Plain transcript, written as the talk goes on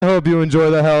hope you enjoy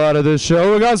the hell out of this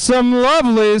show. We got some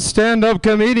lovely stand-up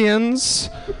comedians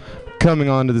coming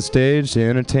onto the stage to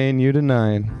entertain you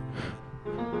tonight.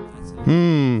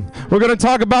 We're going to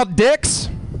talk about dicks.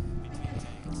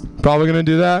 Probably going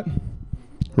to do that.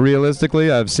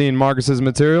 Realistically, I've seen Marcus's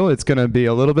material. It's going to be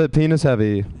a little bit penis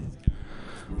heavy.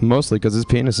 Mostly because his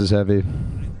penis is heavy.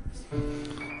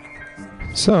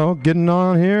 So, getting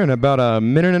on here in about a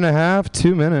minute and a half,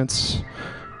 2 minutes.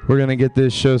 We're going to get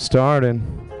this show started.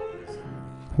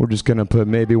 We're just going to put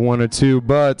maybe one or two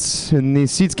butts in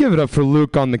these seats. Give it up for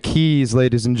Luke on the keys,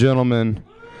 ladies and gentlemen.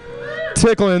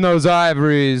 Tickling those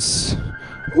ivories.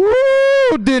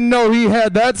 Woo! Didn't know he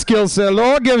had that skill set.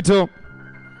 Lord, give it to him.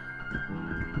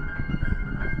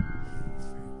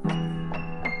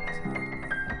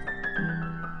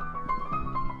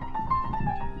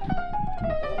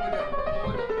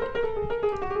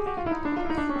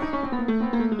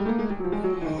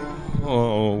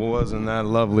 Oh, wasn't that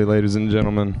lovely, ladies and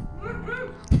gentlemen?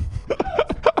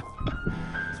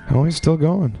 Oh, he's still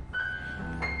going.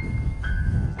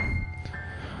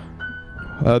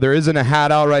 There isn't a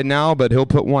hat out right now, but he'll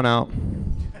put one out.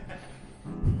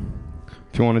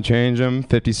 If you want to change them,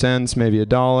 50 cents, maybe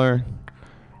 $1.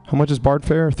 How much is BART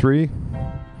fare? $3?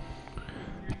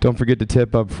 Don't forget to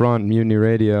tip up front, Mutiny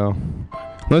Radio.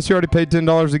 Unless you already paid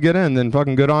 $10 to get in, then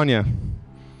fucking good on you.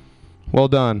 Well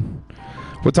done.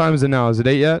 What time is it now? Is it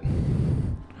 8 yet?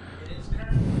 It is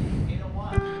currently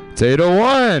 8:01. It's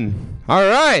 8:01. All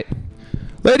right.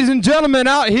 Ladies and gentlemen,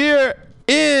 out here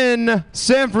in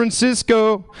San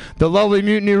Francisco, the lovely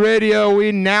Mutiny Radio,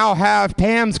 we now have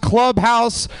Pam's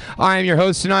Clubhouse. I am your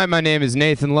host tonight. My name is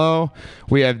Nathan Lowe.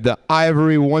 We have the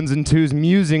Ivory Ones and Twos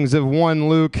musings of one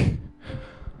Luke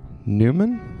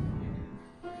Newman?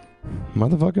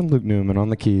 Motherfucking Luke Newman on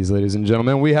the keys, ladies and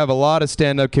gentlemen. We have a lot of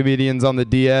stand-up comedians on the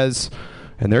Diaz,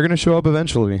 and they're going to show up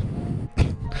eventually.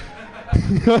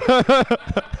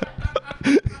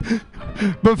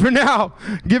 But for now,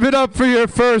 give it up for your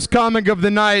first comic of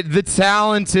the night, the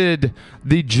talented,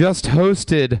 the just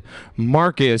hosted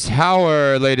Marcus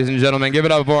Howard, ladies and gentlemen. Give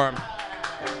it up for him.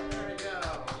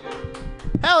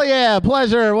 Hell yeah,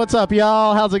 pleasure. What's up,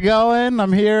 y'all? How's it going?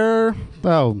 I'm here.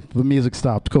 Oh, the music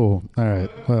stopped. Cool. All right.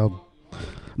 Well,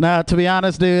 nah, to be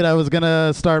honest, dude, I was going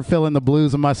to start feeling the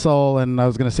blues in my soul, and I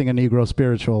was going to sing a Negro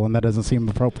spiritual, and that doesn't seem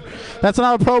appropriate. That's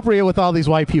not appropriate with all these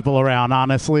white people around,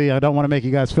 honestly. I don't want to make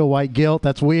you guys feel white guilt.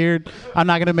 That's weird. I'm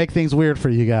not going to make things weird for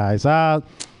you guys.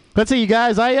 Let's see, you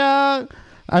guys. I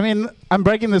mean, I'm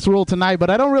breaking this rule tonight, but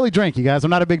I don't really drink, you guys. I'm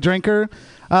not a big drinker.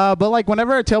 But, like,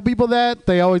 whenever I tell people that,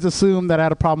 they always assume that I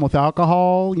had a problem with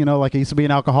alcohol, you know, like I used to be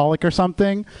an alcoholic or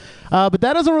something. But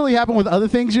that doesn't really happen with other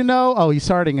things, you know. Oh, he's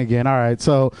starting again. All right,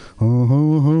 so.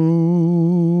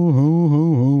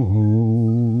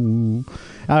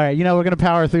 All right, you know, we're going to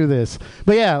power through this.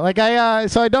 But, yeah, like,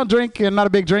 so I don't drink. I'm not a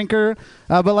big drinker.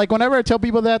 But, like, whenever I tell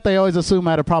people that, they always assume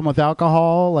I had a problem with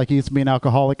alcohol, like I used to be an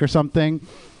alcoholic or something.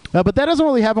 But that doesn't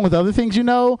really happen with other things, you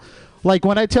know. Like,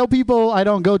 when I tell people I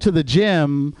don't go to the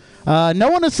gym, no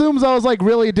one assumes I was, like,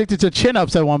 really addicted to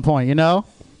chin-ups at one point, you know?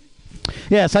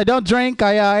 Yes, I don't drink.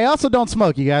 I also don't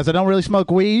smoke, you guys. I don't really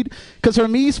smoke weed. Because for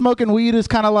me, smoking weed is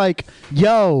kind of like,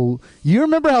 yo, you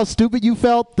remember how stupid you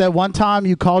felt that one time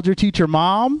you called your teacher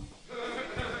mom?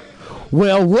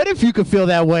 Well, what if you could feel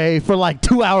that way for, like,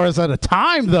 2 hours at a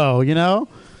time, though, you know?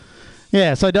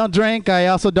 Yeah, so I don't drink. I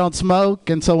also don't smoke.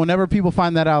 And so whenever people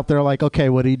find that out, they're like, okay,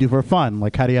 what do you do for fun?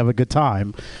 Like, how do you have a good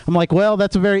time? I'm like, well,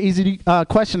 that's a very easy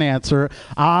question to answer.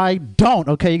 I don't.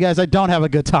 Okay, you guys, I don't have a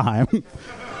good time.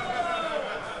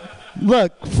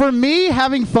 Look, for me,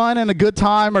 having fun and a good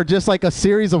time are just like a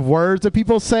series of words that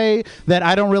people say that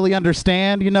I don't really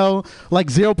understand, you know, like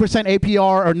 0%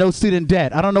 APR or no student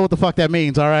debt. I don't know what the fuck that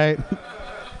means, all right?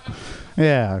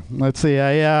 Yeah, let's see.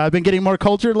 I've been getting more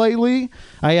cultured lately.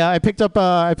 I picked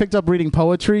up reading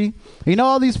poetry. You know,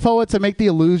 all these poets that make the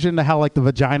illusion to how like the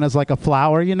vagina's like a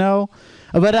flower, you know.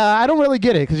 But I don't really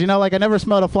get it because, you know, like I never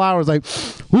smelled a flower. It's like,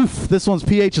 oof, this one's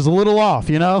pH is a little off,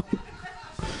 you know.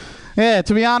 Yeah,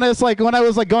 to be honest, like when I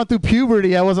was like going through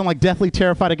puberty, I wasn't like deathly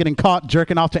terrified of getting caught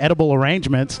jerking off to edible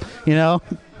arrangements, you know.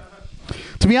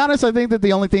 To be honest, I think that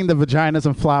the only thing the vaginas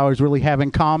and flowers really have in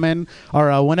common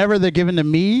are whenever they're given to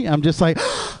me, I'm just like,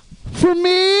 for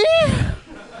me?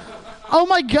 Oh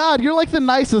my God, you're like the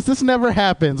nicest. This never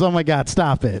happens. Oh my God,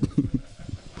 stop it.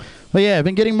 But yeah, I've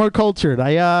been getting more cultured.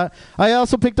 I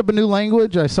also picked up a new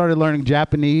language. I started learning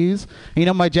Japanese. You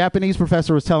know, my Japanese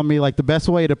professor was telling me, like, the best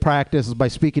way to practice is by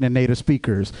speaking to native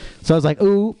speakers. So I was like,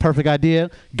 ooh, perfect idea.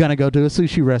 Gonna go to a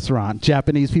sushi restaurant.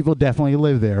 Japanese people definitely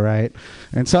live there, right?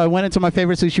 And so I went into my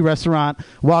favorite sushi restaurant,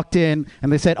 walked in,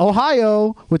 and they said,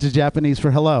 Ohio, which is Japanese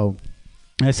for hello.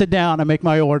 I sit down, I make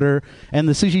my order, and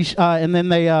the sushi, and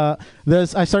then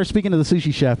I start speaking to the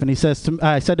sushi chef, and he says,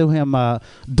 I said to him,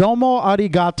 "Domo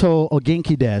arigato o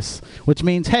genki desu," which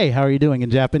means, "Hey, how are you doing?" in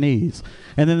Japanese.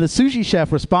 And then the sushi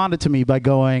chef responded to me by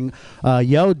going,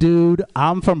 "Yo, dude,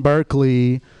 I'm from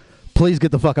Berkeley. Please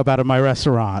get the fuck up out of my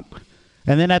restaurant."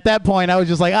 And then at that point, I was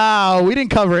just like, "Oh, we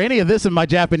didn't cover any of this in my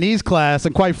Japanese class,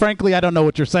 and quite frankly, I don't know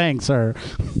what you're saying, sir."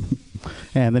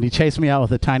 And then he chased me out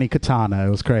with a tiny katana. It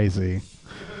was crazy.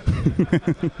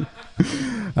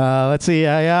 Let's see.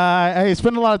 I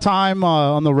spent a lot of time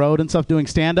on the road and stuff doing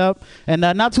stand-up, and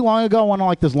not too long ago I went on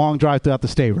like this long drive throughout the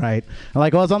state, right? And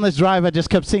like I was on this drive, I just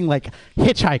kept seeing like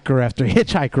hitchhiker after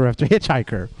hitchhiker after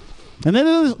hitchhiker. And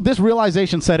then this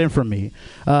realization set in for me.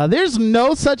 There's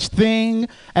no such thing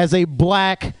as a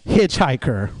black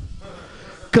hitchhiker.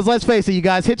 Because let's face it, you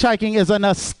guys, hitchhiking is an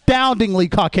astoundingly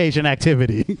Caucasian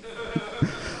activity.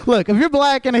 Look, if you're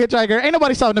black and a hitchhiker, ain't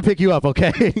nobody stopping to pick you up,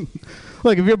 okay?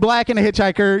 Look, if you're black and a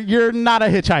hitchhiker, you're not a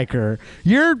hitchhiker.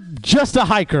 You're just a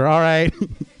hiker, all right?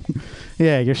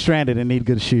 Yeah, you're stranded and need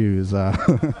good shoes.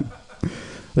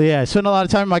 Yeah, I spend a lot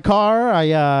of time in my car.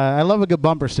 I love a good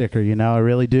bumper sticker, you know, I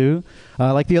really do.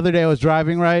 Like the other day I was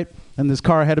driving, right? And this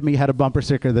car ahead of me had a bumper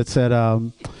sticker that said,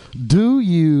 "Do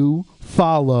you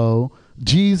follow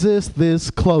Jesus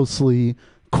this closely? ?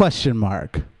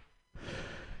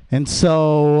 And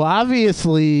so,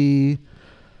 obviously,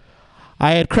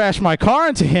 I had crashed my car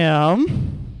into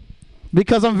him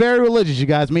because I'm very religious, you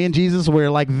guys. Me and Jesus,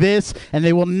 we're like this, and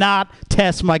they will not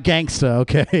test my gangsta,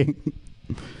 okay?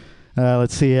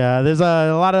 Let's see. There's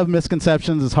a lot of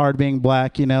misconceptions. It's hard being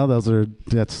black, you know.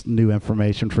 That's new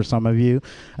information for some of you.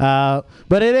 But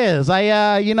it is.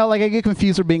 I get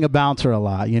confused for being a bouncer a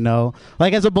lot, you know.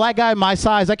 Like, as a black guy my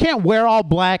size, I can't wear all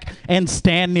black and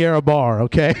stand near a bar,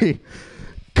 okay?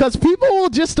 Because people will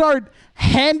just start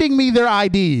handing me their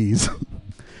IDs.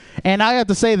 And I have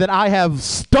to say that I have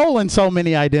stolen so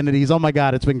many identities. Oh, my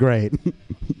God, it's been great.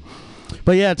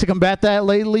 But, yeah, to combat that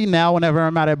lately, now whenever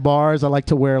I'm out at bars, I like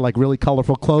to wear, like, really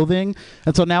colorful clothing.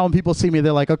 And so now when people see me,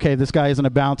 they're like, okay, this guy isn't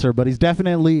a bouncer, but he's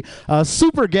definitely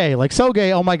super gay. Like, so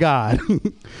gay, oh, my God.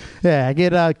 Yeah, I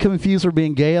get confused for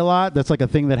being gay a lot. That's, like, a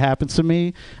thing that happens to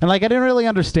me. And, like, I didn't really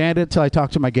understand it till I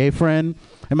talked to my gay friend.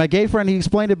 And my gay friend, he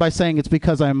explained it by saying it's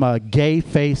because I'm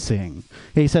gay-facing.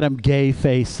 He said I'm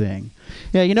gay-facing.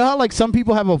 Yeah, you know how, like, some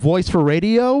people have a voice for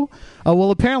radio?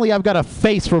 Well, apparently I've got a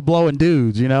face for blowing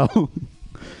dudes, you know?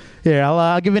 Here,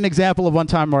 I'll give you an example of one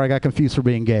time where I got confused for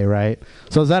being gay, right?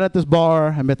 So I was out at this bar.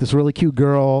 I met this really cute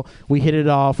girl. We hit it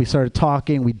off. We started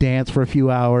talking. We danced for a few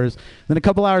hours. Then a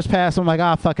couple hours passed. I'm like,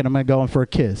 fuck it. I'm going to go in for a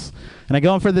kiss. And I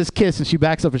go in for this kiss, and she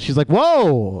backs up, and she's like,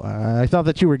 whoa, I thought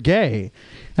that you were gay.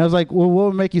 And I was like, well, what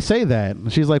would make you say that?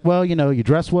 And she's like, well, you know, you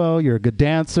dress well. You're a good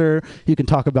dancer. You can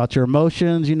talk about your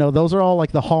emotions. You know, those are all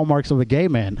like the hallmarks of a gay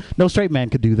man. No straight man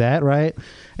could do that, right?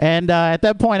 And at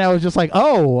that point, I was just like,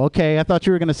 oh, okay. I thought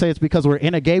you were going to say it's because we're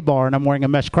in a gay bar and I'm wearing a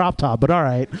mesh crop top, but all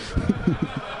right.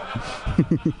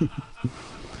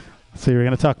 So we're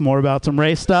going to talk more about some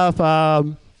race stuff.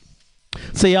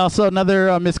 See, also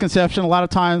another misconception. A lot of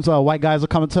times white guys will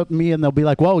come up to me and they'll be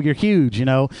like, whoa, you're huge, you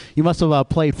know. You must have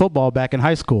played football back in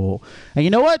high school. And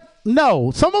you know what? No,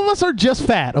 some of us are just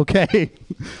fat, okay?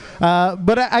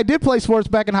 But I did play sports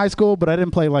back in high school, but I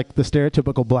didn't play like the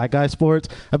stereotypical black guy sports.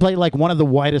 I played like one of the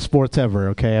whitest sports ever,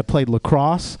 okay? I played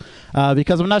lacrosse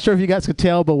because I'm not sure if you guys could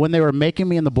tell, but when they were making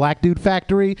me in the Black Dude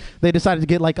Factory, they decided to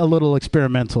get like a little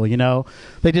experimental, you know?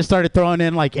 They just started throwing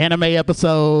in like anime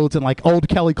episodes and like old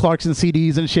Kelly Clarkson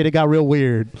CDs and shit. It got real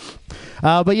weird.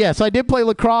 But yeah, so I did play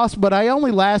lacrosse, but I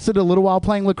only lasted a little while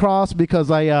playing lacrosse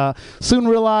because I soon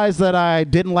realized that I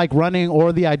didn't like running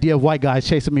or the idea of white guys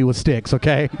chasing me with sticks,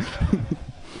 okay?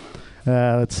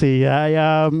 Let's see.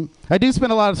 I do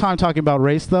spend a lot of time talking about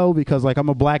race, though, because like I'm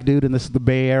a black dude and this is the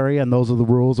Bay Area and those are the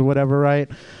rules or whatever, right?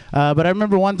 But I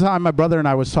remember one time my brother and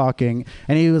I was talking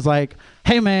and he was like,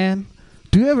 hey, man,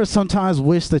 do you ever sometimes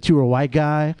wish that you were a white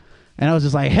guy? And I was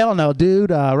just like, hell no,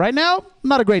 dude. Right now,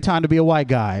 not a great time to be a white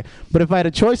guy. But if I had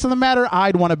a choice in the matter,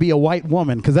 I'd want to be a white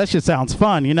woman because that shit sounds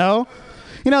fun, you know?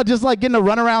 You know, just like getting to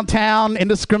run around town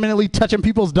indiscriminately touching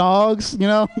people's dogs, you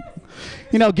know?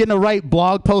 You know, getting to write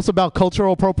blog posts about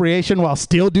cultural appropriation while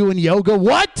still doing yoga.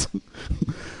 What?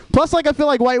 Plus, like, I feel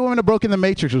like white women have broken the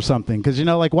matrix or something. Because, you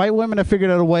know, like, white women have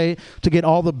figured out a way to get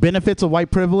all the benefits of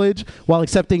white privilege while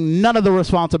accepting none of the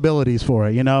responsibilities for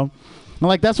it, you know? And,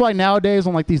 like, that's why nowadays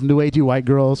when, like, these new agey white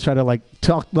girls try to, like,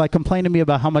 complain to me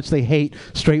about how much they hate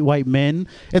straight white men,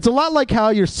 it's a lot like how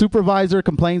your supervisor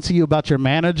complains to you about your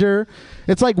manager.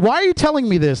 It's like, why are you telling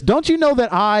me this? Don't you know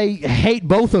that I hate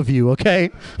both of you, okay?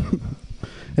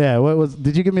 Yeah, what was?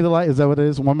 Did you give me the light? Is that what it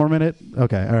is? 1 more minute?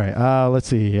 Okay, all right. Let's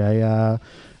see.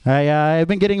 I've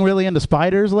been getting really into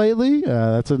spiders lately.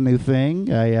 That's a new thing.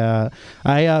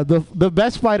 The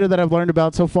best spider that I've learned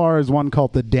about so far is one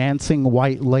called the dancing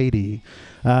white lady.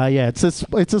 It's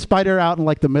a spider out in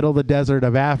like the middle of the desert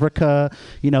of Africa.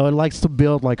 You know, it likes to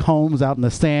build like homes out in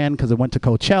the sand because it went to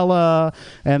Coachella.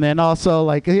 And then also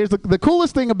like here's the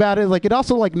coolest thing about it is like it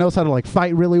also like knows how to like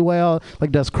fight really well,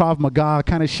 like does Krav Maga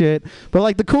kind of shit. But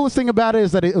like the coolest thing about it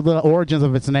is that the origins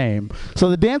of its name.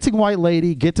 So the dancing white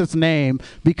lady gets its name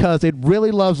because it really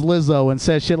loves Lizzo and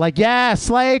says shit like, "Yeah,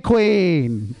 slay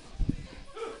queen."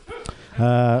 All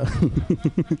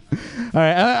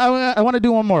right, I want to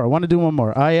do one more.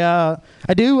 I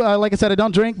do, like I said, I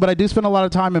don't drink, but I do spend a lot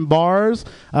of time in bars.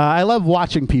 I love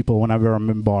watching people whenever I'm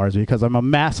in bars because I'm a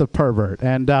massive pervert.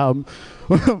 And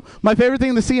my favorite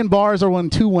thing to see in bars are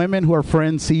when two women who are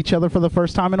friends see each other for the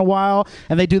first time in a while,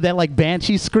 and they do that like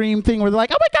banshee scream thing where they're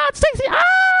like, "Oh my God, Stacey,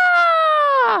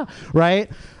 ah!"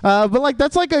 Right? But like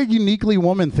that's like a uniquely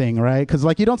woman thing, right? Because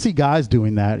like you don't see guys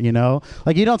doing that, you know?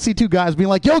 Like you don't see two guys being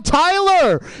like, yo,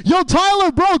 Tyler, bro,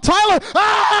 Tyler,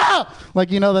 ah!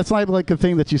 Like, you know, that's not like a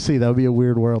thing that you see. That would be a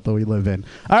weird world that we live in.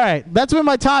 All right, that's been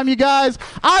my time, you guys.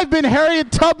 I've been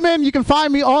Harriet Tubman. You can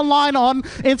find me online on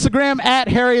Instagram at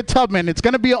Harriet Tubman. It's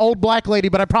going to be an old black lady,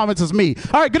 but I promise it's me.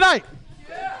 All right, good night.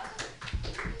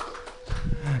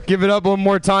 Give it up one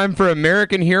more time for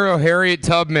American hero Harriet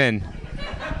Tubman.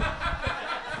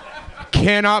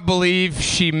 Cannot believe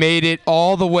she made it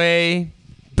all the way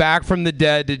back from the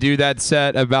dead to do that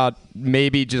set about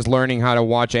maybe just learning how to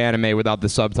watch anime without the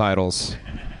subtitles.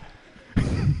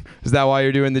 Is that why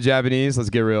you're doing the Japanese? Let's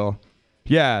get real.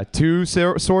 Yeah, 2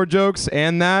 sword jokes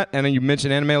and that, and then you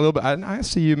mentioned anime a little bit. I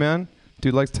see you, man.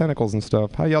 Dude likes tentacles and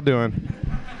stuff. How y'all doing?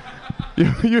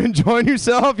 You enjoying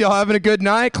yourself? Y'all having a good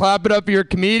night? Clap it up for your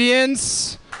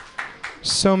comedians.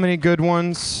 So many good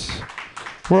ones.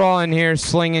 We're all in here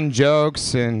slinging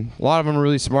jokes, and a lot of them are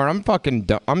really smart.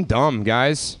 I'm dumb,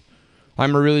 guys.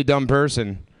 I'm a really dumb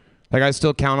person. Like, I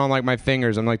still count on, like, my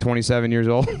fingers. I'm, like, 27 years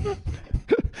old.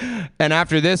 And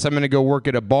after this, I'm going to go work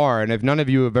at a bar. And if none of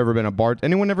you have ever been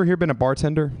anyone ever here been a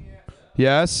bartender? Yeah.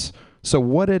 Yes? So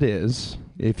what it is,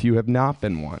 if you have not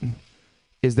been one,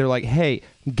 is they're like, hey,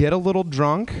 get a little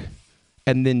drunk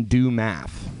and then do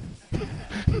math.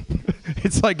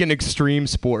 It's like an extreme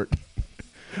sport.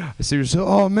 I see yourself,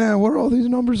 oh man, what are all these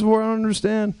numbers for? I don't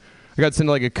understand. I got sent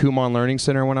to like a Kumon Learning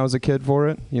Center when I was a kid for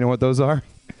it. You know what those are?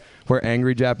 Where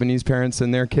angry Japanese parents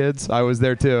send their kids. I was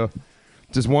there too.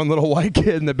 Just one little white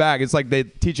kid in the back. It's like they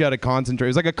teach you how to concentrate.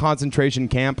 It's like a concentration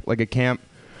camp, like a camp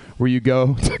where you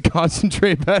go to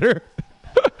concentrate better.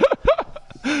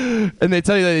 And they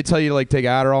tell you to like take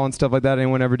Adderall and stuff like that.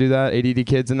 Anyone ever do that? ADD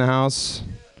kids in the house?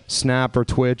 Snap or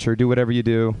Twitch or do whatever you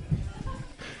do.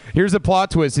 Here's the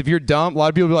plot twist. If you're dumb, a lot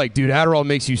of people be like, dude, Adderall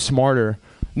makes you smarter.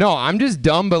 No, I'm just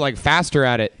dumb, but like faster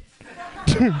at it.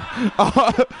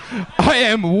 I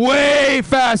am way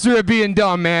faster at being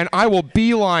dumb, man. I will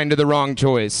beeline to the wrong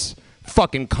choice.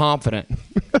 Fucking confident.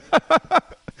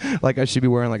 Like I should be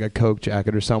wearing like a Coke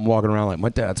jacket or something, walking around like, my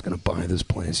dad's going to buy this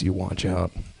place. You watch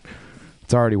out.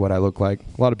 It's already what I look like.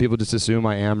 A lot of people just assume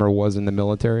I am or was in the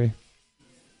military.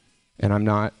 And I'm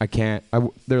not. I can't.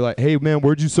 They're like, hey, man,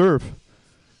 where'd you serve?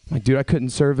 I'm like, dude, I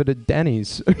couldn't serve at a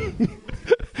Denny's.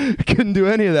 I couldn't do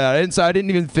any of that. I didn't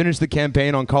even finish the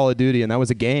campaign on Call of Duty, and that was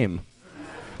a game.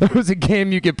 That was a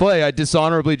game you could play. I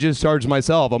dishonorably discharged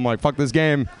myself. I'm like, fuck this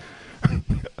game.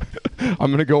 I'm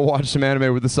going to go watch some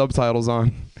anime with the subtitles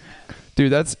on.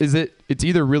 Dude, it's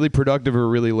either really productive or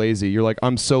really lazy. You're like,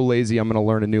 I'm so lazy, I'm going to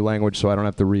learn a new language so I don't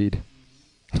have to read.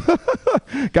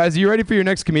 Guys, are you ready for your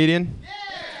next comedian? Yeah!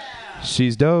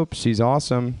 She's dope. She's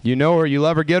awesome. You know her. You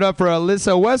love her. Give it up for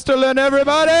Alyssa Westerlund,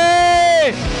 everybody!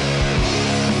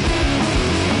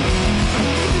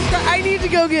 I need to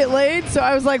go get laid, so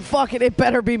I was like, fuck it. It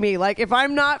better be me. Like, if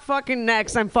I'm not fucking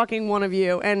next, I'm fucking one of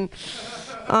you. And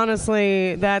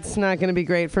honestly, that's not going to be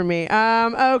great for me.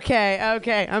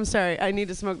 Okay. I'm sorry. I need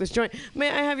to smoke this joint. May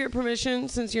I have your permission,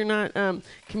 since you're not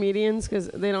comedians, because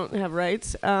they don't have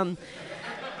rights?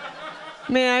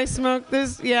 May I smoke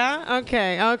this? Yeah?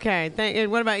 Okay.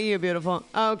 What about you, beautiful?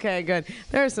 Okay, good.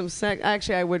 There's some sex.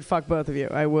 Actually, I would fuck both of you.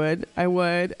 I would.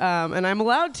 And I'm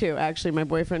allowed to, actually. My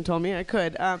boyfriend told me I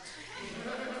could.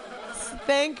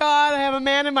 Thank God I have a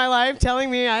man in my life telling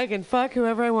me I can fuck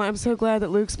whoever I want. I'm so glad that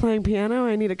Luke's playing piano.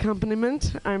 I need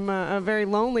accompaniment. I'm a very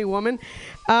lonely woman.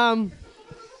 I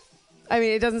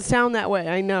mean, it doesn't sound that way.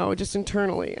 I know, just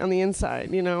internally, on the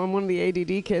inside. You know, I'm one of the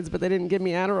ADD kids, but they didn't give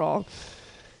me Adderall.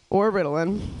 Or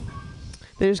Ritalin.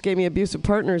 They just gave me abusive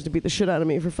partners to beat the shit out of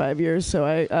me for 5 years, so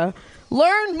I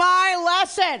learned my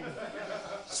lesson.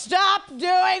 Stop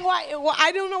doing what...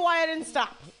 I don't know why I didn't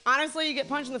stop. Honestly, you get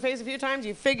punched in the face a few times,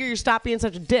 you figure you stop being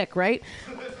such a dick, right?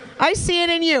 I see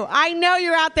it in you. I know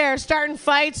you're out there starting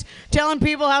fights, telling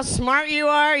people how smart you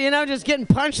are, just getting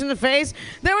punched in the face.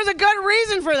 There was a good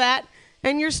reason for that,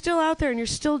 and you're still out there, and you're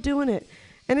still doing it.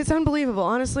 And it's unbelievable.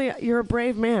 Honestly, you're a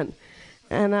brave man,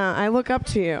 and I look up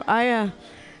to you.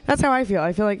 That's how I feel.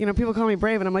 I feel like, people call me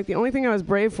brave, and I'm like, the only thing I was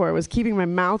brave for was keeping my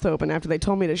mouth open after they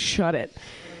told me to shut it.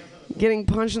 Getting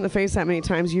punched in the face that many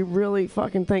times, you really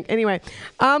fucking think. Anyway,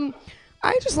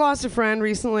 I just lost a friend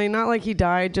recently. Not like he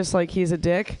died, just like he's a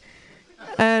dick.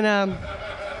 And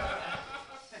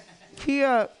he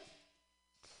was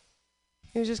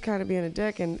just kind of being a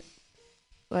dick, and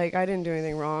like I didn't do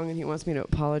anything wrong, and he wants me to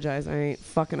apologize. I ain't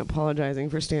fucking apologizing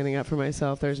for standing up for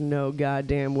myself. There's no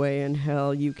goddamn way in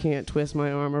hell you can't twist my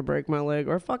arm or break my leg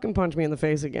or fucking punch me in the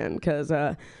face again, because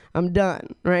I'm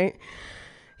done, right?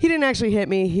 He didn't actually hit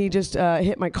me. He just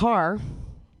hit my car,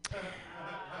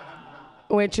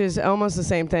 which is almost the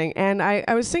same thing. And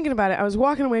I was thinking about it. I was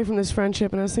walking away from this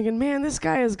friendship, and I was thinking, man, this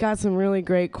guy has got some really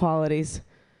great qualities.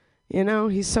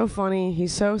 He's so funny.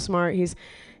 He's so smart.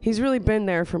 He's really been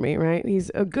there for me, right?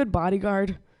 He's a good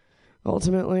bodyguard,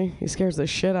 ultimately. He scares the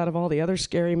shit out of all the other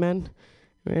scary men,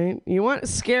 right? You want a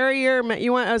scary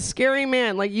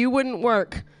man. Like, you wouldn't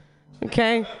work,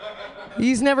 okay?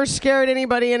 He's never scared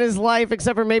anybody in his life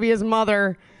except for maybe his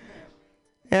mother.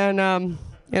 And,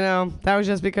 that was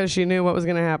just because she knew what was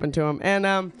going to happen to him. And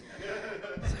I'm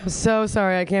so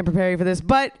sorry I can't prepare you for this.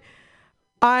 But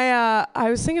I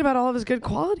was thinking about all of his good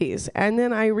qualities. And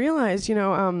then I realized,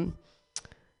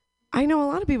 I know a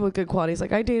lot of people with good qualities.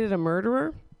 Like, I dated a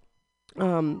murderer.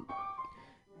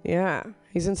 Yeah,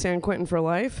 he's in San Quentin for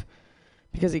life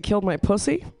because he killed my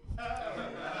pussy.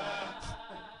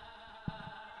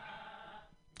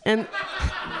 And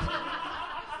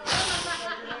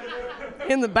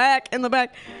in the back,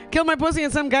 killed my pussy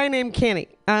and some guy named Kenny.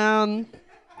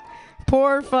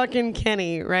 Poor fucking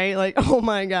Kenny, right? Like, oh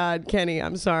my God, Kenny,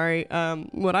 I'm sorry.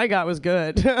 What I got was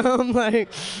good. I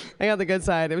got the good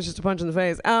side. It was just a punch in the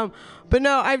face. But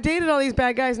no, I've dated all these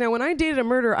bad guys. Now, when I dated a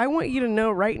murderer, I want you to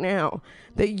know right now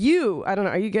that I don't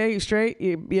know, are you gay, you straight,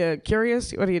 you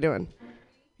curious? What are you doing?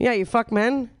 Yeah, you fuck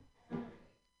men?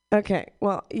 Okay,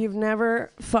 well, you've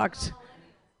never fucked...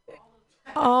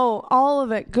 Oh, all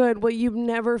of it. Good. Well, you've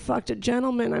never fucked a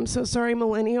gentleman. I'm so sorry,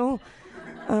 millennial.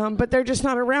 But they're just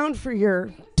not around for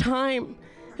your time.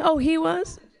 Oh, he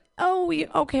was? Oh,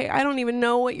 okay. I don't even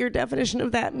know what your definition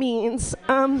of that means.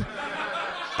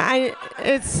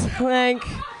 It's like,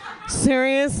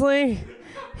 seriously?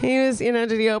 He was,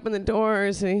 did he open the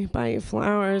doors? Did he buy you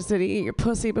flowers? Did he eat your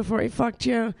pussy before he fucked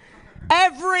you?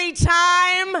 Every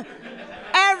time!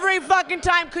 Every fucking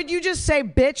time. Could you just say,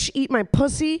 bitch, eat my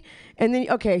pussy? And then,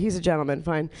 okay, he's a gentleman,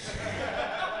 fine.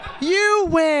 You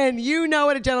win. You know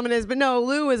what a gentleman is. But no,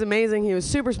 Lou was amazing. He was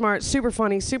super smart, super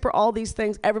funny, super all these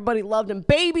things. Everybody loved him.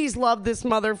 Babies loved this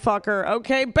motherfucker,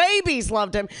 okay? Babies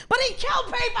loved him. But he killed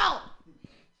people.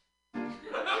 He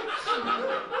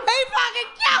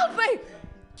fucking killed me.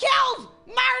 Killed.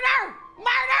 Murder.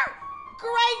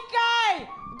 Great guy.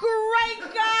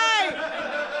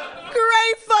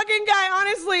 Great fucking guy.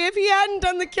 Honestly, if he hadn't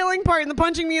done the killing part and the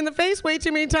punching me in the face way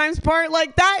too many times part,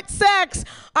 like that sex,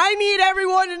 I need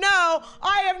everyone to know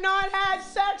I have not had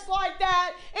sex like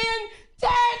that in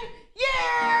 10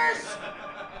 years.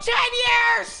 10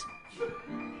 years.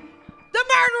 The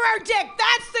murderer dick.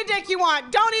 That's the dick you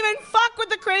want. Don't even fuck with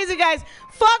the crazy guys.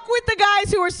 Fuck with the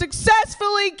guys who are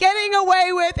successfully getting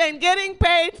away with and getting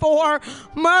paid for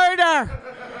murder.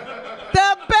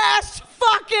 The best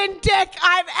fucking dick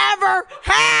I've ever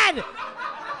had.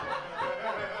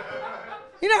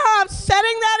 You know how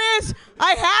upsetting that is?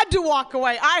 I had to walk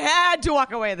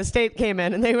away. The state came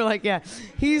in and they were like, yeah,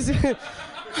 he's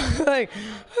like,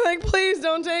 please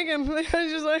don't take him. I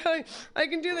was just like, I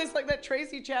can do this, like that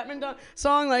Tracy Chapman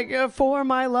song, like, for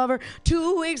my lover,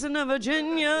 2 weeks in the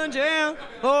Virginia jail,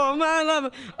 for my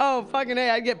lover. Oh, fucking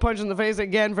A, I'd get punched in the face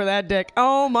again for that dick.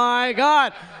 Oh my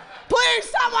God.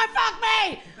 Please, someone fuck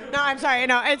me! No, I'm sorry.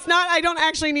 No, it's not. I don't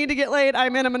actually need to get laid.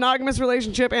 I'm in a monogamous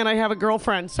relationship, and I have a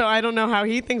girlfriend. So I don't know how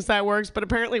he thinks that works, but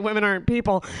apparently women aren't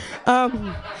people.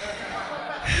 You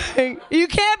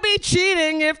can't be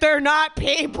cheating if they're not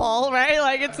people, right?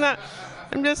 Like, it's not...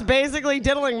 I'm just basically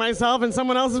diddling myself, and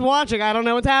someone else is watching. I don't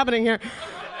know what's happening here.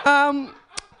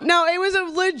 No, it was a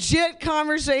legit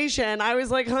conversation. I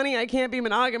was like, honey, I can't be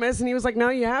monogamous. And he was like, no,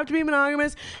 you have to be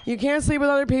monogamous. You can't sleep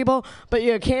with other people, but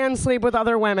you can sleep with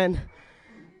other women.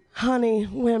 Honey,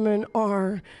 women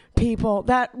are people.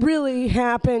 That really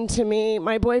happened to me.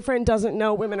 My boyfriend doesn't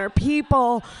know women are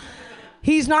people.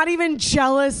 He's not even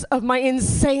jealous of my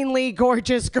insanely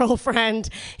gorgeous girlfriend.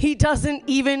 He doesn't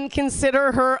even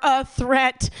consider her a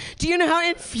threat. Do you know how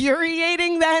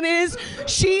infuriating that is?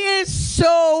 She is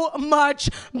so much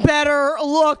better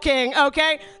looking,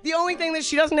 okay? The only thing that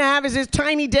she doesn't have is his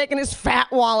tiny dick and his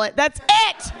fat wallet. That's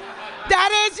it.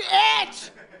 That is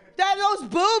it. Those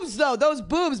boobs, though, those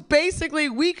boobs, basically,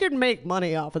 we could make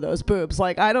money off of those boobs.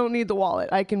 Like, I don't need the wallet.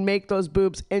 I can make those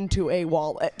boobs into a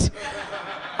wallet.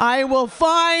 I will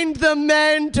find the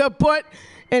men to put...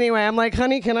 Anyway, I'm like,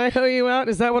 honey, can I hoe you out?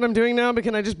 Is that what I'm doing now? But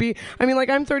can I just be... I mean,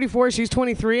 like, I'm 34, she's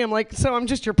 23. I'm like, so I'm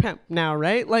just your pimp now,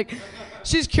 right? Like,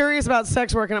 she's curious about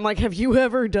sex work, and I'm like, have you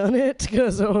ever done it?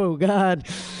 Because, oh, God,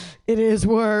 it is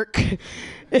work.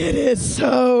 It is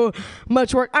so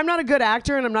much work. I'm not a good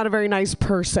actor, and I'm not a very nice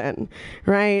person,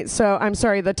 right? So I'm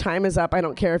sorry, the time is up. I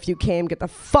don't care if you came. Get the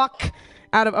fuck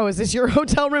out of... Oh, is this your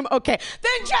hotel room? Okay.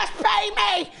 Then just pay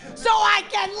me so I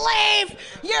can leave,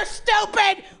 you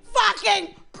stupid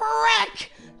fucking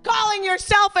prick. Calling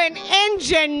yourself an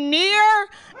engineer?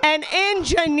 An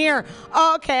engineer.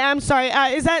 Okay, I'm sorry.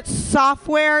 Is that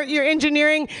software you're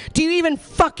engineering? Do you even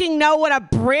fucking know what a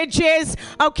bridge is?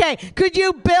 Okay, could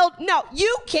you build... No,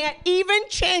 you can't even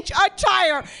change a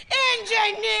tire.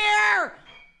 Engineer!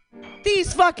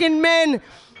 These fucking men.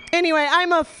 Anyway,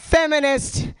 I'm a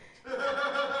feminist.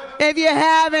 If you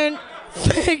haven't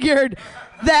figured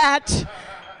that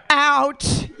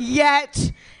out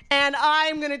yet. And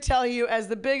I'm going to tell you, as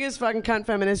the biggest fucking cunt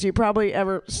feminist you probably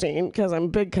ever seen, because I'm a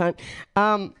big cunt,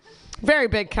 very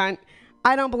big cunt,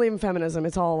 I don't believe in feminism.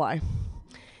 It's all a lie.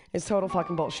 It's total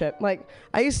fucking bullshit. Like,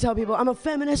 I used to tell people, I'm a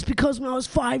feminist because when I was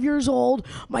 5 years old,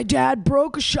 my dad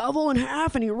broke a shovel in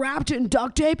half and he wrapped it in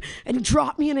duct tape and he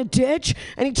dropped me in a ditch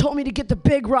and he told me to get the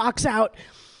big rocks out.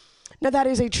 Now, that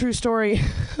is a true story.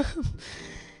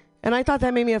 And I thought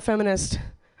that made me a feminist.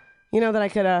 You know, that I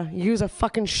could use a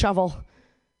fucking shovel.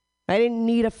 I didn't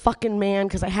need a fucking man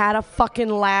because I had a fucking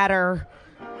ladder,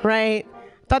 right?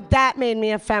 Thought that made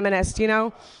me a feminist, you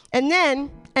know? And then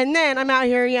I'm out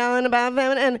here yelling about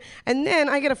feminism, and then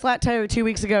I get a flat tire 2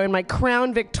 weeks ago in my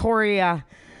Crown Victoria,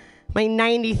 my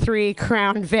 93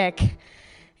 Crown Vic.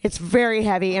 It's very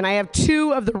heavy, and I have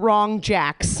 2 of the wrong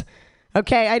jacks,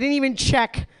 okay? I didn't even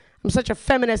check. I'm such a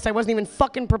feminist, I wasn't even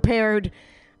fucking prepared.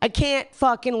 I can't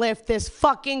fucking lift this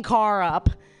fucking car up.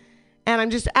 And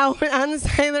I'm just out on the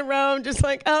side of the road, just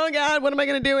like, oh, God, what am I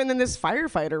going to do? And then this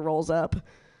firefighter rolls up.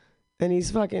 And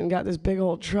he's fucking got this big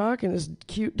old truck and this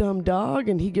cute, dumb dog.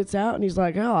 And he gets out and he's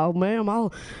like, oh, ma'am,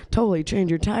 I'll totally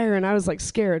change your tire. And I was, like,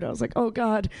 scared. I was like, oh,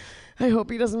 God, I hope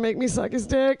he doesn't make me suck his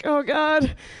dick. Oh,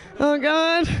 God. Oh,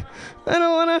 God. I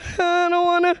don't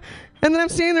want to. And then I'm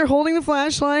standing there holding the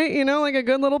flashlight, you know, like a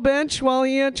good little bitch while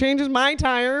he changes my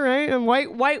tire, right? And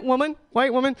white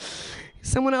woman.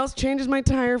 Someone else changes my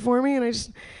tire for me, and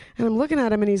I'm looking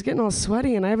at him, and he's getting all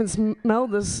sweaty, and I haven't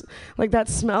smelled this, like that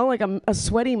smell, like a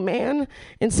sweaty man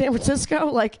in San Francisco,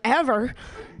 like ever,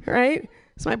 right?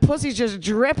 So my pussy's just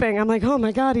dripping. I'm like, oh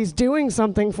my God, he's doing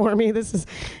something for me. This is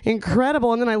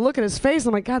incredible. And then I look at his face,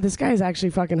 I'm like, God, this guy's actually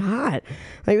fucking hot.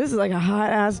 Like, this is like a hot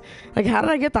ass, like, how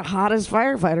did I get the hottest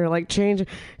firefighter? Like, change,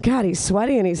 God, he's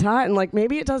sweaty and he's hot, and like,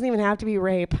 maybe it doesn't even have to be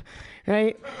rape,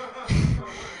 right?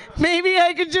 Maybe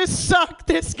I could just suck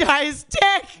this guy's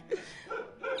dick.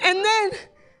 And then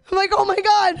I'm like, oh my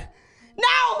God,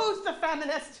 now who's the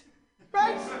feminist?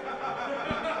 Right?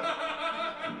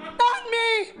 Not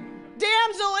me.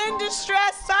 Damsel in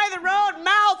distress, side of the road,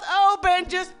 mouth open,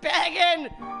 just begging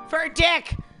for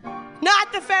dick.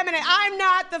 Not the feminist. I'm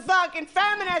not the fucking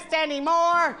feminist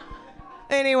anymore.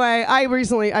 Anyway,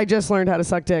 I just learned how to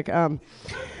suck dick.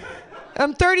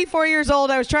 I'm 34 years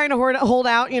old. I was trying to hold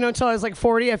out, until I was like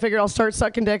 40. I figured I'll start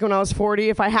sucking dick when I was 40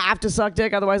 if I have to suck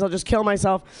dick. Otherwise, I'll just kill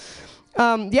myself.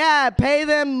 Yeah, pay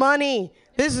them money.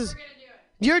 This is...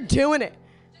 You're doing it.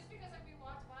 Just because we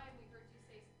walked by and we heard you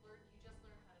say you just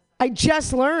learned how to suck. I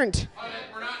just learned.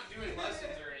 We're not doing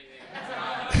lessons or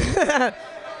anything.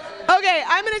 Okay,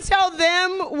 I'm going to tell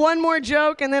them one more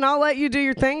joke, and then I'll let you do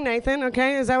your thing, Nathan,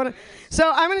 okay? Is that what? So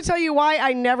I'm going to tell you why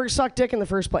I never sucked dick in the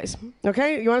first place,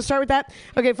 okay? You want to start with that?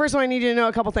 Okay, first of all, I need you to know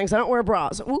a couple things. I don't wear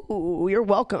bras. Ooh, you're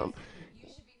welcome. You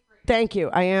should be free. Thank you.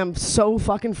 I am so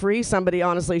fucking free. Somebody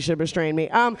honestly should restrain me.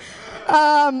 I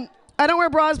don't wear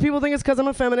bras. People think it's because I'm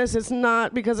a feminist. It's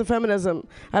not because of feminism.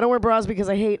 I don't wear bras because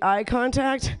I hate eye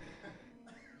contact.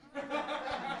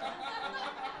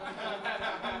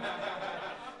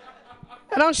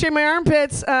 I don't shave my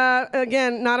armpits.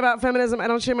 Again, not about feminism. I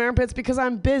don't shave my armpits because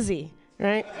I'm busy,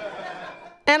 right?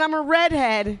 And I'm a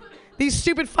redhead. These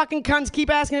stupid fucking cunts keep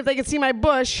asking if they can see my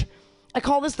bush. I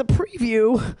call this the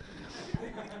preview.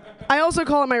 I also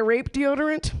call it my rape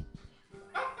deodorant.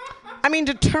 I mean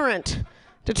deterrent.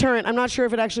 Deterrent. I'm not sure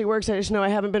if it actually works. I just know I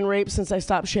haven't been raped since I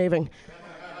stopped shaving.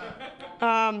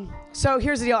 So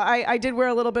here's the deal. I did wear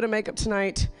a little bit of makeup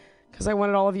tonight because I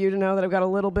wanted all of you to know that I've got a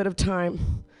little bit of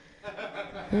time.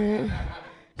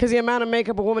 Because the amount of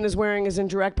makeup a woman is wearing is in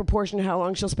direct proportion to how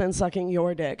long she'll spend sucking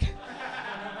your dick.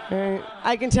 Right?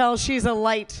 I can tell she's a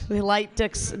light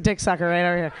dick sucker right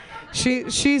over here.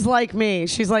 She's like me.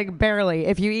 She's like barely.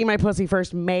 If you eat my pussy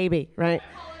first, maybe, right?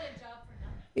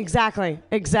 Exactly.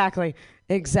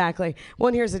 Well,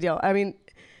 and here's the deal. I mean,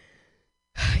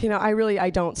 you know, I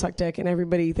don't suck dick, and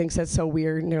everybody thinks that's so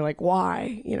weird, and they're like,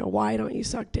 why? You know, why don't you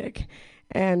suck dick?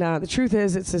 And the truth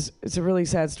is, it's a really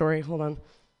sad story. Hold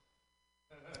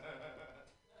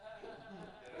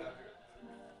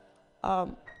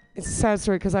on. It's a sad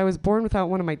story because I was born without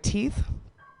one of my teeth,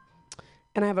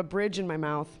 and I have a bridge in my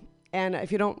mouth. And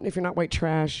if you're not white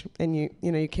trash, and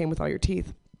you came with all your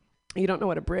teeth, you don't know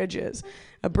what a bridge is.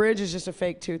 A bridge is just a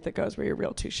fake tooth that goes where your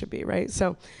real tooth should be, right?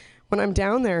 So when I'm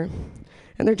down there,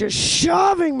 and they're just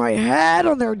shoving my head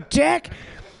on their dick,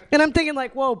 and I'm thinking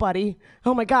like, whoa, buddy,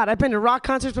 oh my God, I've been to rock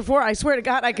concerts before. I swear to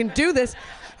God, I can do this.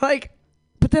 Like,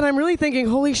 but then I'm really thinking,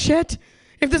 holy shit,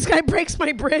 if this guy breaks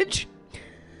my bridge,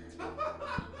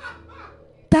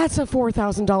 that's a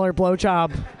 $4,000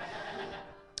 blowjob.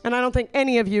 And I don't think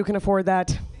any of you can afford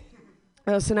that.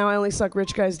 So now I only suck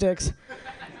rich guys' dicks.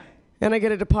 And I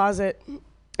get a deposit.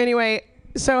 Anyway,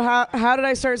 so how did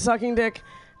I start sucking dick?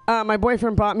 My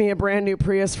boyfriend bought me a brand new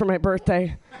Prius for my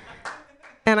birthday.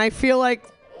 And I feel like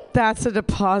that's a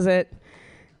deposit.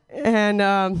 And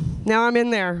now I'm in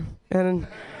there. And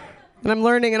I'm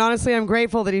learning. And honestly, I'm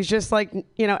grateful that he's just like,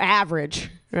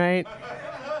 average, right?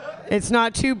 It's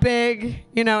not too big,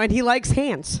 and he likes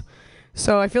hands.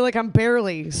 So I feel like I'm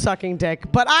barely sucking dick,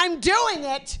 but I'm doing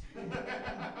it.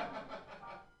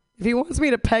 If he wants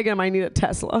me to peg him, I need a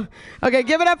Tesla. Okay,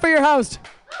 give it up for your host.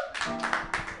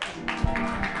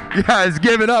 You guys,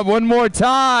 give it up one more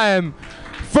time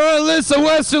for Alyssa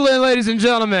Westerland, ladies and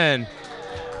gentlemen.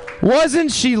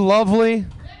 Wasn't she lovely?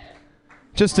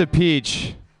 Just a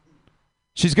peach.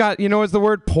 She's got, what's the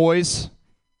word? Poise.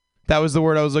 That was the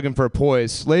word I was looking for,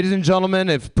 poise. Ladies and gentlemen,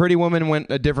 if Pretty Woman went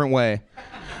a different way.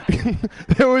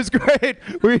 It was great.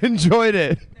 We enjoyed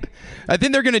it. I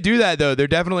think they're going to do that, though. They're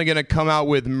definitely going to come out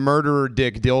with murderer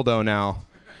dick dildo now.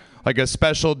 Like a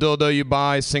special dildo you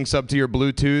buy, syncs up to your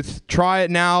Bluetooth. Try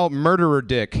it now, murderer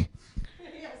dick.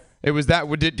 Yes. It was that.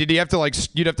 Did you have to,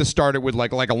 you'd have to start it with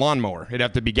like a lawnmower. It'd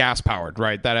have to be gas powered,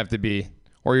 right? That'd have to be,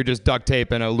 or you're just duct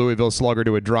taping a Louisville Slugger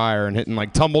to a dryer and hitting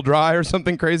tumble dry or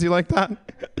something crazy like that.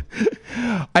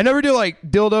 I never do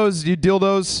dildos. Do you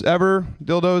dildos ever?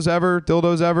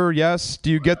 Dildos ever? Yes.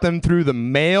 Do you get them through the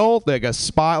mail? Like a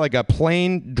spot, like a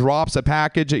plane drops a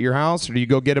package at your house, or do you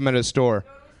go get them at a store?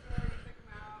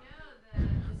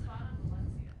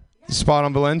 The spot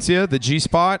on Valencia, the G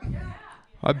spot.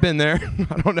 I've been there.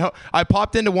 I don't know. I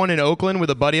popped into one in Oakland with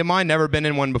a buddy of mine. Never been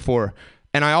in one before,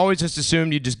 and I always just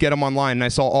assumed you just get them online. And I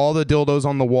saw all the dildos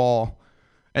on the wall,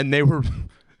 and they were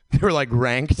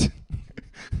ranked.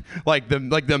 like the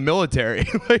military.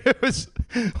 It was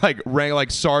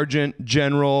rank sergeant,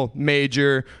 general,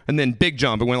 major, and then big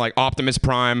jump. It went Optimus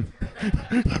Prime.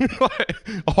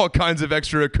 All kinds of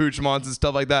extra accoutrements and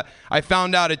stuff like that. I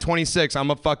found out at 26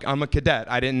 I'm a cadet.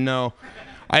 I didn't know.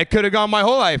 I could have gone my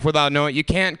whole life without knowing. You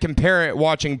can't compare it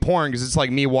watching porn because it's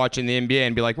like me watching the NBA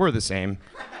and be like, we're the same.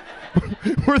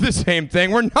 We're the same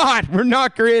thing. We're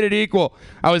not created equal.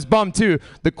 I was bummed too.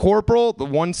 The corporal, the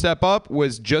one step up,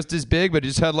 was just as big, but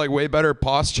just had way better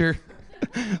posture.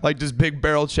 Just big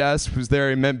barrel chest. Was there,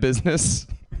 he meant business.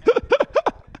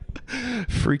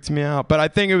 Freaked me out. But I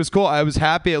think it was cool. I was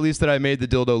happy at least that I made the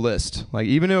dildo list.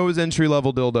 Even though it was entry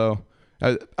level dildo,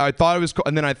 I thought it was cool.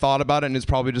 And then I thought about it, and it's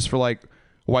probably just for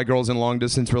white girls in long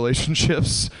distance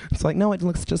relationships. It's no, it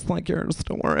looks just like yours.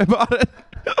 Don't worry about it.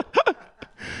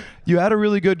 You had a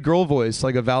really good girl voice,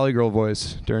 like a Valley Girl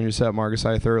voice during your set, Marcus.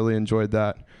 I thoroughly enjoyed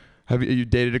that. Have you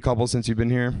dated a couple since you've been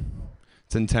here?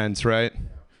 It's intense, right?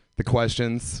 The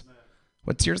questions.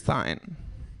 What's your sign?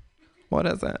 What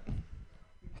is it?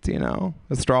 Do you know?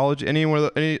 Astrology?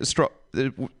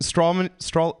 The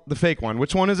fake one.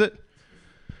 Which one is it?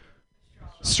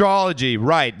 Astrology,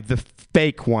 right. The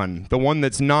fake one. The one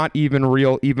that's not even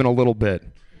real, even a little bit.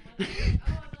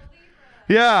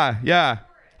 Yeah.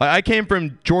 I came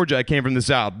from Georgia. I came from the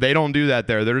South. They don't do that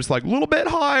there. They're just a little bit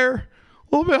higher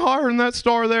than that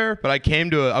star there. But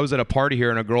I was at a party here,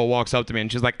 and a girl walks up to me,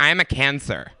 and she's like, I'm a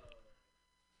Cancer.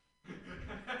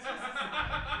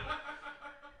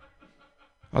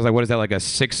 I was like, what is that, like a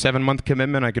 6-7 month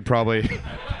commitment? I could probably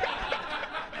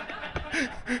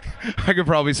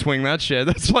swing that shit.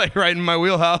 That's like right in my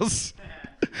wheelhouse.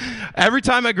 Every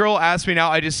time a girl asks me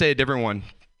now, I just say a different one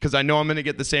because I know I'm going to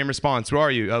get the same response. Who are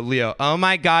you? Leo. Oh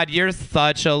my God, you're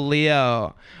such a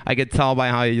Leo. I could tell by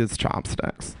how you use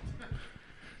chopsticks.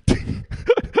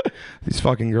 These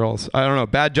fucking girls. I don't know.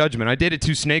 Bad judgment. I dated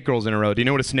 2 snake girls in a row. Do you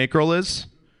know what a snake girl is?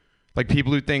 Like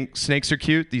people who think snakes are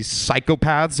cute. These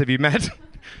psychopaths. Have you met?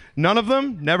 None of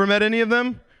them? Never met any of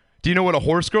them? Do you know what a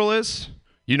horse girl is?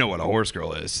 You know what a horse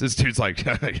girl is. This dude's like,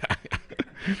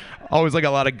 always like a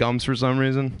lot of gums for some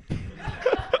reason.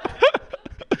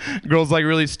 Girls like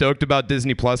really stoked about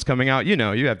Disney Plus coming out. You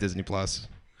know, you have Disney Plus.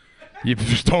 You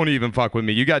just don't even fuck with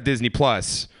me. You got Disney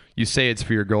Plus. You say it's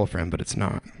for your girlfriend, but it's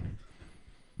not.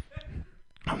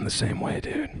 I'm the same way,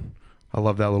 dude. I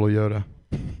love that little Yoda.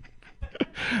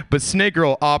 But snake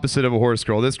girl, opposite of a horse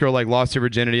girl. This girl like lost her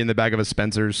virginity in the back of a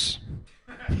Spencer's.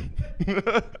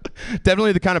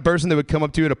 Definitely the kind of person that would come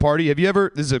up to you at a party. Have you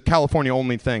ever, this is a California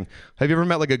only thing, have you ever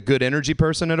met like a good energy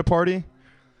person at a party?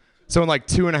 Someone like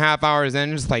 2.5 hours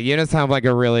in, just like, you just have like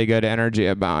a really good energy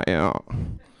about you.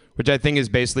 Which I think is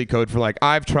basically code for like,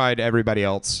 I've tried everybody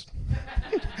else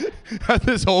at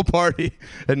this whole party,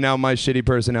 and now my shitty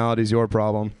personality is your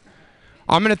problem.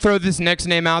 I'm going to throw this next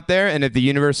name out there, and if the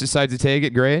universe decides to take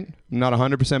it, great. I'm not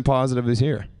 100% positive it's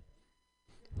here.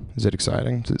 Is it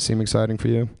exciting? Does it seem exciting for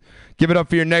you? Give it up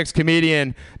for your next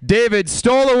comedian, David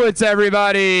Stolowitz,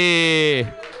 everybody!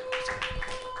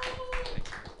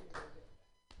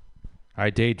 I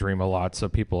daydream a lot, so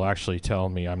people actually tell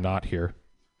me I'm not here.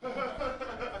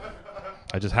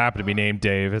 I just happen to be named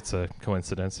Dave. It's a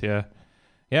coincidence, yeah.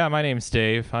 Yeah, my name's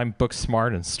Dave. I'm book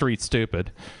smart and street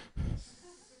stupid.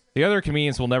 The other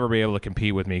comedians will never be able to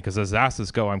compete with me because as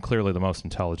asses go, I'm clearly the most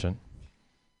intelligent.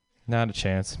 Not a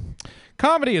chance.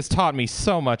 Comedy has taught me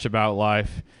so much about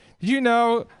life. Did you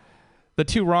know the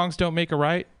 2 wrongs don't make a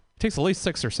right? It takes at least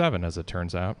 6 or 7, as it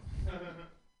turns out.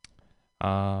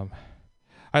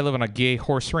 I live on a gay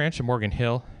horse ranch in Morgan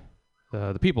Hill.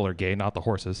 The people are gay, not the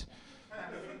horses.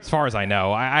 As far as I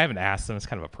know. I haven't asked them. It's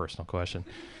kind of a personal question.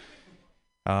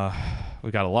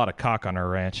 We got a lot of cock on our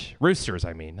ranch. Roosters,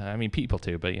 I mean. People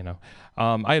too, but you know.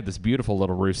 I have this beautiful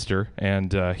little rooster,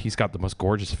 and he's got the most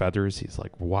gorgeous feathers. He's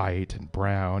like white and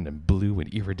brown and blue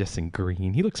and iridescent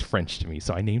green. He looks French to me,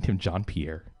 so I named him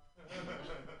Jean-Pierre.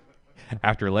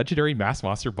 After legendary mass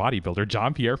monster bodybuilder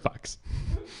Jean-Pierre Fuchs.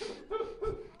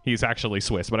 He's actually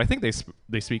Swiss, but I think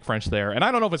they speak French there. And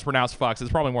I don't know if it's pronounced Fuchs.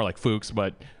 It's probably more like Fuchs,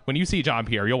 but when you see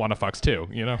Jean-Pierre, you'll want to Fuchs too,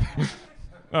 you know?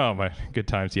 Oh, my good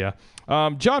times, yeah.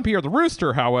 Jean-Pierre the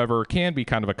rooster, however, can be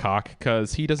kind of a cock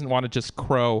because he doesn't want to just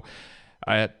crow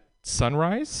at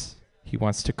sunrise. He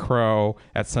wants to crow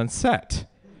at sunset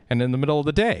and in the middle of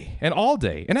the day and all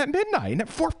day and at midnight and at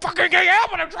 4 fucking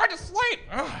a.m. when I'm trying to sleep.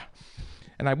 Ugh.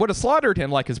 And I would have slaughtered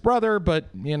him like his brother, but,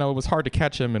 you know, it was hard to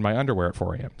catch him in my underwear at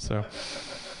 4 a.m.,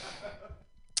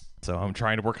 So I'm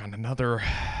trying to work on another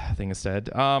thing instead.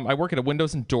 I work at a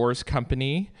windows and doors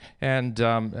company, and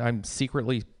I'm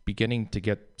secretly beginning to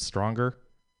get stronger.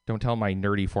 Don't tell my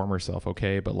nerdy former self,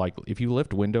 okay? But like, if you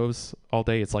lift windows all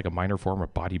day, it's like a minor form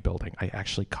of bodybuilding. I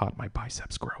actually caught my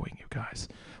biceps growing, you guys.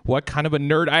 What kind of a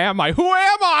nerd am I? Who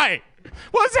am I?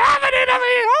 What's happening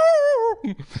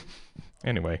to me?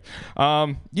 Anyway,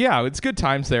 yeah, it's good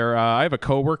times there. I have a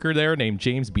coworker there named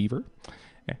James Beaver.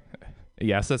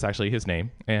 Yes, that's actually his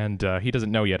name, and he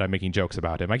doesn't know yet I'm making jokes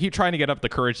about him. I keep trying to get up the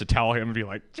courage to tell him and be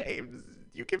like, James,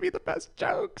 you give me the best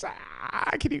jokes.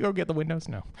 Can you go get the windows?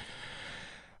 No.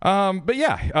 But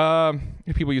yeah,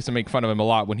 people used to make fun of him a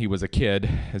lot when he was a kid,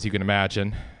 as you can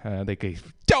imagine. They go,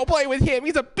 don't play with him.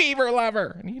 He's a beaver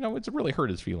lover. And, you know, it's really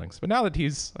hurt his feelings. But now that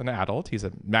he's an adult, he's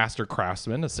a master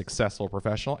craftsman, a successful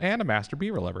professional, and a master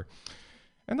beaver lover.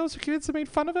 And those kids that made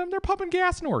fun of him, they're pumping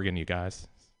gas in Oregon, you guys.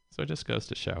 So it just goes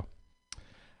to show.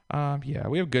 Yeah,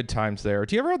 we have good times there.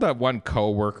 Do you ever have that one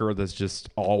coworker that's just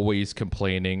always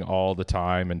complaining all the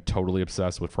time and totally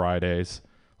obsessed with Fridays?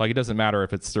 Like, it doesn't matter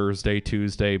if it's Thursday,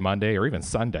 Tuesday, Monday, or even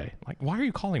Sunday. Like, why are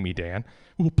you calling me, Dan?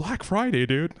 Well, Black Friday,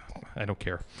 dude. I don't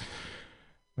care.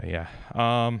 But yeah.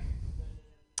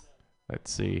 Let's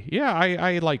see. Yeah,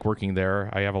 I like working there.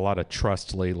 I have a lot of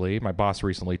trust lately. My boss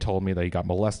recently told me that he got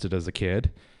molested as a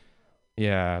kid.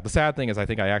 Yeah, the sad thing is I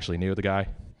think I actually knew the guy.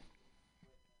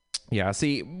 Yeah,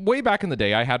 see, way back in the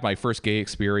day, I had my first gay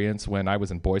experience when I was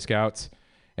in Boy Scouts,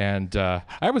 and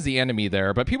I was the enemy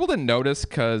there, but people didn't notice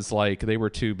because, like, they were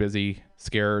too busy,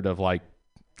 scared of, like,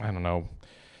 I don't know,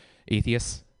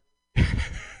 atheists.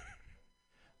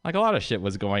 Like, a lot of shit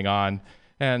was going on,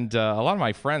 and a lot of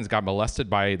my friends got molested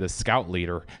by the scout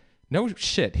leader No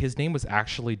shit. His name was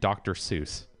actually Dr.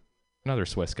 Seuss. Another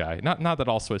Swiss guy. Not that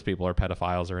all Swiss people are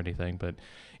pedophiles or anything, but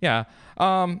yeah.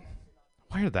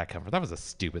 Where did that come from? That was a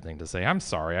stupid thing to say. I'm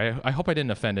sorry. I hope I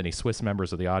didn't offend any Swiss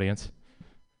members of the audience.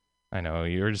 I know.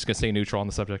 You're just going to stay neutral on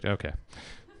the subject? Okay.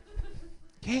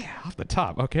 Yeah, off the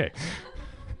top. Okay.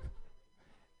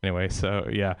 Anyway, so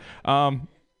yeah.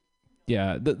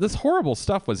 This horrible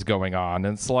stuff was going on.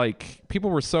 And it's like people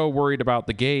were so worried about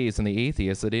the gays and the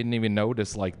atheists they didn't even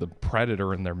notice like the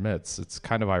predator in their midst. It's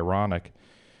kind of ironic.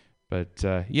 But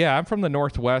I'm from the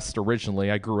Northwest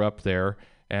originally. I grew up there.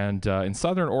 And in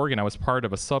Southern Oregon, I was part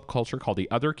of a subculture called the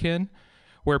Otherkin,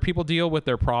 where people deal with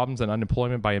their problems and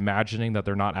unemployment by imagining that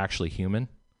they're not actually human.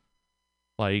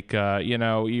 Like,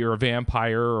 you're a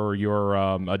vampire or you're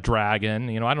a dragon.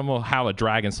 I don't know how a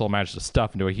dragon still manages to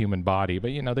stuff into a human body,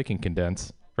 but, they can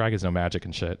condense. Dragons know magic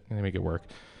and shit. And they make it work.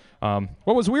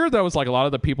 What was weird, though, was like a lot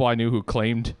of the people I knew who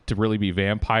claimed to really be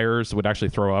vampires would actually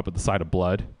throw up at the sight of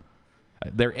blood.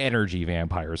 They're energy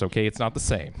vampires, okay? It's not the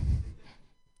same.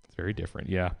 It's very different,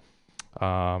 yeah.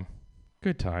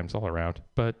 Good times all around.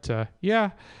 But,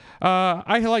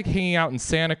 I like hanging out in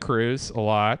Santa Cruz a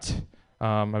lot.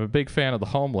 I'm a big fan of the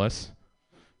homeless.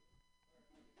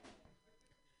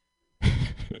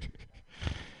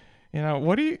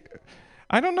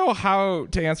 I don't know how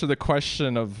to answer the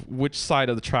question of which side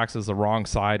of the tracks is the wrong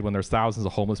side when there's thousands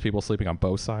of homeless people sleeping on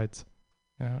both sides.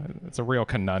 It's a real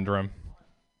conundrum.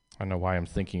 I don't know why I'm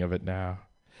thinking of it now.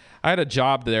 I had a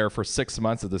job there for 6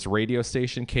 months at this radio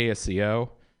station, KSCO.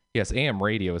 Yes, AM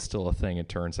radio is still a thing, it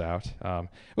turns out.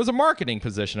 It was a marketing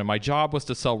position, and my job was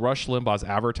to sell Rush Limbaugh's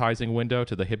advertising window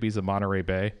to the hippies of Monterey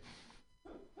Bay.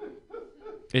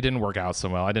 It didn't work out so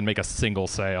well. I didn't make a single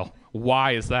sale.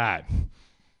 Why is that?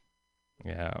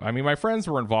 Yeah, I mean, my friends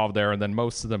were involved there, and then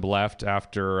most of them left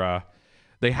after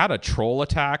they had a troll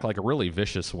attack, like a really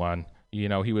vicious one. He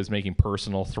was making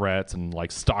personal threats and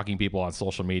like stalking people on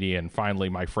social media, and finally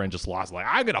my friend just lost, like,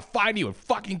 I'm gonna find you and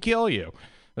fucking kill you.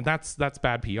 And that's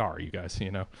bad PR, you guys,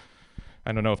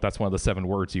 I don't know if that's one of the 7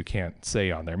 words you can't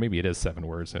say on there. Maybe it is 7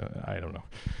 words. I don't know.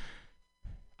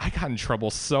 I got in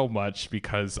trouble so much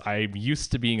because I'm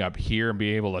used to being up here and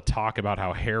being able to talk about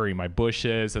how hairy my bush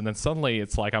is, and then suddenly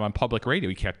it's like I'm on public radio.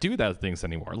 You can't do those things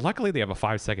anymore. Luckily, they have a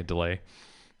 5-second delay.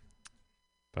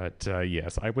 But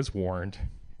yes, I was warned.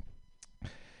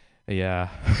 Yeah.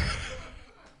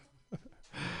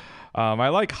 I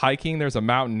like hiking. There's a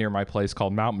mountain near my place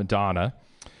called Mount Madonna.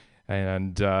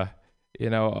 And,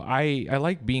 I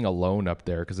like being alone up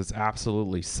there because it's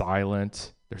absolutely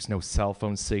silent. There's no cell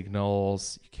phone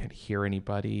signals. You can't hear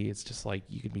anybody. It's just like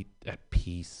you can be at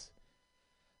peace.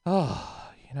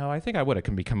 Oh, I think I would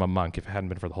have become a monk if it hadn't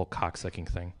been for the whole cocksucking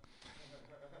thing.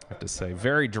 I have to say,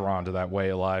 very drawn to that way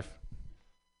of life.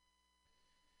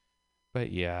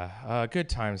 But yeah, good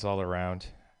times all around.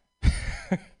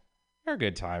 They're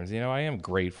good times. I am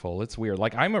grateful. It's weird.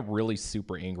 Like, I'm a really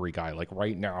super angry guy. Like,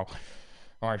 right now,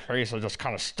 my face is just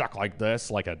kind of stuck like this,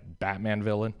 like a Batman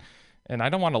villain. And I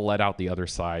don't want to let out the other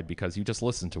side because you just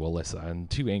listen to Alyssa, and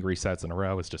 2 angry sets in a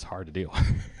row is just hard to deal.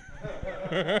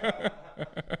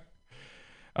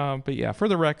 But yeah, for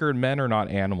the record, men are not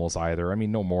animals either. I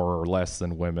mean, no more or less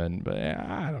than women. But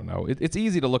I don't know. It's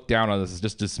easy to look down on us and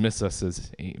just dismiss us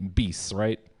as beasts,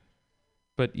 right?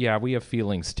 But yeah, we have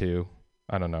feelings too.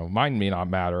 I don't know. Mine may not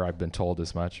matter. I've been told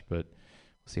as much, but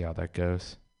we'll see how that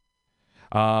goes.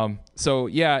 So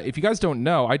yeah, if you guys don't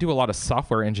know, I do a lot of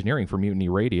software engineering for Mutiny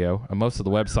Radio. Most of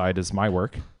the website is my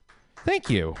work. Thank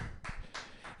you.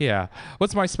 Yeah.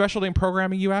 What's my specialty in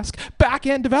programming, you ask?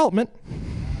 Back-end development.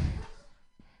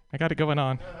 I got it going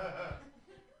on.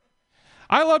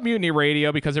 I love Mutiny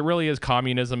Radio because it really is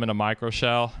communism in a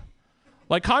microshell.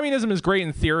 Like, communism is great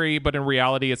in theory, but in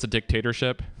reality, it's a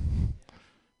dictatorship.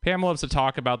 Pam loves to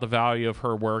talk about the value of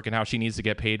her work and how she needs to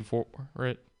get paid for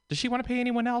it. Does she want to pay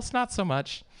anyone else? Not so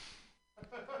much.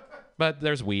 But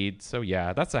there's weed, so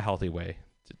yeah, that's a healthy way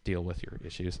to deal with your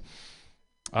issues.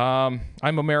 I'm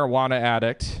a marijuana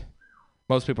addict.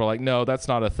 Most people are like, no, that's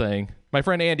not a thing. My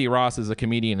friend Andy Ross is a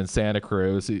comedian in Santa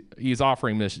Cruz. He's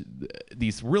offering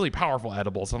these really powerful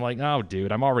edibles. I'm like, oh,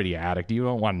 dude, I'm already an addict. You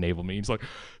don't want to enable me. He's like,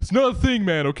 it's not a thing,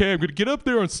 man, okay? I'm going to get up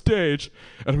there on stage,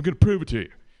 and I'm going to prove it to you.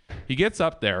 He gets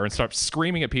up there and starts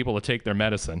screaming at people to take their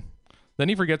medicine. Then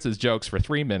he forgets his jokes for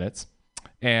 3 minutes.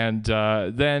 And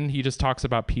then he just talks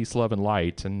about peace, love, and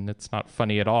light, and it's not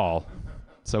funny at all.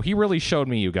 So he really showed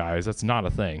me, you guys, that's not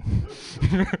a thing.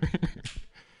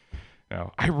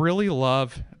 No, I really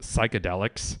love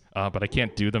psychedelics, but I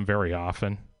can't do them very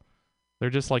often. They're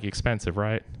just, like, expensive,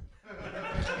 right?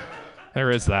 There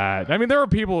is that. I mean, there are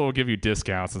people who will give you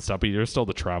discounts and stuff, but there's still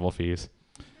the travel fees.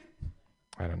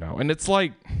 I don't know. And it's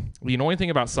like, The annoying thing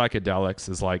about psychedelics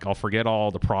is like I'll forget all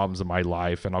the problems of my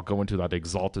life and I'll go into that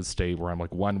exalted state where I'm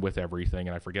like one with everything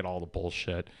and I forget all the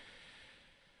bullshit.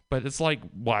 But it's like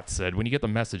Watt said, when you get the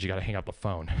message, you got to hang up the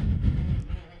phone.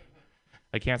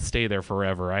 I can't stay there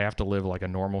forever. I have to live like a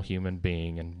normal human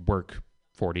being and work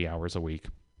 40 hours a week.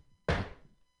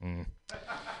 Good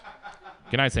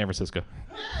night, San Francisco.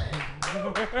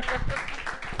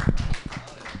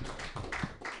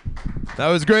 That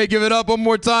was great. Give it up one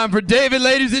more time for David,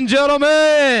 ladies and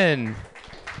gentlemen.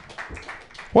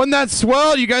 Wasn't that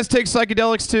swell? You guys take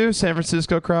psychedelics too? San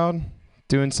Francisco crowd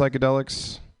doing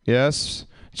psychedelics? Yes?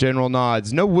 General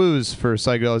nods. No woos for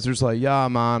psychedelics. They're just like, yeah,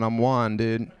 man, I'm one,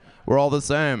 dude. We're all the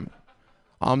same.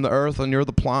 I'm the earth and you're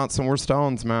the plants and we're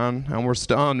stones, man. And we're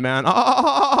stoned, man.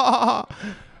 Ah!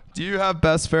 Do you have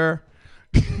best fare?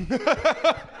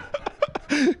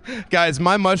 Guys,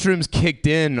 my mushrooms kicked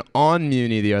in on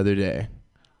Muni the other day.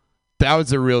 That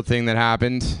was a real thing that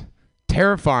happened.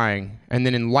 Terrifying and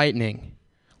then enlightening.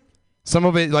 Some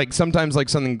of it, like sometimes like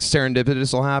something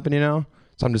serendipitous will happen, you know?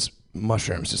 So I'm just,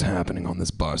 mushrooms just happening on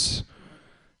this bus.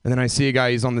 And then I see a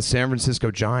guy, he's on the San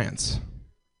Francisco Giants.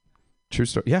 True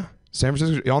story. Yeah, San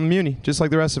Francisco, on the Muni, just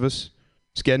like the rest of us.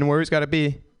 Just getting where he's got to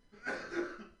be.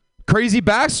 Crazy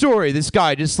backstory. This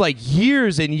guy, just like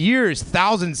years and years,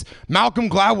 thousands. Malcolm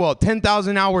Gladwell,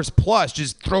 10,000 hours plus.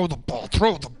 Just throw the ball,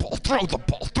 throw the ball, throw the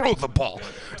ball, throw the ball.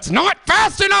 It's not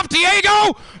fast enough,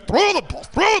 Diego. Throw the ball,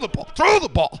 throw the ball, throw the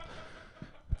ball.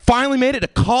 Finally made it to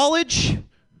college.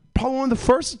 Probably one of the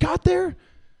first got there.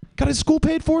 Got his school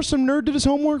paid for. Some nerd did his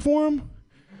homework for him.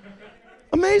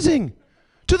 Amazing.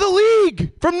 To the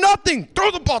league from nothing.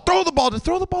 Throw the ball, throw the ball. To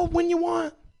throw the ball when you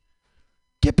want.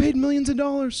 Get paid millions of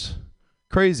dollars.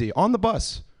 Crazy. On the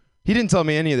bus. He didn't tell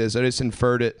me any of this. I just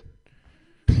inferred it.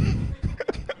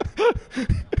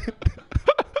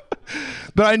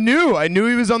 But I knew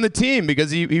he was on the team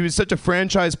because he was such a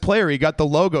franchise player. He got the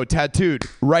logo tattooed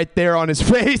right there on his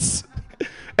face.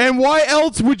 And why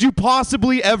else would you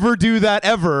possibly ever do that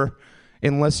ever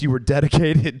unless you were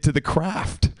dedicated to the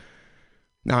craft?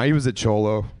 Nah, he was a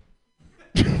cholo.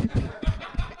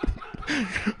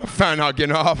 I found out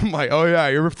getting off. I'm like, oh yeah,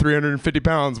 you're 350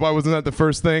 pounds. Why wasn't that the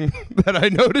first thing that I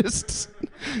noticed?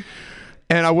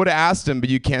 And I would have asked him, but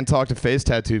you can't talk to face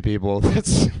tattoo people.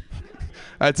 That's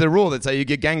a rule. That's how you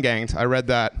get gang-ganged. I read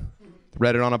that.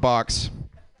 Read it on a box.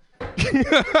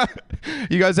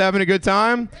 You guys having a good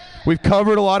time? We've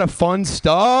covered a lot of fun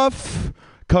stuff.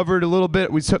 Covered a little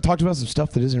bit. We talked about some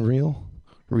stuff that isn't real.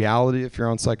 Reality, if you're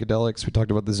on psychedelics. We talked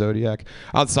about the Zodiac.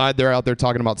 Outside, they're out there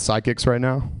talking about psychics right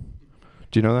now.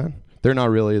 Do you know that? They're not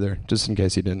real either, just in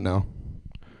case you didn't know.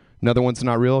 Another one's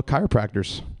not real,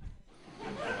 chiropractors.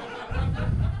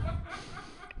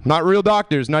 Not real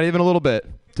doctors, not even a little bit.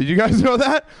 Did you guys know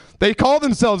that? They call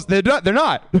themselves, they're not. They're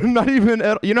not even,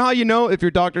 you know how you know if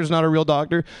your doctor's not a real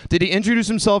doctor? Did he introduce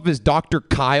himself as Dr.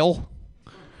 Kyle?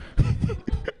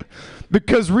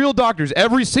 Because real doctors,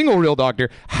 every single real doctor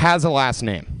has a last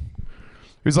name.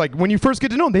 It was like, when you first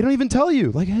get to know them, they don't even tell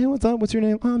you. Like, hey, what's up? What's your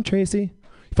name? Oh, I'm Tracy.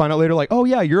 You find out later, like, oh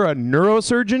yeah, you're a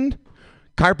neurosurgeon?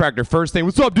 Chiropractor, first thing,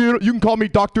 what's up, dude? You can call me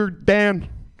Dr. Dan.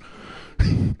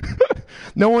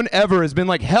 No one ever has been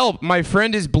like, help, my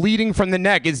friend is bleeding from the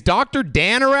neck. Is Dr.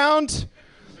 Dan around?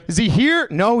 Is he here?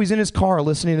 No, he's in his car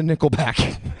listening to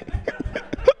Nickelback.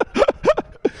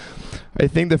 I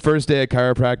think the first day at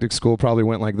chiropractic school probably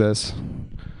went like this.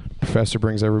 Professor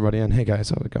brings everybody in. Hey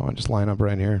guys, how's it going? Just line up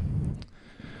right here.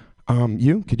 Could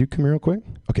you come here real quick?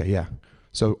 Okay, yeah.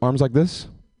 So arms like this.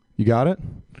 You got it?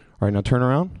 All right, now turn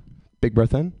around. Big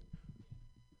breath in.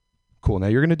 Cool, now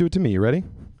you're going to do it to me. You ready?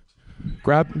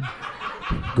 Grab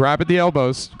at the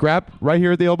elbows. Grab right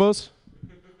here at the elbows.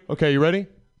 Okay, you ready?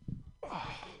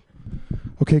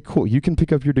 Okay, cool. You can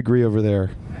pick up your degree over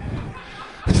there.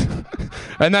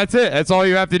 And that's it. That's all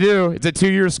you have to do. It's a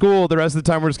 2-year school. The rest of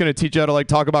the time, we're just going to teach you how to, like,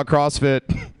 talk about CrossFit.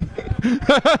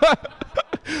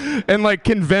 And, like,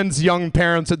 convince young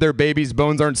parents that their baby's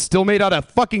bones aren't still made out of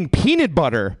fucking peanut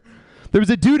butter. There was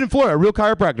a dude in Florida, a real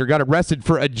chiropractor, got arrested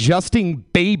for adjusting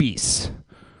babies.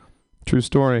 True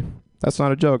story. That's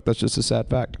not a joke. That's just a sad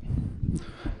fact.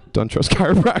 Don't trust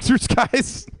chiropractors,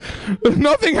 guys.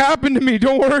 Nothing happened to me.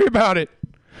 Don't worry about it.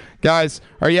 Guys,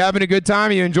 are you having a good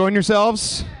time? Are you enjoying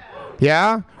yourselves?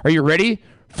 Yeah? Are you ready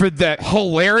for the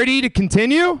hilarity to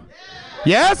continue?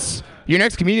 Yes? Your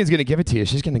next comedian's going to give it to you.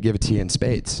 She's going to give it to you in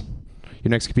spades. Your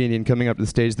next comedian coming up to the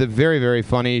stage, the very, very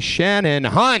funny Shannon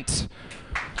Hunt.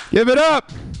 Give it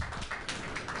up.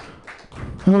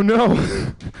 Oh, no.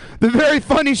 The very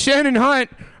funny Shannon Hunt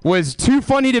was too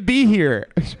funny to be here.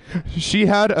 She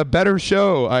had a better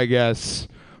show, I guess,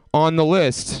 on the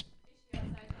list.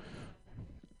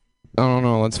 don't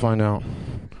know. Let's find out.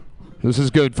 This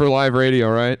is good for live radio,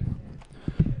 right?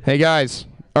 Hey, guys.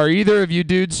 Are either of you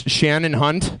dudes Shannon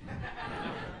Hunt?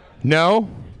 No?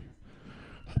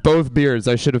 Both beards.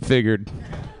 I should have figured.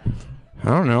 I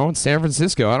don't know. It's San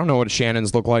Francisco. I don't know what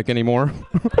Shannons look like anymore.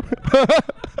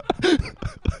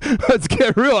 Let's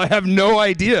get real. I have no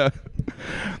idea.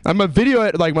 I'm a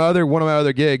video like one of my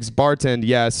other gigs. Bartend,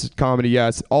 yes. Comedy,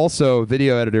 yes. Also,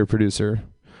 video editor, producer.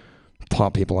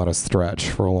 Taught people how to stretch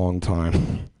for a long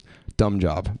time. Dumb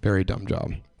job. Very dumb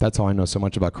job. That's how I know so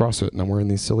much about CrossFit, and I'm wearing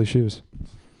these silly shoes.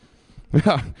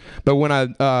 Yeah. But when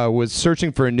I was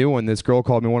searching for a new one, this girl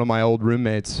called me, one of my old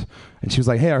roommates, and she was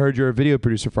like, hey, I heard you're a video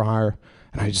producer for hire.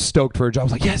 And I just stoked for a job. I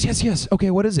was like, yes.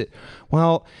 Okay, what is it?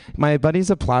 Well, my buddy's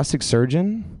a plastic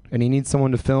surgeon, and he needs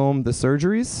someone to film the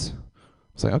surgeries.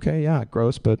 I was like, okay, yeah,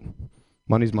 gross, but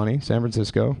money's money. San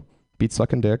Francisco. Beats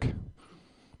sucking dick.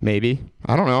 Maybe.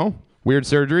 I don't know. Weird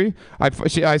surgery.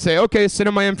 I say, okay, send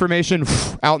in my information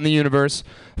out in the universe.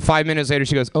 5 minutes later,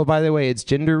 she goes, oh, by the way, it's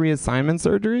gender reassignment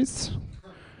surgeries.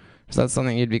 Is that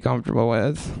something you'd be comfortable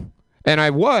with? And I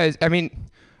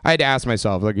had to ask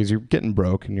myself, like, as you're getting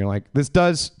broke, and you're like, this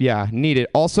does, need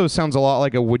it. Also sounds a lot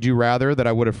like a would you rather that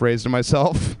I would have phrased to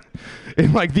myself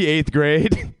in, like, the 8th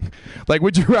grade. Like,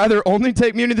 would you rather only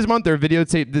take Muni this month or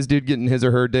videotape this dude getting his or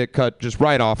her dick cut just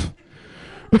right off?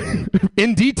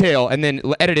 In detail, and then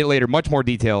edit it later, much more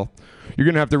detail. You're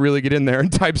going to have to really get in there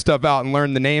and type stuff out and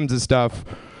learn the names of stuff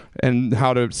and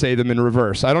how to say them in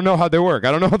reverse. I don't know how they work.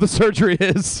 I don't know how the surgery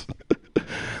is.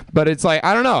 But it's like,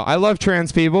 I don't know. I love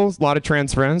trans people. A lot of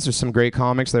trans friends. There's some great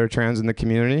comics that are trans in the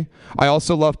community. I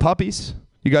also love puppies.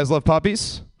 You guys love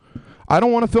puppies? I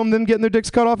don't want to film them getting their dicks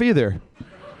cut off either.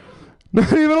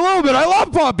 Not even a little bit. I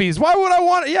love puppies. Why would I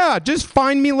want it? Yeah, just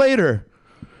find me later.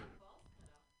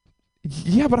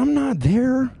 Yeah, but I'm not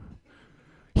there.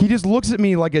 He just looks at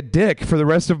me like a dick for the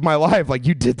rest of my life. Like,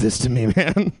 you did this to me,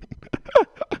 man.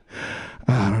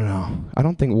 I don't know. I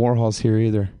don't think Warhol's here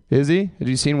either. Is he? Have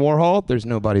you seen Warhol? There's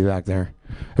nobody back there.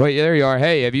 Wait, there you are.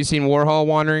 Hey, have you seen Warhol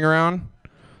wandering around?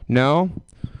 No?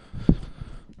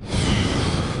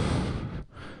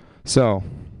 So,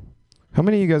 how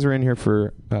many of you guys are in here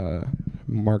for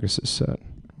Marcus's set?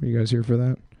 Were you guys here for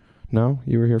that? No?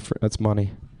 You were here for... That's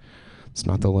money. It's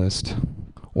not the list.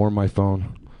 Or my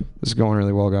phone. This is going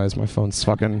really well, guys. My phone's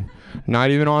fucking not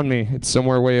even on me. It's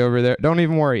somewhere way over there. Don't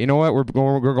even worry. You know what? We're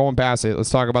going past it. Let's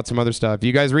talk about some other stuff.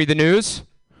 You guys read the news?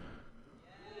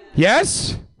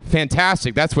 Yes?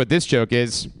 Fantastic. That's what this joke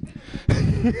is.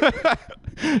 Do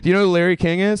you know who Larry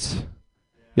King is?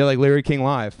 Yeah, like Larry King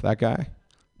Live, that guy.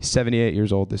 He's 78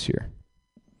 years old this year.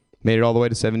 Made it all the way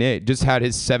to 78. Just had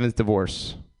his 7th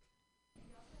divorce.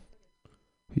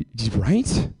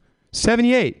 Right?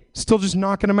 78. Still just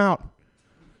knocking him out.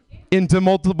 Into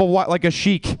multiple, like a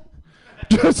sheik.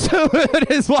 Just living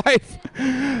his life.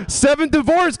 7th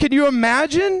divorce. Can you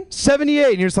imagine?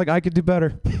 78. And you're just like, I could do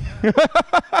better.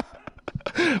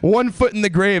 One foot in the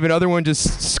grave, another one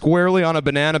just squarely on a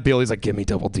banana peel. He's like, give me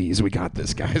double D's. We got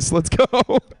this, guys. Let's go.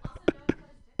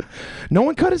 No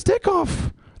one cut his dick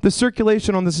off. The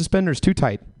circulation on the suspender's too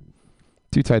tight.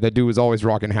 Too tight. That dude was always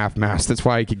rocking half mast. That's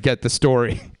why he could get the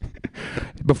story.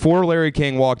 Before Larry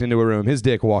King walked into a room, his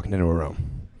dick walked into a room.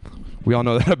 We all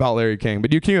know that about Larry King.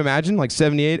 But can you imagine, like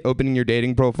 78, opening your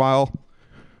dating profile,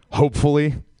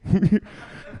 hopefully,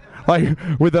 like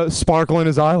with a sparkle in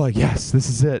his eye, like, yes, this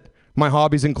is it. My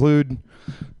hobbies include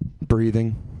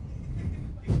breathing.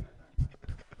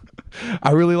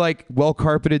 I really like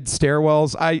well-carpeted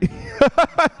stairwells. I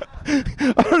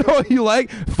don't know what you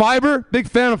like. Fiber, big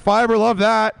fan of fiber, love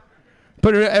that.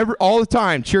 Put it all the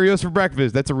time. Cheerios for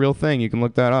breakfast. That's a real thing. You can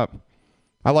look that up.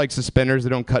 I like suspenders that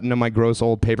don't cut into my gross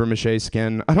old paper mache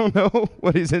skin. I don't know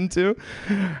what he's into.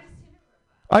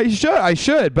 I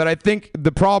should, but I think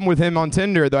the problem with him on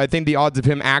Tinder, though, I think the odds of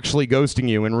him actually ghosting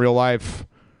you in real life,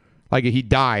 like he'd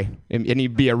die and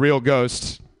he'd be a real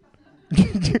ghost.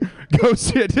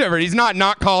 Ghost, he's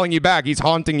not calling you back. He's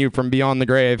haunting you from beyond the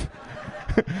grave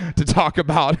to talk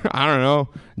about, I don't know,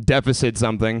 deficit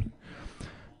something.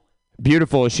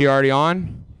 Beautiful. Is she already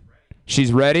on?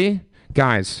 She's ready?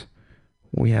 Guys,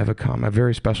 we have a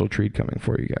very special treat coming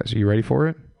for you guys. Are you ready for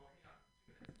it?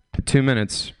 2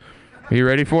 minutes. Are you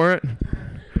ready for it?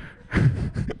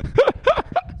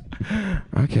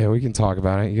 Okay, we can talk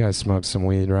about it. You guys smoked some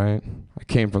weed, right? I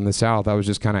came from the South. I was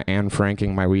just kind of Anne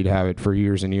Franking my weed habit for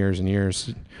years and years and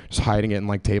years. Just hiding it in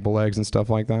like table legs and stuff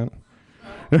like that.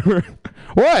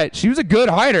 What? She was a good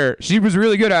hider. She was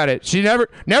really good at it. She never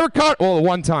caught, well,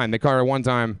 one time. They caught her one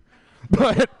time.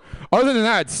 But other than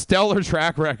that, stellar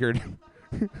track record.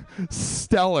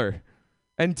 Stellar.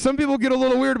 And some people get a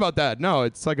little weird about that. No,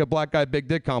 it's like a black guy big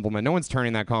dick compliment. No one's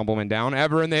turning that compliment down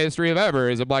ever in the history of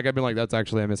ever. Is a black guy being like, that's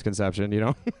actually a misconception, you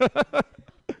know?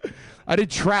 I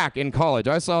did track in college.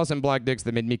 I saw some black dicks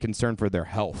that made me concerned for their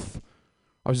health.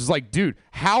 I was just like, dude,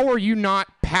 how are you not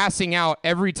passing out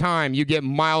every time you get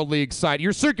mildly excited?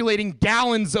 You're circulating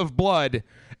gallons of blood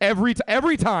every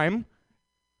time.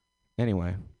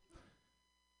 Anyway,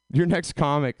 your next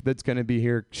comic that's going to be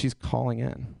here, she's calling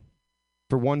in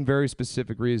for one very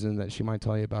specific reason that she might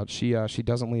tell you about. She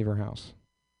doesn't leave her house.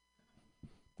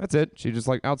 That's it. She just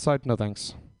like, outside, no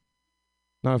thanks.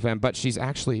 Not a fan, but she's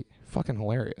actually fucking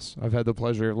hilarious. I've had the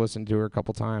pleasure of listening to her a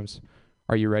couple times.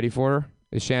 Are you ready for her?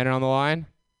 Is Shannon on the line?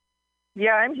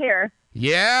 Yeah, I'm here.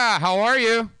 Yeah, how are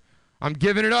you? I'm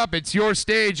giving it up. It's your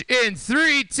stage in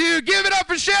 3, 2. Give it up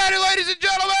for Shannon, ladies and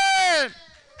gentlemen!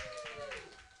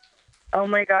 Oh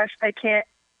my gosh, I can't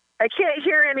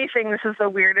hear anything. This is the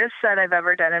weirdest set I've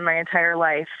ever done in my entire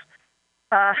life.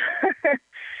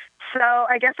 So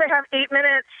I guess I have 8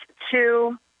 minutes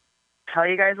to tell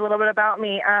you guys a little bit about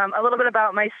me, a little bit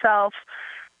about myself.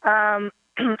 I'm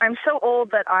so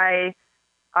old that I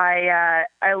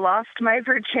lost my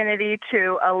virginity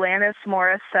to Alanis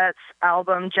Morissette's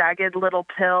album Jagged Little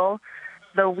Pill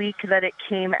the week that it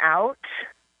came out.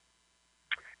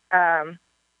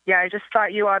 Yeah, I just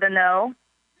thought you ought to know.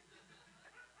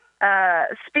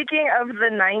 Speaking of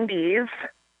the 90s,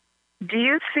 do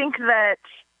you think that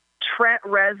Trent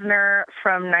Reznor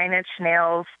from Nine Inch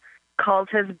Nails calls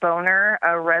his boner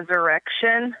a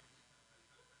resurrection?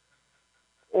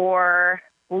 Or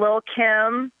Lil'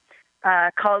 Kim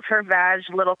calls her vag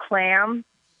little clam?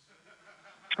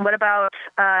 What about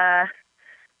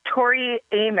Tori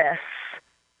Amos?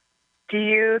 Do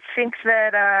you think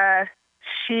that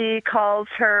she calls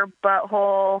her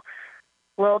butthole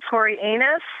Lil Tori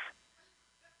Anus?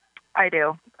 I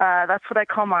do. That's what I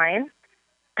call mine.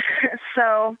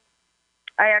 So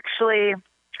I actually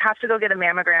have to go get a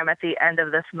mammogram at the end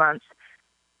of this month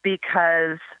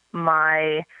because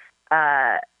my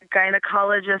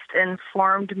gynecologist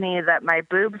informed me that my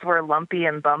boobs were lumpy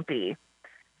and bumpy.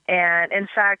 And in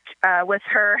fact, with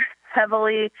her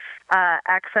heavily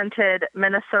accented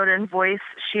Minnesotan voice,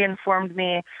 she informed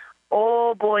me,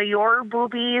 "Oh boy, your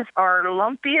boobies are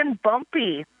lumpy and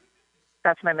bumpy."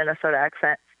 That's my Minnesota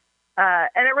accent.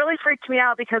 And it really freaked me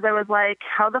out because I was like,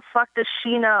 how the fuck does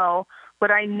she know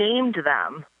what I named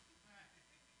them?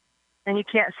 And you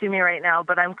can't see me right now,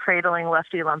 but I'm cradling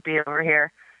Lefty Lumpy over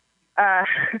here. I've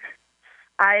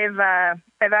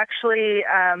actually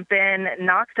been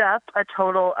knocked up a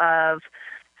total of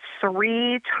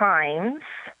 3 times.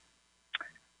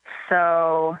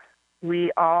 So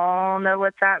we all know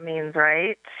what that means,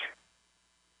 right?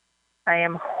 I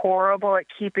am horrible at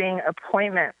keeping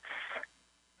appointments.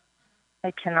 I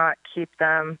cannot keep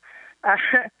them. I'm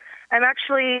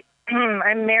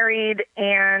married,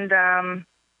 and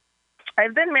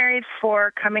I've been married for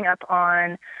coming up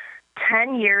on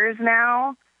 10 years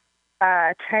now,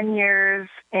 10 years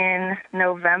in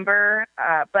November.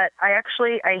 But I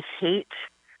hate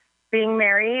being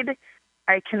married.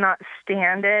 I cannot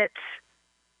stand it.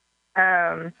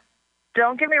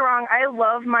 Don't get me wrong. I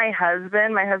love my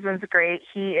husband. My husband's great.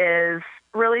 He is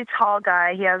a really tall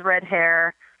guy. He has red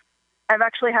hair. I've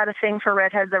actually had a thing for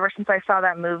redheads ever since I saw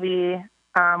that movie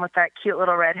with that cute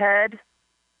little redhead.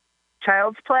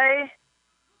 Child's Play.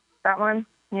 That one.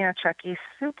 Yeah, Chucky.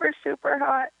 Super, super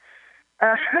hot.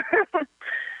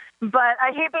 But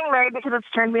I hate being married because it's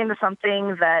turned me into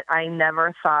something that I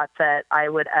never thought that I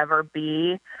would ever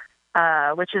be,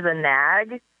 which is a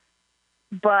nag.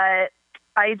 But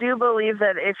I do believe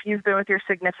that if you've been with your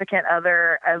significant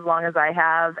other as long as I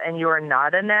have and you are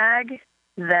not a nag,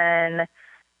 then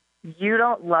you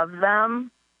don't love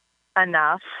them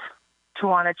enough to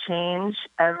want to change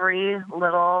every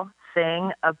little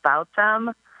thing about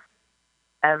them.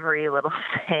 Every little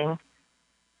thing.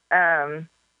 My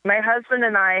husband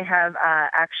and I have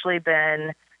actually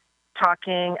been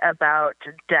talking about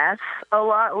death a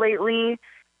lot lately,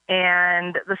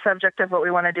 and the subject of what we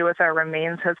want to do with our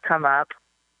remains has come up.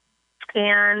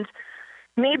 And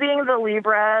me being the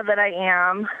Libra that I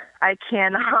am, I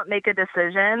cannot make a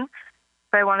decision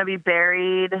if I want to be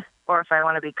buried or if I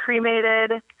want to be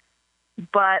cremated.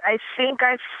 But I think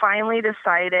I finally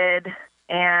decided,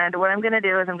 and what I'm going to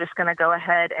do is I'm just going to go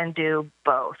ahead and do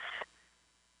both.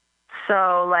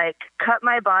 So, like, cut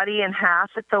my body in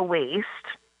half at the waist,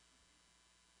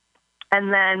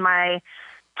 and then my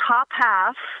top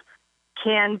half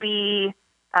can be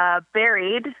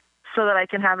buried so that I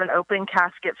can have an open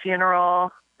casket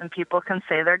funeral and people can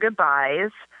say their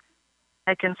goodbyes.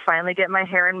 I can finally get my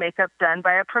hair and makeup done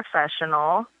by a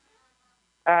professional.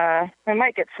 I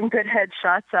might get some good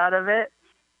headshots out of it.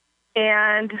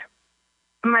 And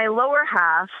my lower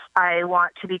half, I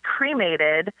want to be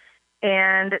cremated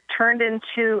and turned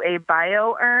into a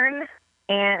bio urn.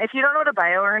 And if you don't know what a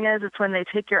bio urn is, it's when they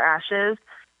take your ashes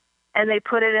and they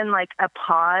put it in like a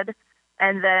pod,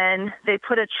 and then they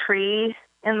put a tree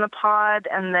in the pod,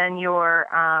 and then your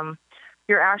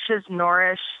ashes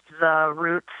nourish the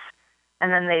roots,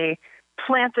 and then they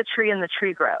plant the tree and the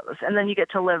tree grows, and then you get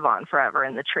to live on forever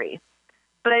in the tree.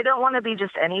 But I don't want to be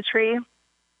just any tree.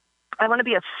 I want to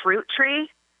be a fruit tree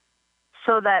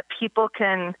so that people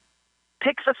can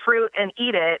pick the fruit and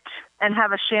eat it and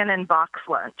have a Shannon box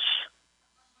lunch.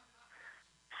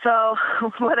 So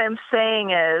what I'm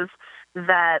saying is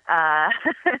that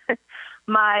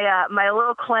my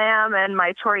little clam and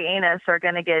my Tory anus are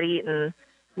going to get eaten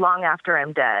long after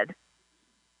I'm dead.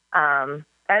 I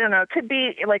don't know. It could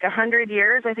be like 100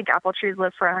 years. I think apple trees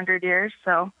live for 100 years,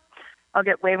 so I'll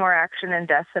get way more action in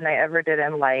death than I ever did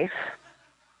in life.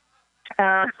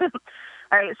 All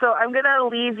right, so I'm going to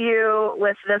leave you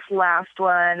with this last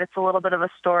one. It's a little bit of a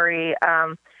story.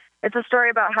 It's a story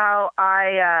about how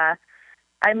I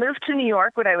moved to New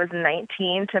York when I was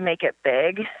 19 to make it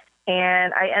big,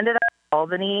 and I ended up in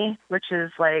Albany, which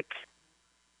is like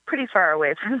pretty far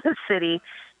away from the city.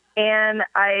 And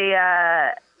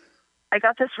I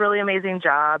got this really amazing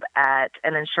job at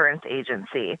an insurance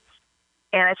agency,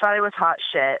 and I thought I was hot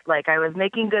shit. Like, I was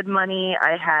making good money.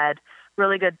 I had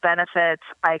really good benefits.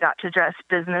 I got to dress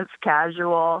business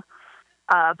casual.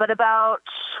 But about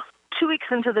 2 weeks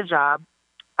into the job,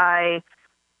 I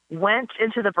went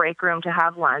into the break room to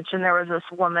have lunch, and there was this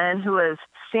woman who was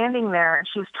standing there, and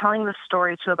she was telling the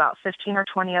story to about 15 or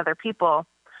 20 other people.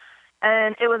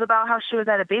 And it was about how she was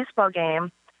at a baseball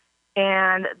game,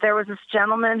 and there was this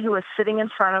gentleman who was sitting in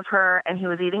front of her, and he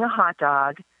was eating a hot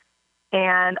dog.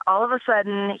 And all of a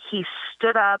sudden, he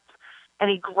stood up, and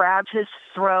he grabbed his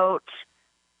throat,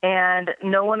 and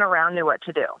no one around knew what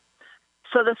to do.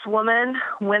 So this woman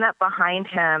went up behind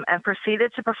him and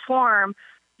proceeded to perform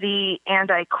the,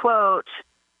 and I quote,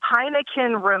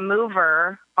 Heineken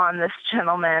remover on this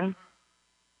gentleman.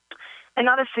 And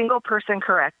not a single person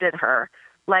corrected her.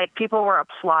 Like, people were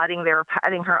applauding. They were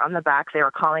patting her on the back. They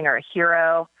were calling her a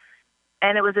hero.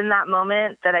 And it was in that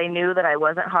moment that I knew that I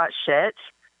wasn't hot shit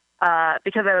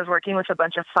because I was working with a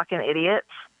bunch of fucking idiots.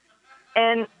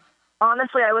 And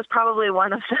honestly, I was probably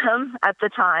one of them at the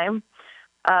time.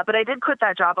 But I did quit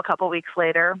that job a couple weeks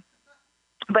later.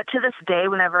 But to this day,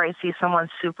 whenever I see someone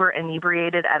super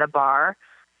inebriated at a bar,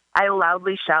 I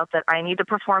loudly shout that I need to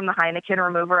perform the Heineken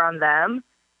remover on them.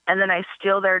 And then I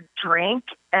steal their drink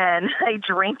and I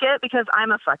drink it because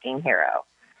I'm a fucking hero.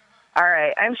 All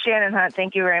right. I'm Shannon Hunt.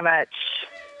 Thank you very much.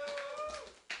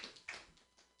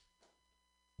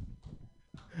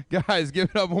 Guys, give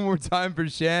it up one more time for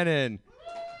Shannon.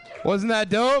 Wasn't that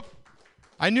dope?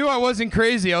 I knew I wasn't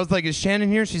crazy. I was like, is Shannon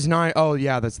here? She's not. Oh,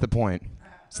 yeah, that's the point.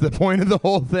 It's the point of the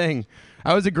whole thing.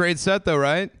 That was a great set, though,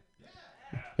 right?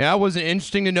 Yeah, was it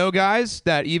interesting to know, guys,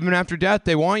 that even after death,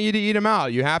 they want you to eat them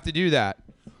out. You have to do that.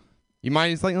 You might,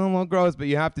 it's like, oh, well, gross, but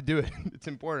you have to do it. It's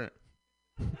important.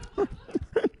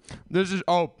 This is,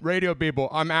 radio people,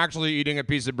 I'm actually eating a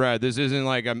piece of bread. This isn't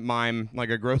like a mime, like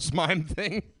a gross mime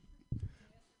thing.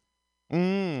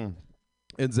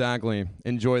 Exactly.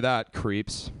 Enjoy that,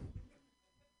 creeps.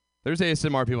 There's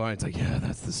ASMR people on it. It's like, yeah,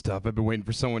 that's the stuff. I've been waiting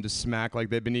for someone to smack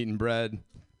like they've been eating bread.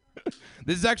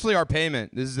 This is actually our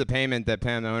payment. This is the payment that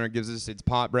Pam, the owner, gives us. It's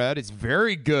pot bread. It's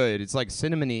very good. It's like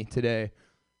cinnamony today.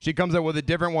 She comes up with a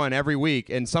different one every week,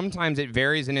 and sometimes it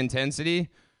varies in intensity.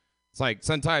 It's like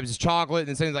sometimes it's chocolate,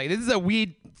 and sometimes like, this is a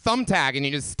weed thumbtack, and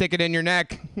you just stick it in your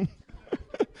neck.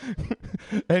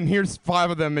 And here's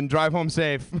 5 of them, and drive home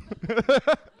safe.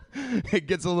 It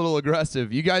gets a little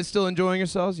aggressive. You guys still enjoying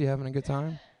yourselves? You having a good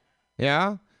time?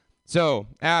 Yeah? So,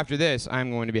 after this,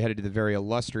 I'm going to be headed to the very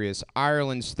illustrious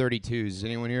Ireland's 32s. Has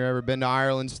anyone here ever been to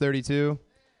Ireland's 32?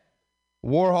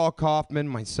 Warhol Kaufman,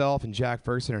 myself, and Jack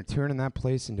Ferguson are turning that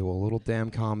place into a little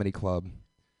damn comedy club.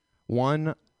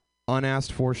 One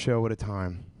unasked for show at a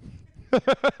time.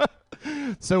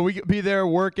 So we could be there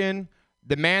working.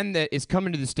 The man that is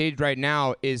coming to the stage right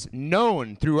now is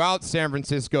known throughout San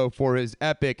Francisco for his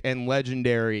epic and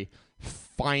legendary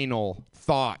final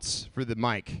thoughts for the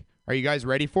mic. Are you guys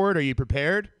ready for it? Are you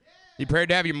prepared? You prepared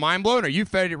to have your mind blown? Are you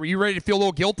ready to feel a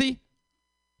little guilty?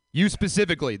 You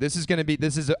specifically. This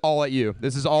is all at you.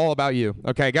 This is all about you.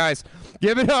 Okay, guys,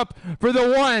 give it up for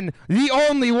the one, the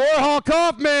only Warhol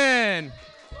Kaufman.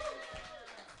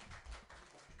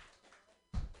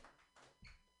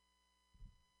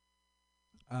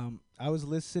 I was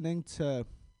listening to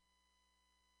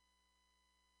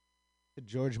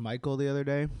George Michael the other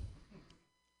day.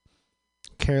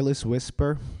 Careless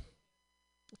Whisper.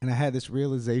 And I had this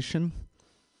realization.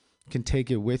 You can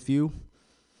take it with you.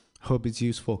 Hope it's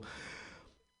useful.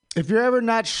 If you're ever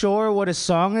not sure what a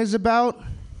song is about,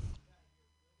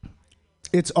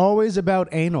 it's always about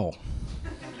anal.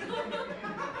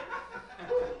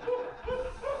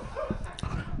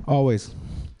 Always.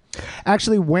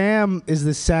 Actually, wham is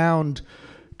the sound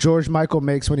George Michael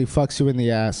makes when he fucks you in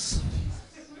the ass.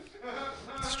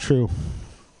 It's true.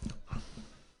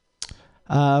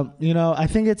 I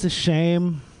think it's a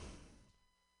shame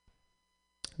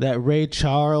that Ray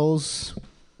Charles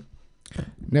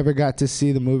never got to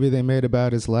see the movie they made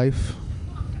about his life.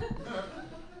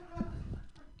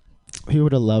 He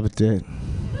would have loved it.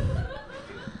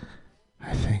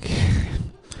 I think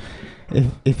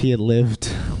if he had lived,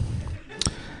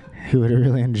 he would have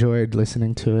really enjoyed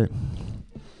listening to it.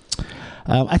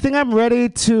 I think I'm ready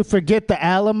to forget the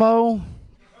Alamo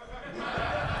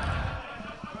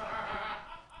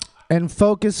and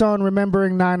focus on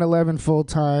remembering 9/11 full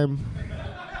time.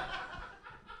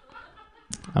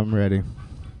 I'm ready.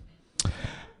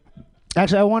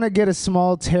 Actually, I want to get a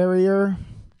small terrier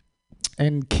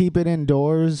and keep it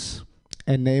indoors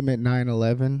and name it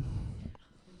 9/11.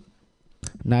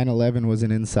 9/11 was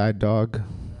an inside dog.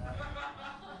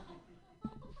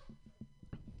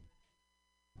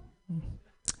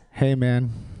 Hey,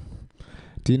 man.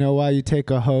 Do you know why you take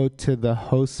a hoe to the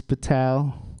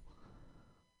hospital?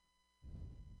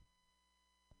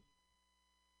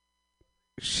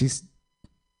 She's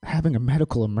having a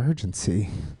medical emergency.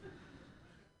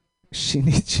 She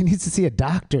needs to see a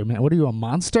doctor, man. What are you, a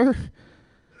monster?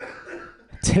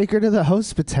 Take her to the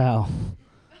hospital.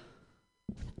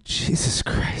 Jesus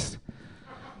Christ.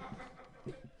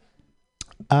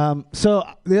 So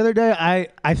the other day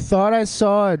I thought I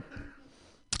saw a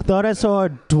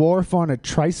dwarf on a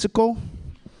tricycle,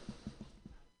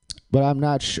 but I'm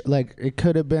not sure. Like, it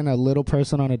could have been a little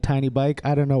person on a tiny bike.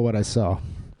 I don't know what I saw.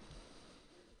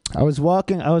 I was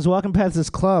walking past this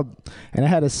club, and it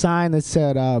had a sign that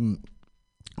said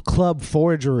Club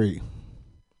Forgery.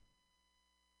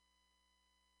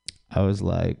 I was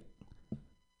like,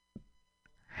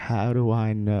 how do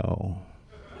I know?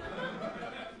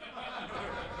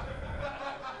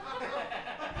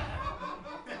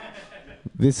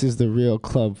 This is the real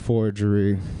Club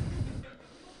Forgery.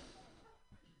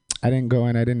 I didn't go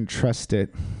in. I didn't trust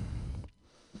it.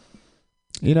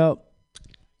 You know,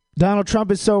 Donald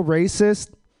Trump is so racist.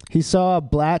 He saw a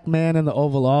black man in the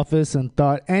Oval Office and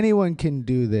thought, anyone can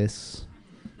do this.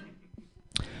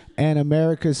 And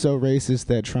America is so racist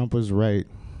that Trump was right.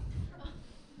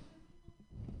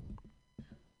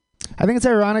 I think it's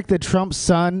ironic that Trump's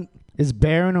son is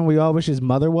barren and we all wish his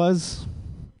mother was.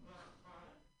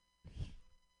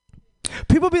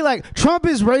 People be like, Trump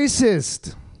is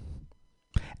racist.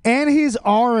 And he's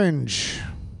orange.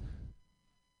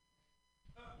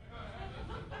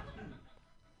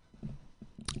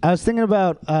 I was thinking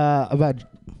about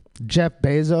Jeff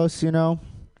Bezos, you know?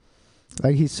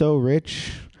 Like, he's so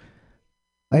rich.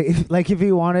 Like if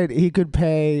he wanted, he could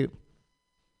pay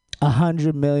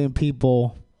 100 million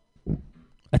people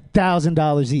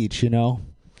 $1,000 each, you know?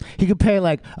 He could pay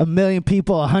like 1 million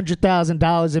people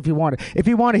 $100,000 if he wanted. If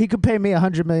he wanted, he could pay me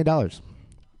 $100 million.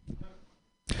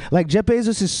 Like, Jeff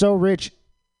Bezos is so rich,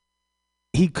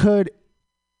 he could,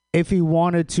 if he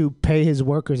wanted to, pay his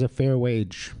workers a fair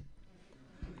wage.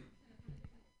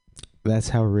 That's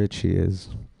how rich he is.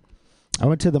 I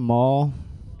went to the mall.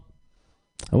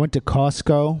 I went to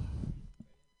Costco.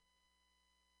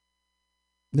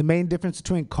 The main difference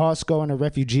between Costco and a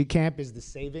refugee camp is the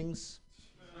savings.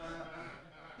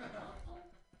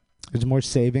 There's more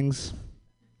savings.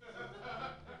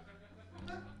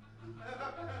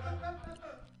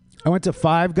 I went to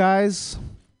Five Guys.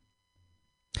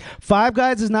 Five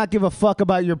Guys does not give a fuck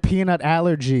about your peanut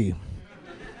allergy.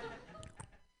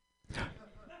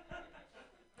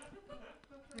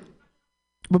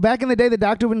 But back in the day, the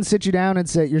doctor wouldn't sit you down and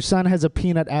say, your son has a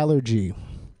peanut allergy.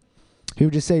 He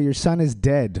would just say, your son is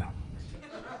dead.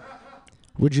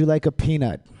 Would you like a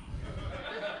peanut?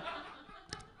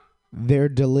 They're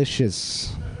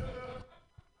delicious.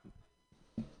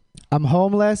 I'm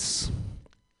homeless.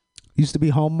 Used to be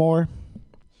home more.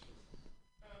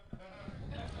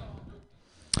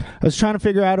 I was trying to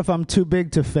figure out if I'm too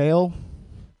big to fail.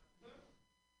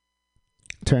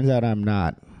 Turns out I'm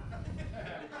not.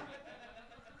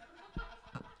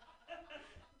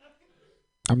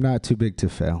 I'm not too big to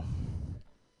fail.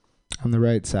 I'm the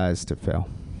right size to fail.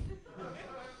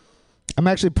 I'm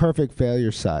actually perfect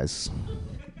failure size.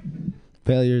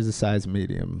 Failure is a size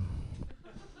medium.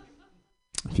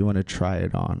 If you want to try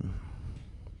it on.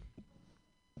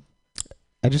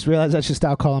 I just realized I should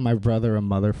stop calling my brother a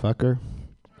motherfucker.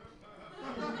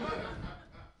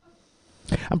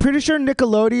 I'm pretty sure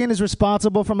Nickelodeon is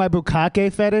responsible for my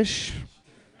bukkake fetish.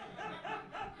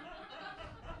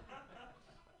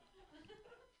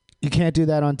 You can't do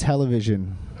that on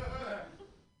television.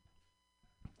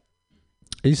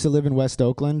 I used to live in West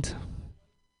Oakland.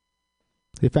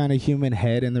 They found a human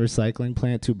head in the recycling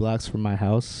plant 2 blocks from my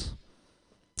house,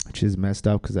 which is messed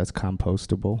up because that's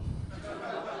compostable.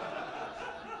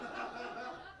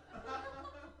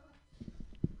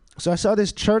 So I saw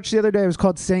this church the other day. It was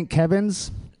called St. Kevin's.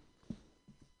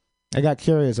 I got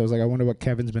curious. I was like, I wonder what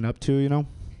Kevin's been up to, you know?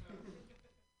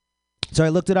 So I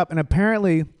looked it up, and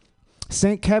apparently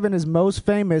St. Kevin is most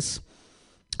famous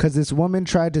because this woman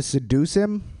tried to seduce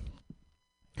him.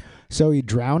 So he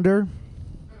drowned her,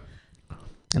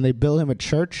 and they built him a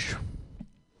church.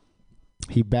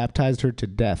 He baptized her to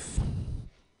death.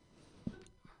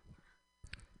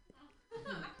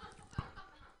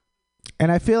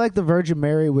 And I feel like the Virgin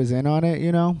Mary was in on it,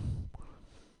 you know?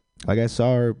 Like I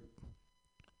saw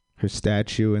her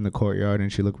statue in the courtyard,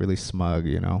 and she looked really smug,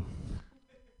 you know?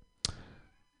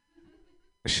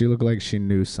 She looked like she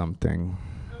knew something.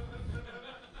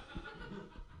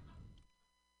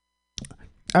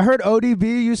 I heard ODB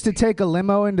used to take a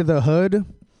limo into the hood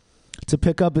to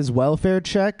pick up his welfare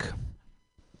check.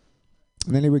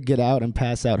 And then he would get out and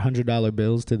pass out $100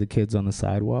 bills to the kids on the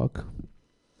sidewalk.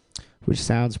 Which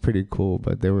sounds pretty cool,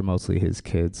 but they were mostly his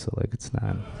kids, so like it's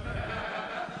not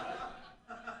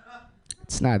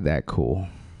that cool.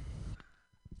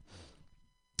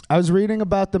 I was reading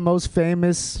about the most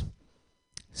famous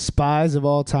spies of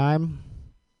all time.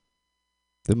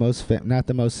 Not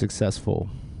the most successful.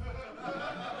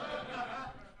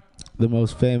 The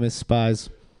most famous spies.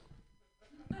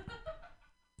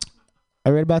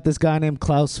 I read about this guy named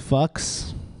Klaus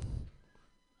Fuchs.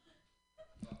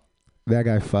 That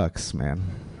guy fucks, man.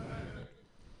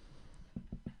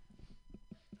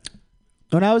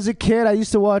 When I was a kid, I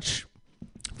used to watch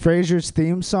Frasier's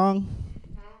theme song.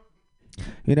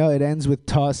 You know, it ends with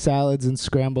tossed salads and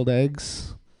scrambled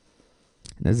eggs.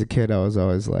 And as a kid, I was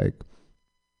always like,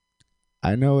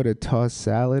 I know what a tossed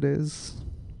salad is.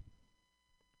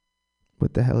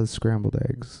 What the hell is scrambled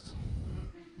eggs?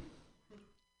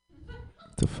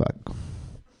 What the fuck?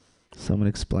 Someone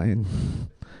explain.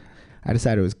 I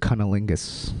decided it was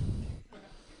cunnilingus.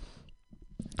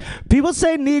 People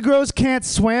say Negroes can't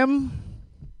swim,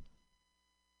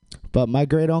 but my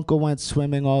great uncle went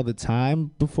swimming all the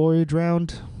time before he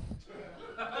drowned.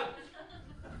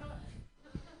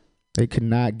 They could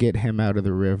not get him out of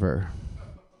the river.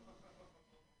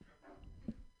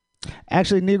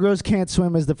 Actually, Negroes can't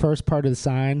swim is the first part of the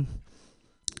sign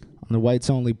on the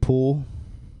whites only pool.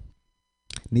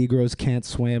 Negroes can't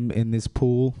swim in this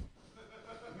pool.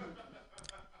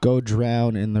 Go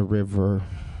drown in the river.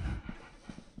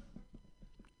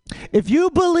 If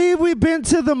you believe we've been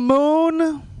to the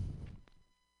moon,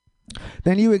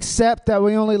 then you accept that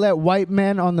we only let white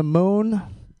men on the moon.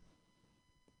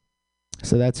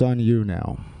 So that's on you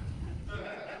now.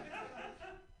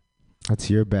 That's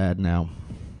your bad now.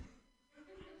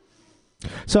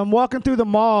 So I'm walking through the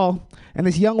mall, and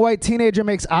this young white teenager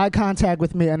makes eye contact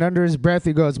with me, and under his breath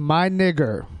he goes, "My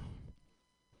nigger."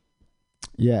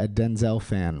 Yeah, a Denzel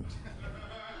fan.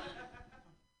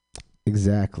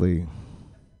 Exactly.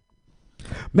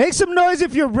 Make some noise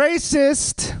if you're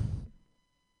racist.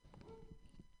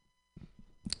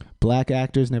 Black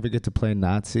actors never get to play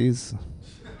Nazis.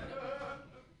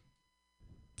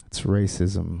 It's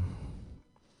racism.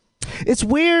 It's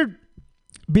weird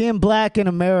being black in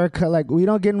America. Like, we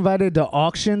don't get invited to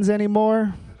auctions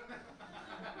anymore.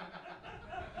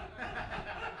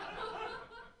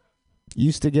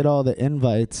 Used to get all the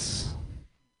invites.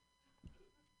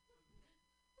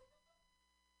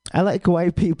 I like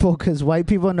white people because white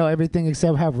people know everything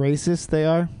except how racist they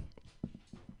are.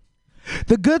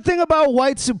 The good thing about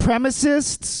white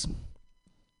supremacists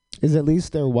is at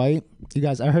least they're white. You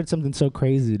guys, I heard something so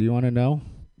crazy. Do you want to know?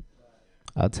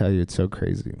 I'll tell you, it's so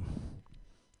crazy.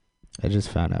 I just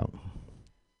found out.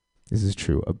 This is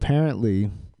true.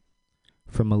 Apparently,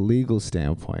 from a legal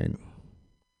standpoint,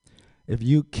 if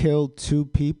you kill 2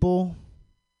 people,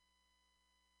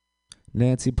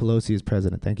 Nancy Pelosi is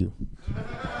president. Thank you.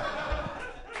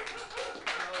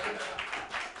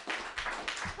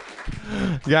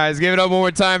 Guys, give it up one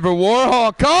more time for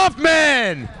Warhol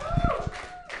Kaufman!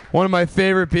 One of my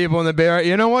favorite people in the Bay Area.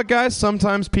 You know what, guys?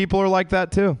 Sometimes people are like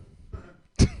that, too.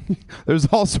 There's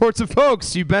all sorts of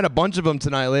folks. You've met a bunch of them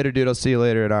tonight. Later, dude. I'll see you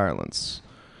later at Ireland's.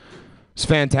 It's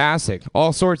fantastic.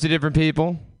 All sorts of different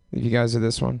people. If you guys are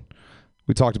this one.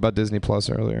 We talked about Disney Plus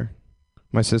earlier.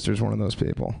 My sister's one of those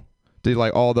people. Did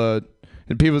like all the,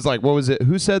 and people was like, what was it?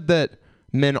 Who said that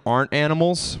men aren't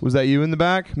animals? Was that you in the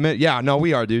back? Men, yeah, no,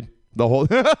 we are, dude. The whole,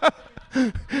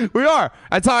 we are.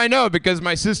 That's how I know, because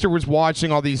my sister was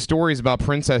watching all these stories about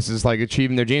princesses like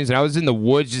achieving their dreams, and I was in the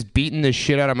woods just beating the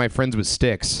shit out of my friends with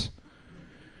sticks.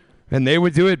 And they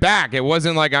would do it back. It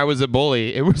wasn't like I was a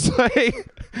bully. It was like,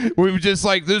 we were just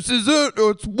like, this is it.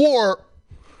 It's war.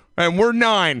 And we're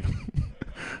 9.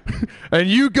 And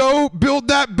you go build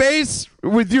that base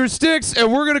with your sticks,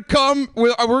 and we're going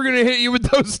to hit you with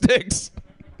those sticks.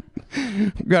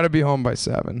 Got to be home by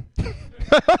 7.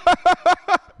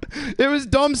 It was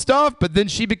dumb stuff, but then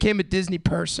she became a Disney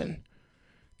person.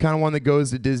 Kind of one that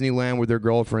goes to Disneyland with her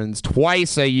girlfriends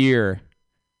twice a year.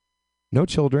 No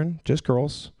children, just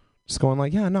girls. Just going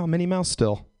like, yeah, no, Minnie Mouse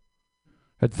still.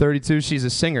 At 32, she's a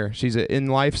singer. She's an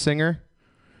in-life singer.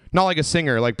 Not like a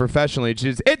singer, like professionally.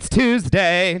 It's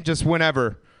Tuesday, just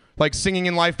whenever. Like singing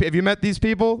in life. Have you met these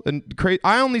people? And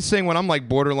I only sing when I'm like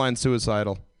borderline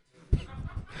suicidal.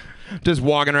 Just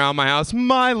walking around my house.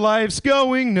 My life's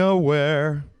going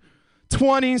nowhere.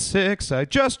 26, I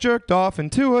just jerked off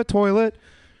into a toilet.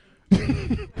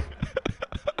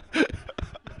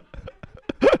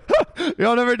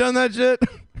 Y'all never done that shit?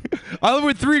 I live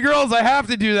with 3 girls. I have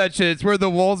to do that shit. It's where the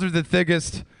walls are the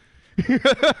thickest.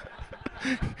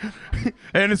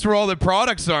 And it's where all the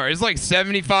products are. It's like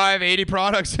 75, 80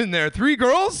 products in there. 3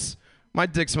 girls? My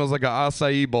dick smells like an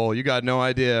acai bowl. You got no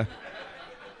idea.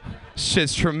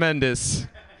 Shit's tremendous.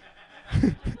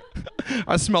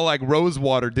 I smell like rose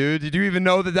water, dude. Did you even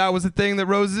know that that was a thing that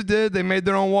roses did? They made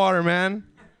their own water, man.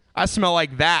 I smell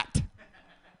like that.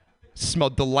 Smell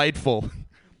delightful.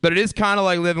 But it is kind of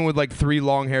like living with like 3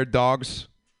 long-haired dogs.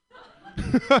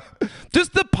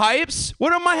 Just the pipes.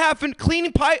 What am I having?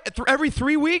 Cleaning pipe every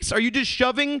 3 weeks? Are you just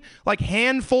shoving like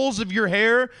handfuls of your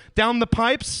hair down the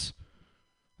pipes?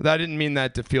 I didn't mean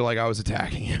that to feel like I was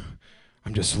attacking you.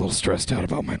 I'm just a little stressed out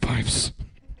about my pipes.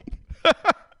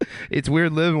 It's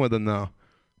weird living with them though.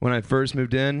 When I first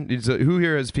moved in, who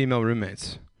here has female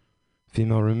roommates?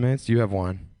 Female roommates? You have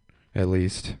one, at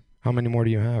least. How many more do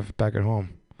you have back at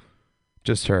home?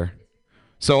 Just her.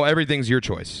 So everything's your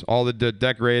choice. All the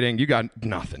decorating, you got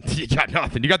nothing. You got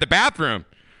nothing. You got the bathroom,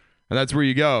 and that's where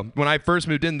you go. When I first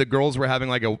moved in, the girls were having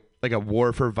like a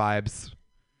war for vibes,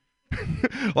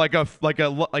 like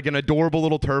an adorable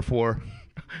little turf war.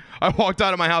 I walked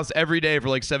out of my house every day for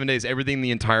like 7 days. Everything in the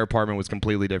entire apartment was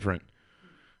completely different.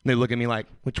 And they look at me like,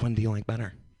 which one do you like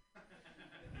better?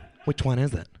 Which one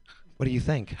is it? What do you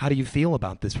think? How do you feel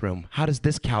about this room? How does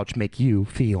this couch make you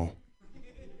feel?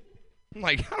 I'm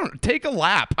like, I don't know, take a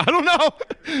lap. I don't know.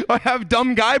 I have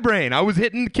dumb guy brain. I was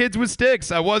hitting kids with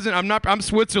sticks. I'm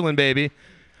Switzerland, baby.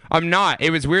 I'm not. It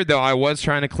was weird, though. I was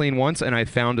trying to clean once, and I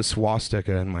found a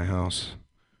swastika in my house.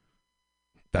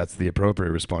 That's the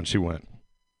appropriate response. She went,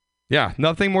 yeah,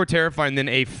 nothing more terrifying than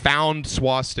a found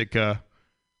swastika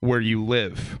where you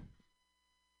live.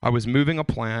 I was moving a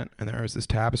plant, and there was this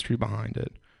tapestry behind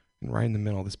it, and right in the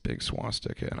middle, this big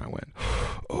swastika, and I went,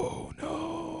 oh, no.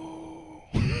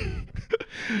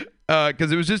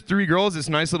 Because it was just 3 girls, this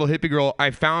nice little hippie girl.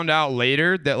 I found out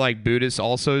later that, like, Buddhists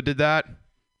also did that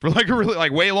for, like, a really,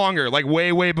 like, way longer, like,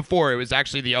 way before. It was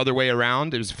actually the other way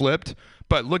around. It was flipped.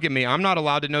 But look at me. I'm not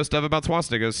allowed to know stuff about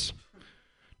swastikas.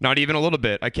 Not even a little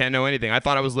bit. I can't know anything. I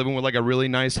thought I was living with, like, a really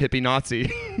nice hippie Nazi.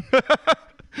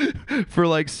 For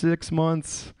like 6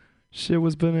 months. Shit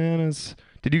was bananas.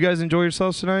 Did you guys enjoy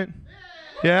yourselves tonight?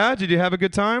 Yeah? Did you have a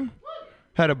good time?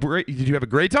 Did you have a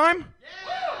great time?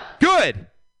 Good.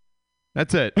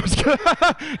 That's it.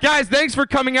 Guys, thanks for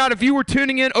coming out. If you were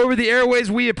tuning in over the airways,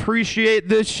 we appreciate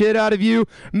this shit out of you.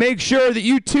 Make sure that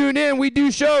you tune in. We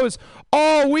do shows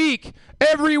all week,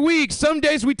 every week. Some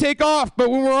days we take off, but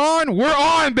when we're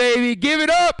on, baby. Give it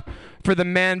up for the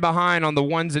man behind on the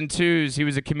 1s and 2s. He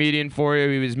was a comedian for you.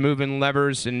 He was moving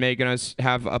levers and making us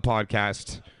have a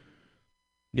podcast.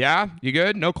 Yeah? You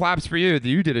good? No claps for you.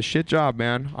 You did a shit job,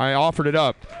 man. I offered it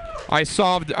up. I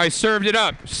served it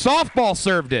up. Softball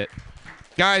served it.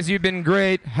 Guys, you've been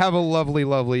great. Have a lovely,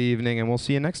 lovely evening, and we'll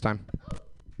see you next time.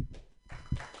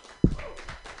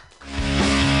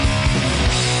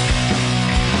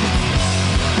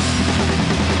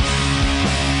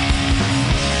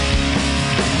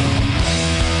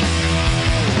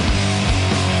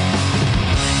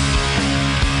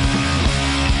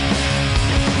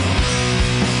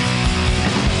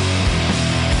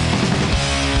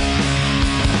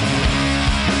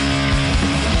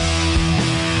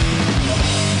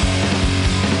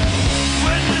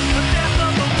 Witness the death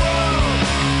of the world.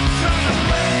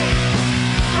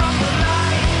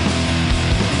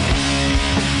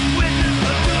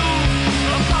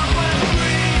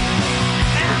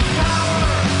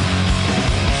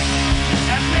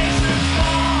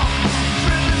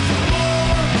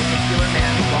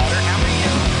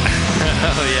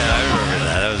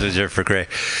 Times with Jennifer Grey.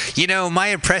 You know, my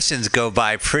impressions go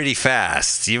by pretty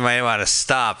fast. You might want to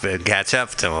stop and catch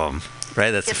up to them.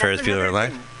 Right? That's the Ferris Bueller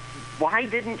line. Why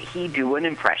didn't he do an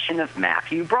impression of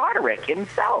Matthew Broderick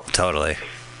himself? Totally.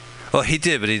 Well, he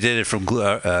did, but he did it from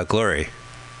Glory.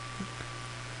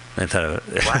 I thought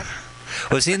it What?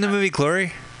 Was he in the movie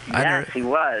Glory? Yes, he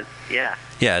was. Yeah.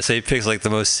 Yeah, so he picks like the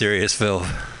most serious film.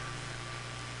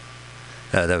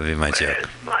 That would be my joke.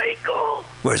 Michael.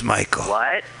 Where's Michael?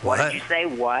 What? What did you say?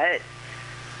 What?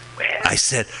 Where's I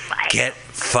said, get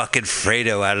fucking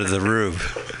Fredo out of the room.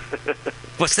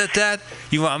 What's that, Dad?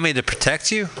 You want me to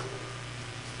protect you?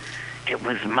 It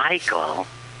was Michael.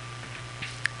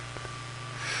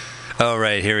 Oh,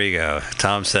 right, here we go.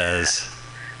 Tom says...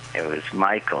 It was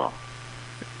Michael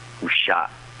who shot.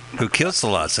 Who killed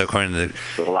Sollozzo, according to the...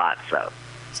 Sollozzo.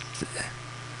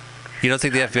 You don't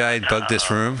think the FBI bugged this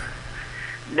room?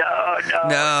 No.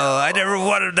 I never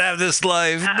wanted to have this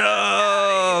life.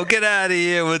 No, get out of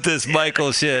here with this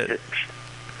Michael shit.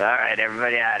 All right,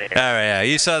 everybody out of here. All right, yeah.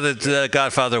 You saw the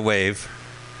Godfather wave.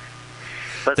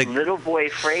 But little boy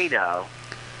Fredo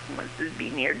wants to be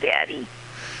near Daddy.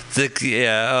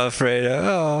 Fredo.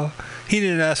 Oh, he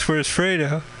didn't ask for his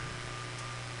Fredo.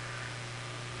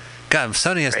 God,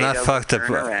 Sonny has not fucked up.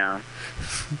 Around.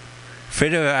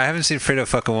 Fredo, I haven't seen Fredo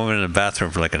fuck a woman in the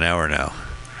bathroom for like an hour now.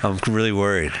 I'm really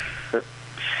worried.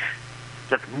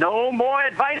 No more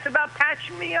advice about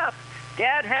patching me up.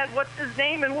 Dad had what's his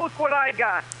name, and look what I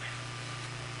got.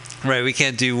 Right, we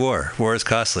can't do war. War is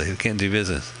costly. We can't do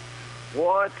business.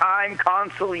 Wartime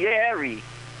consigliere.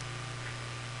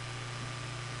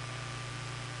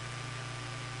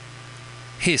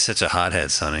 He's such a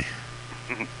hothead, Sonny.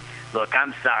 Look,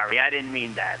 I'm sorry. I didn't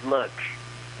mean that. Look,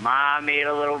 Mom made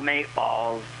a little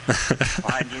meatballs.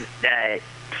 Why'd you say?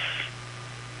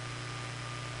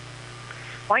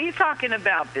 Why are you talking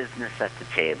about business at the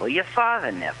table? Your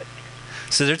father never did.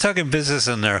 So they're talking business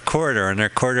in their corridor, and their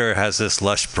corridor has this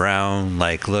lush brown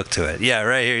like look to it. Yeah,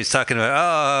 right here he's talking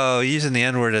about using the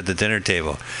N-word at the dinner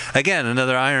table. Again,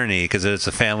 another irony because it's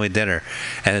a family dinner,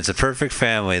 and it's a perfect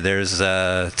family. There's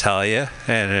Talia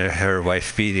and her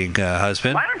wife-beating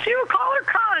husband. Why don't you call her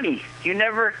Connie? You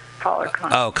never call her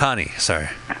Connie. Oh, Connie. Sorry.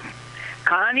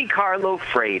 Connie Carlo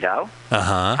Fredo.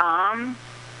 Tom,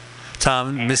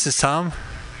 Mrs. Tom.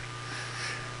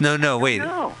 No, wait.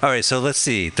 All right, so let's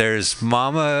see. There's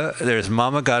Mama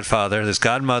Godfather, there's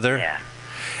Godmother,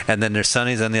 and then there's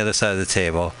Sonny's on the other side of the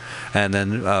table, and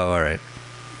then, all right.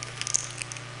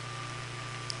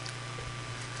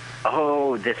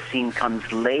 Oh, this scene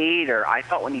comes later. I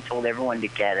thought when he told everyone to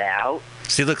get out.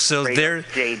 See, look, so there,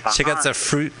 check out the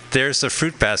fruit. There's the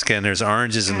fruit basket, and there's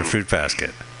oranges in the fruit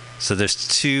basket. So there's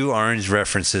 2 orange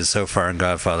references so far in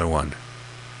Godfather 1.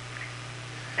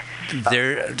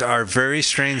 There are very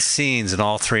strange scenes in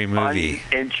all 3 movies.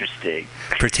 Interesting.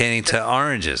 Pertaining to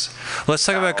oranges. Let's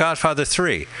talk about Godfather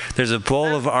 3. There's a bowl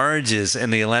of oranges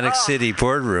in the Atlantic City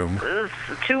boardroom.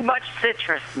 Too much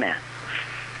citrus, man.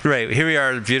 Right, here we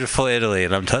are in beautiful Italy,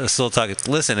 and I'm still talking.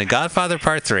 Listen, in Godfather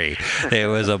Part 3, there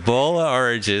was a bowl of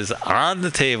oranges on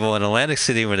the table in Atlantic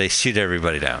City where they shoot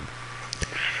everybody down.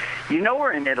 You know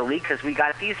we're in Italy because we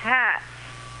got these hats.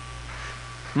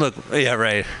 Look, yeah,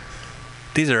 right.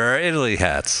 These are our Italy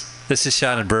hats. This is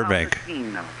shot in Burbank.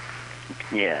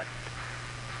 Yeah.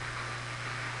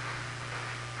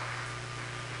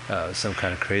 Oh, some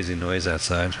kind of crazy noise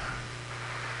outside.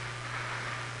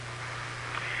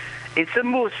 It's a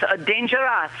moose, a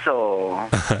dangerazo.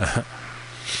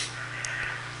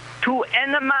 Tu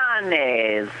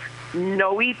enemanes,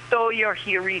 noito your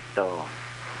hirito.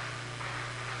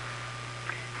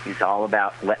 He's all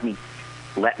about let me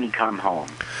come home.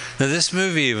 Now, this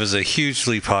movie was a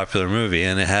hugely popular movie,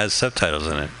 and it has subtitles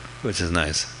in it, which is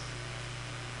nice.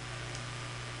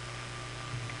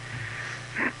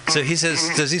 So he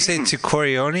says, does he say to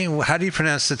Corleone? How do you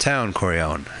pronounce the town,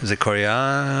 Corleone? Is it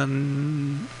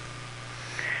Corleone?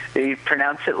 You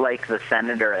pronounce it like the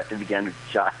senator at the beginning of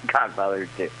Godfather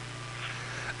 2.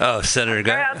 Oh, Senator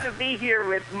God. Proud to be here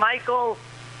with Michael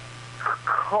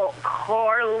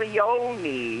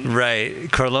Corleone.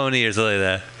 Right, Corleone or something like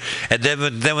that. And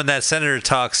then when that senator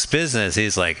talks business,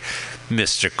 he's like,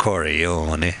 Mr.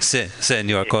 Corleone,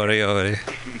 Senor Corleone.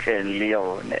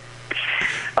 Corleone.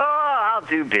 Oh, I'll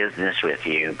do business with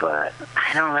you, but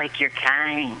I don't like your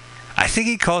kind. I think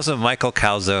he calls him Michael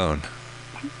Calzone.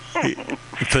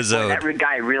 Well, that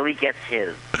guy really gets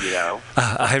his, you know.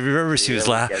 I remember she was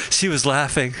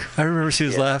laughing. I remember she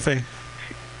was laughing.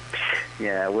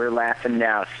 Yeah, we're laughing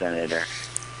now, Senator.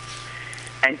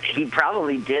 And he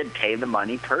probably did pay the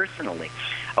money personally.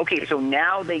 Okay, so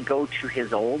now they go to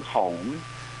his old home.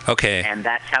 Okay. And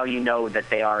that's how you know that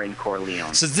they are in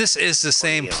Corleone. So this is the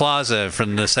same plaza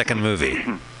from the second movie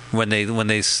when they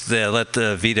let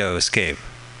the Vito escape,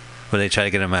 when they try to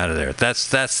get him out of there. That's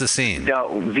the scene.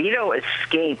 No, Vito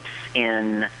escapes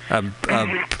in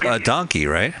a donkey,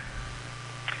 right?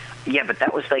 Yeah, but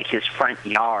that was like his front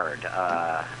yard.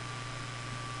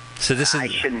 So this is. I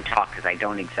shouldn't talk because I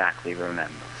don't exactly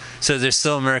remember. So there's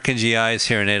still American GIs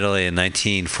here in Italy in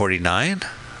 1949,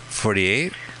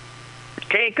 48.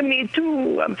 Take me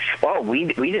to. We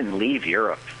didn't leave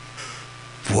Europe.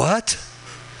 What?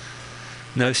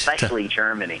 No. Especially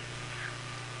Germany.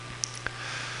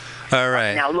 All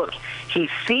right. Now look, he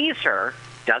sees her,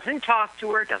 doesn't talk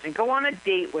to her, doesn't go on a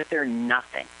date with her,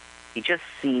 nothing. He just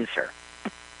sees her.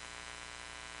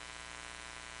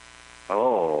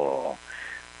 Oh,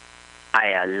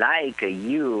 I like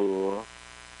you.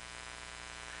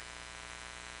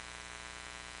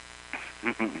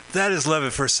 That is love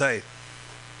at first sight.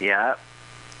 Yeah.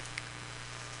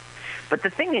 But the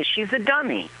thing is, she's a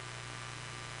dummy.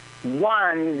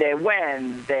 Monday,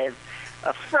 Wednesday,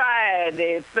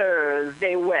 Friday,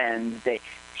 Thursday, Wednesday.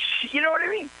 You know what I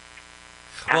mean?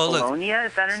 Well, Apollonia,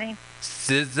 is that her name?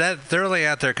 They're only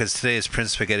out there because today is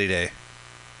Prince Spaghetti Day.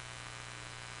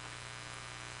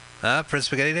 Prince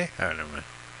Spaghetti Day? I don't know.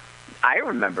 I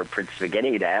remember Prince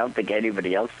Spaghetti Day. I don't think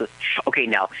anybody else does. Okay,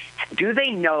 now, do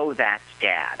they know that's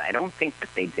Dad? I don't think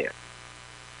that they do.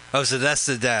 Oh, so that's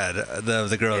the dad,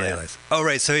 the girl they like. Oh,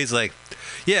 right. So he's like,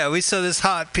 yeah, we saw this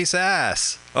hot piece of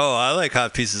ass. Oh, I like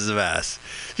hot pieces of ass.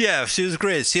 Yeah, she was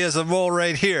great. She has a mole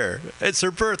right here. It's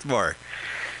her birthmark.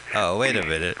 Oh, wait a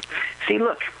minute. See,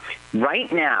 look, right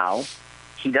now,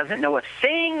 he doesn't know a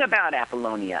thing about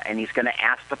Apollonia, and he's going to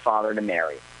ask the father to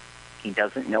marry. He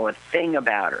doesn't know a thing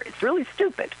about her. It's really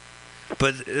stupid.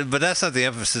 But that's not the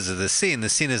emphasis of the scene. The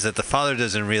scene is that the father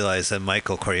doesn't realize that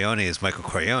Michael Corleone is Michael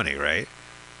Corleone, right?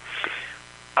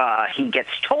 He gets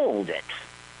told it.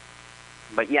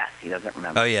 But yes, he doesn't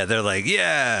remember. Oh, yeah, they're like,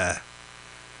 yeah.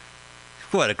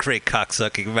 What a great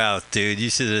cocksucking mouth, dude. You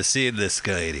should have seen this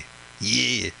lady.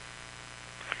 Yeah.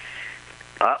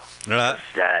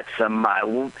 That's my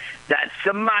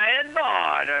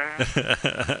daughter.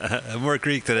 More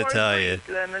Greek than Italian.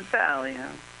 More Greek than Italian.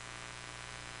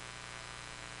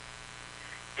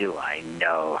 Do I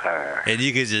know her? And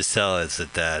you can just tell it's the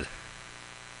dad.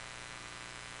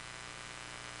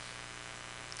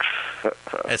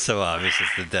 It's so obvious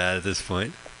it's the dad at this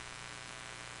point.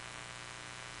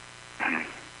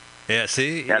 Yeah,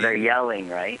 see? Yeah, they're yelling,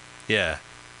 right? Yeah.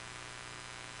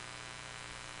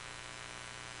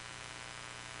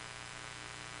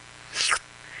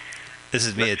 This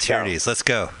is me at Tierney's. Let's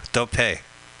go. Don't pay.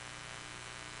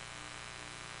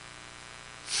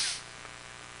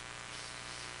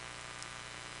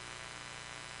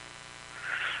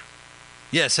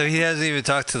 Yeah, so he hasn't even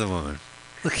talked to the woman.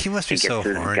 Look, he must be so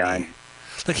horny.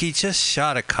 Look, he just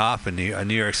shot a cop, a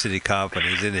New York City cop, and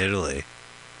he's in Italy.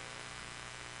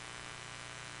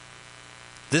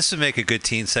 This would make a good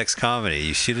teen sex comedy.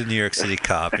 You shoot a New York City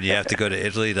cop, and you have to go to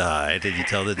Italy to hide, and you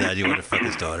tell the dad you want to fuck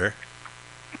his daughter.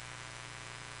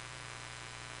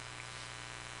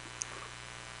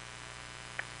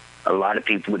 A lot of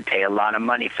people would pay a lot of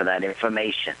money for that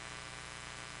information.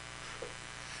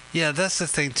 Yeah, that's the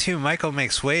thing, too. Michael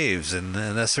makes waves, and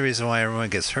that's the reason why everyone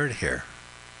gets hurt here.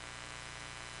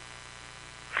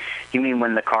 You mean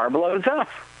when the car blows up?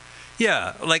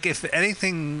 Yeah, like if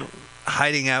anything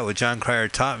hiding out what John Cryer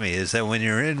taught me is that when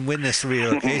you're in witness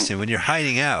relocation, when you're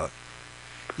hiding out,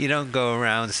 you don't go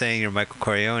around saying you're Michael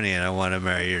Corleone and I want to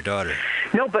marry your daughter.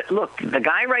 No, but look, the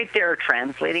guy right there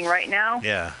translating right now,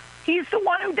 yeah, he's the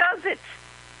one who does it.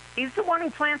 He's the one who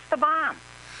plants the bomb.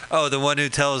 Oh, the one who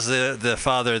tells the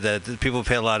father that people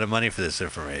pay a lot of money for this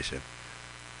information.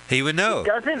 He would know. It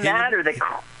doesn't matter it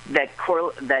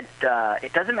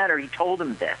doesn't matter. He told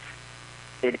him this.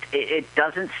 It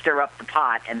doesn't stir up the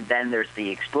pot, and then there's the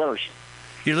explosion.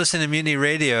 You're listening to Mutiny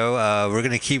Radio. We're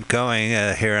going to keep going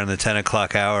here on the 10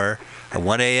 o'clock hour.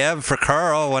 1 a.m. for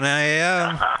Carl. 1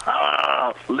 a.m.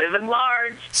 Living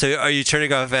large. So, are you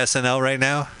turning off SNL right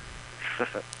now?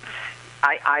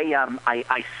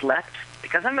 I slept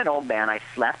because I'm an old man. I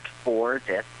slept for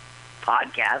this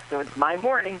podcast, so it's my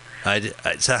morning.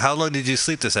 So, how long did you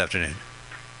sleep this afternoon?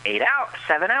 8 hours,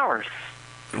 7 hours.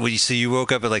 So you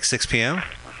woke up at like 6 p.m.?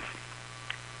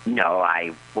 No,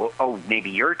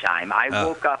 maybe your time. I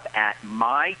woke up at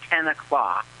my 10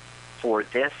 o'clock for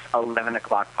this 11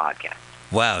 o'clock podcast.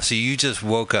 Wow, so you just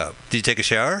woke up. Did you take a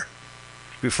shower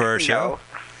before our show?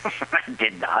 No, I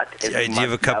did not. Do you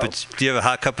have a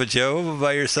hot cup of Joe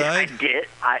by your side? Yeah,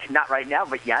 I did. Not right now,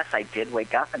 but yes, I did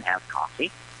wake up and have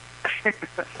coffee.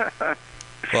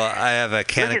 Well, I have a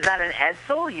can Look, of... is that an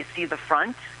Edsel? You see the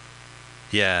front?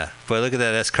 Yeah. Boy, look at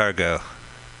that escargot.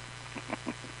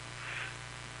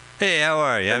 Hey, how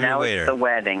are you? So I'm your now waiter. it's the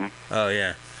wedding. Oh,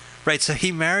 yeah. Right, so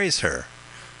he marries her.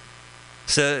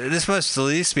 So this must at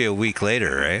least be a week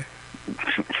later, right?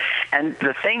 And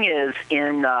the thing is,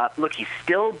 look, he's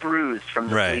still bruised from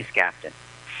the police captain.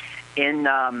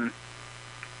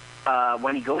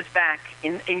 When he goes back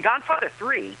in Godfather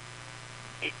 3,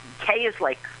 Kay is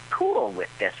like cool with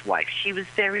this wife. She was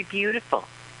very beautiful.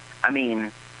 I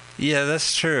mean, Yeah,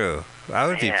 that's true. I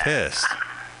would be pissed.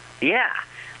 yeah,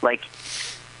 like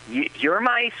you're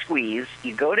my squeeze.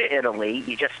 You go to Italy.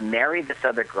 You just marry this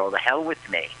other girl. The hell with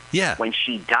me. Yeah. When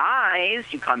she dies,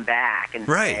 you come back and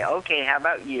say, okay, how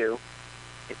about you?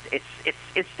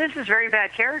 This is very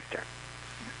bad character.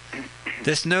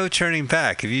 There's no turning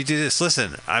back. If you do this,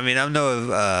 listen, I mean, I'm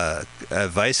no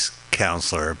advice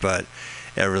counselor, but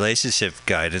a relationship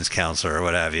guidance counselor or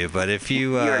what have you. But if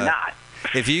you... You're not.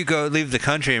 If you go leave the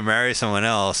country and marry someone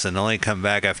else and only come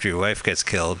back after your wife gets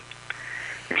killed,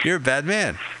 you're a bad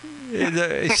man.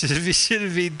 You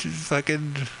shouldn't be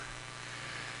fucking...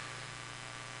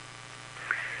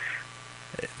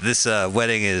 This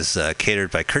wedding is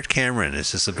catered by Kurt Cameron.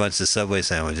 It's just a bunch of Subway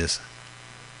sandwiches.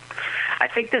 I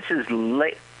think this is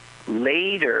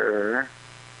later.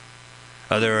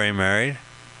 Oh, they're already married?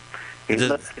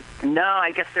 No,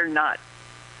 I guess they're not.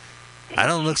 I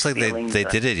don't look like they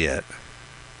did it yet.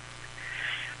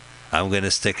 I'm going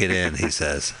to stick it in, he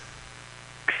says.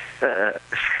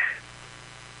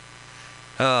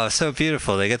 Oh, so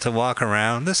beautiful. They get to walk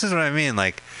around. This is what I mean.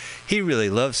 Like, he really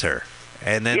loves her.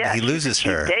 And then he loses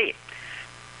her.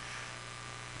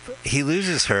 He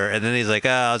loses her, and then he's like,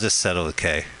 I'll just settle with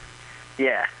Kay.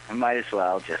 Yeah, I might as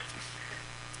well just...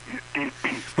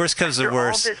 Worst comes to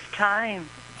worst. All this time.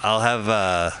 I'll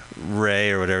have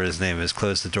Ray, or whatever his name is,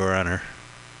 close the door on her.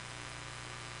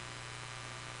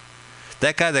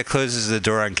 That guy that closes the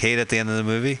door on Kate at the end of the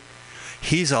movie,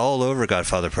 he's all over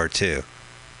Godfather Part 2.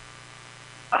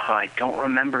 Oh, I don't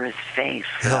remember his face.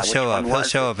 He'll show up. He'll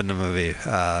show up in the movie.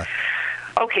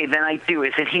 Okay, then I do.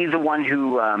 Is it he the one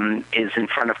who is in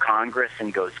front of Congress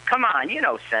and goes, come on,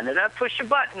 Senator, push a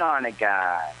button on a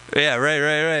guy? Yeah,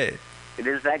 right. It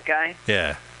is that guy?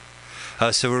 Yeah.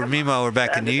 So meanwhile, we're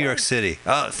back in New York City.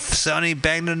 Oh, Sonny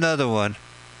banged another one.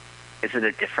 Is it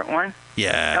a different one?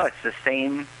 Yeah. No, it's the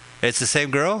same. It's the same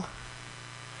girl?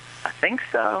 I think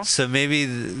so. So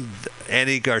maybe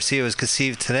Andy Garcia was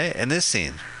conceived today in this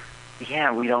scene.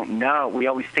 Yeah, we don't know. We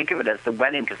always think of it as the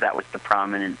wedding because that was the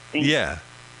prominent scene. Yeah.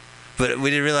 But we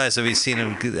didn't realize that we've seen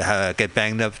him get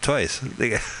banged up twice.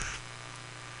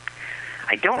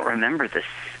 I don't remember this,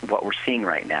 what we're seeing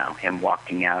right now, him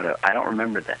walking out. I don't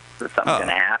remember this. Is something going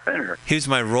to happen? Or? He was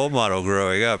my role model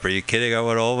growing up. Are you kidding? I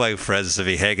want all my friends to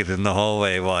be hanging in the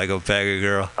hallway while I go bang a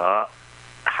girl.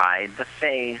 Hide the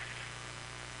face.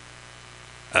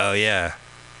 Oh, yeah.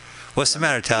 What's the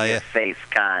matter, Talia? Face,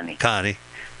 Connie. Connie.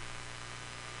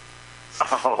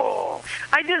 Oh,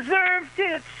 I deserved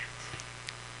it.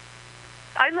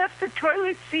 I left the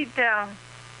toilet seat down.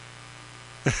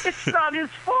 It's not his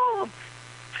fault.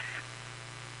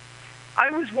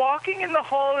 I was walking in the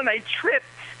hall and I tripped,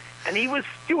 and he was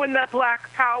doing that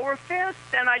black power fist,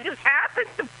 and I just happened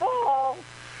to fall.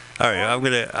 All right, I'm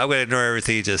gonna ignore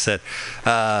everything you just said.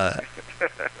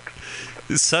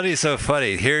 Sonny's so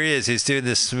funny. Here he is. He's doing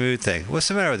this smooth thing. What's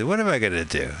the matter with you? What am I gonna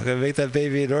do? I'm gonna make that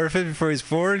baby an orphan before he's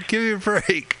born? Give me a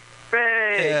break.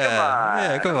 Hey, come on.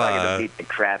 Yeah, come I'm on. gonna beat the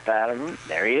crap out of him.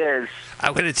 There he is.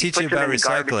 I'm gonna teach you about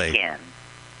recycling.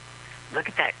 Look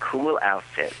at that cool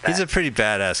outfit. He's a pretty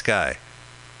badass guy.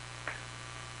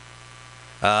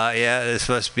 Yeah, this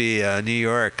must be New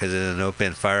York because there's an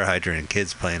open fire hydrant and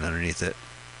kids playing underneath it.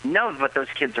 No, but those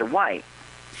kids are white.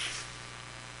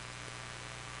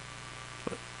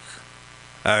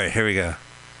 All right, here we go.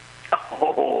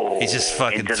 Oh, he just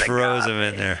fucking throws him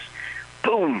in there.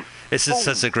 Boom. This is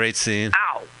such a great scene.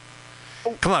 Ow.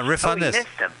 Oh. Come on, riff on this. He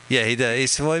missed him. Yeah, he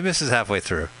does. He misses halfway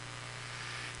through.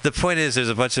 The point is, there's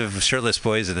a bunch of shirtless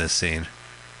boys in this scene.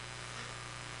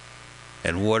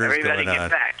 And water's Everybody going on.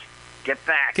 Get back. Get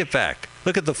back. Get back.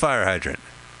 Look at the fire hydrant.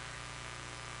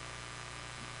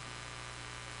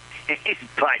 He's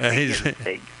biting his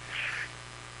thing.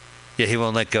 Yeah, he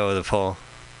won't let go of the pole.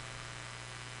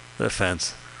 The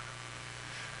fence.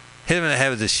 Hit him in the head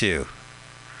with the shoe.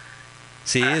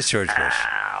 See, he is George Bush.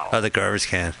 Oh, the garbage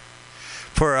can.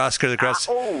 Poor Oscar the Grouch.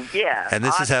 Oh, yeah. And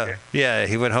this is how, yeah,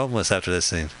 he went homeless after this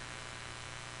scene.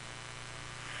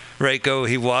 Right,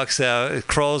 he walks out,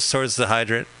 crawls towards the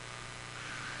hydrant.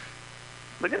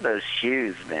 Look at those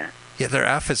shoes, man. Yeah, their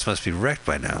outfits must be wrecked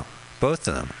by now. Both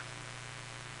of them.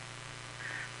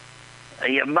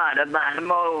 Your mother by the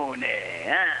morning,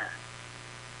 huh?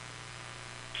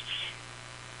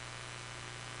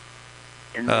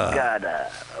 In the gutter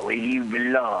where you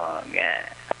belong.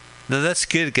 No, that's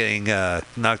good getting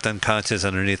knocked unconscious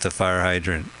underneath the fire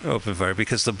hydrant, open fire,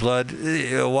 because the blood,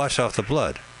 it'll wash off the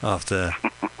blood. Off the...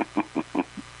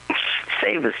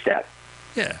 Save a step.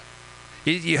 Yeah.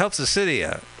 You help the city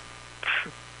out.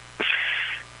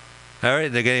 All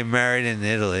right, they're getting married in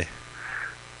Italy.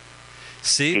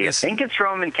 See, Do you think it's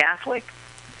Roman Catholic?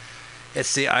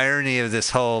 It's the irony of this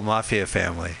whole mafia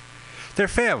family. They're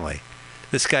family.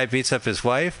 This guy beats up his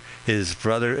wife, his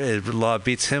brother-in-law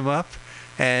beats him up,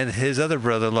 and his other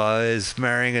brother-in-law is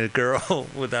marrying a girl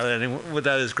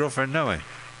without his girlfriend knowing.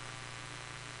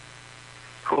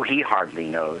 Who he hardly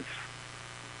knows.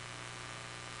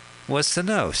 What's to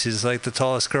know? She's like the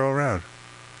tallest girl around.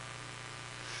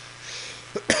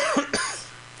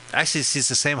 Actually, she's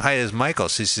the same height as Michael.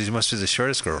 She must be the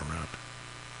shortest girl around.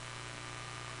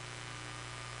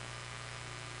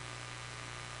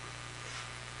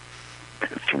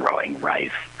 Throwing rice.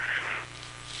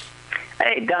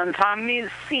 Hey, Don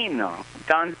Tomasino.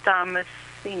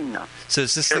 So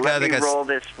is this Here, the guy let that me got... roll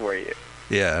this for you.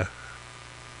 Yeah.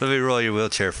 Let me roll your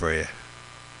wheelchair for you.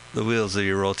 The wheels of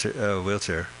your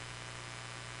wheelchair.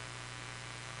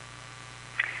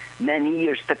 Many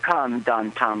years to come,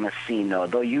 Don Tomasino,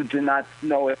 though you do not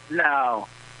know it now,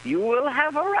 you will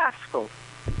have a rascal.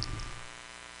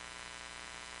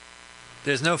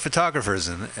 There's no photographers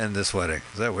in this wedding.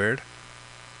 Is that weird?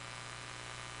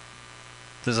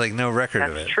 There's like no record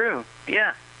of it. That's true,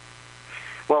 yeah.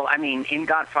 Well, I mean, in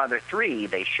Godfather 3,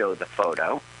 they show the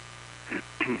photo.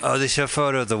 Oh, they show a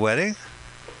photo of the wedding?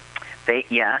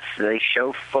 Yes, they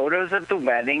show photos of the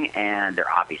wedding, and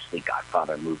they're obviously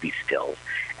Godfather movie stills.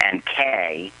 And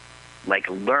Kay,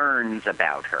 learns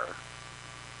about her.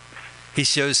 He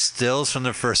shows stills from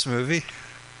the first movie?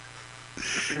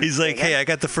 He's like, hey, I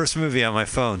got the first movie on my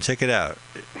phone. Check it out.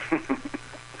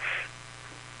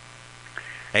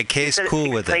 And Kay's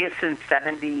cool with it. It takes place in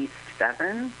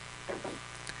 77?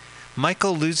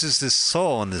 Michael loses his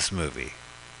soul in this movie,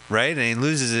 right? And he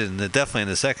loses it definitely in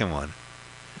the second one.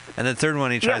 And the third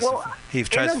one, he tries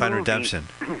to find redemption.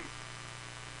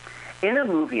 In a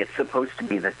movie, it's supposed to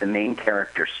be that the main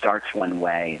character starts one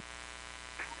way,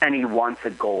 and he wants a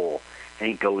goal, and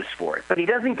he goes for it. But he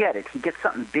doesn't get it. He gets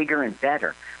something bigger and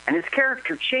better. And his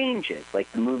character changes.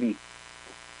 Like the movie,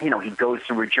 he goes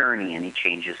through a journey, and he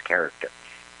changes character.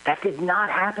 That did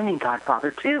not happen in Godfather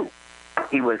 2.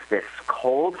 He was this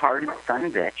cold-hearted son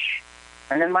of a bitch.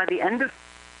 And then by the end of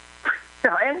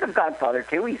Godfather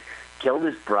 2, he's killed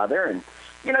his brother, and,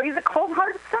 he's a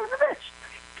cold-hearted son of a bitch.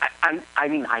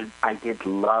 I did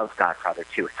love Godfather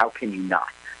 2. How can you not?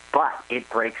 But it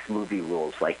breaks movie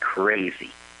rules like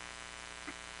crazy.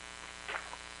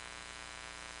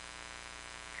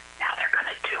 Now they're going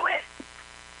to do it.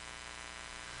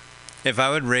 If I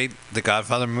would rate the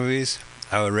Godfather movies,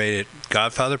 I would rate it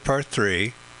Godfather Part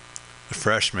 3, The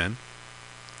Freshman,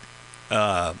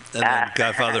 and then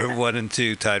Godfather 1 and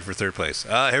 2 tied for third place.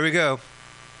 Here we go.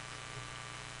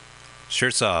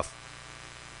 Shirts off.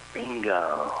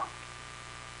 Bingo.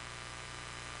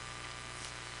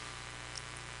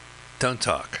 Don't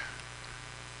talk.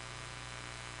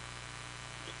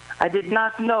 I did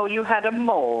not know you had a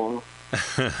mole.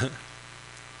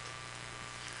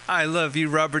 I love you,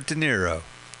 Robert De Niro.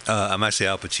 I'm actually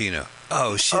Al Pacino.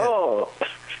 Oh, shit. Oh.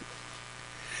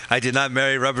 I did not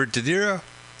marry Robert De Niro?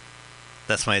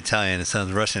 That's my Italian. It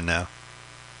sounds Russian now.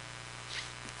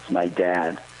 It's my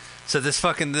dad. So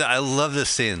I love this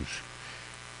scene.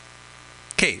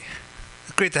 Kate,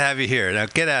 it's great to have you here. Now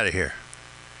get out of here.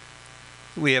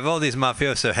 We have all these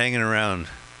mafioso hanging around.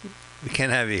 We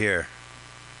can't have you here.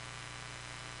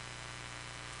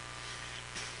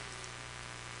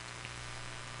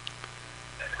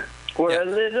 We're a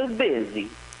little busy.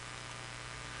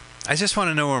 I just want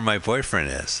to know where my boyfriend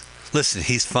is. Listen,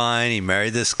 he's fine. He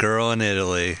married this girl in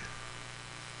Italy.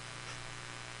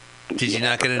 Did you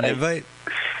not get an invite?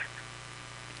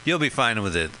 You'll be fine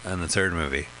with it on the third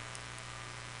movie.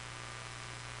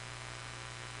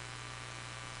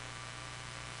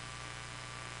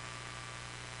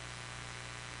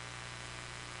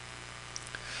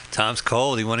 Tom's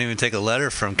cold. He won't even take a letter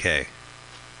from Kay.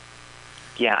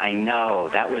 Yeah, I know.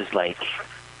 That was like,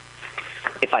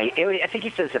 I think he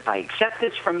says, if I accept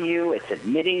this from you, it's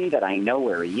admitting that I know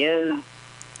where he is.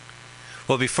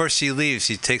 Well, before she leaves,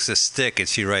 she takes a stick and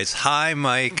she writes, "Hi,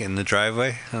 Mike," in the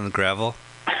driveway on the gravel.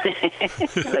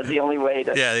 That's the only way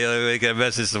to... Yeah, the only way to get a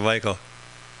message to Michael.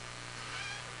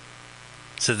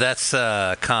 So that's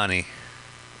Connie,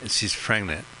 and she's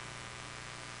pregnant.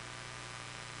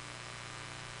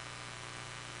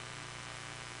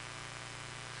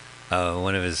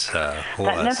 One of his That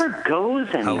whores. never goes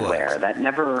anywhere.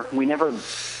 We never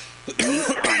meet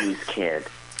Connie's kid.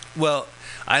 Well,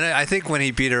 I think when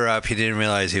he beat her up, he didn't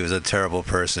realize he was a terrible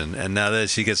person. And now that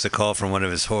she gets a call from one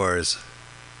of his whores,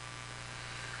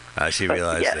 she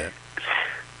realized it.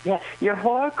 Yeah, your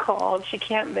whore called. She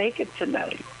can't make it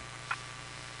tonight.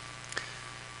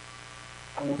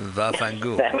 Va Van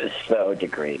Gogh. That was so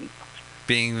degrading.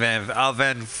 Being Van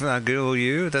Gogh,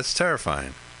 you? That's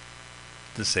terrifying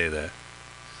to say that.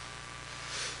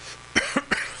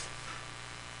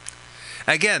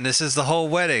 Again, this is the whole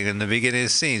wedding in the beginning of the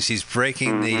scene. She's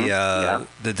breaking the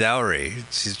dowry.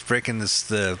 She's breaking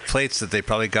the plates that they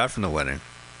probably got from the wedding.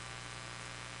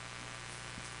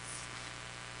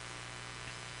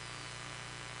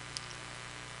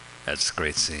 That's a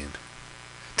great scene.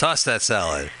 Toss that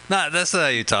salad. That's not how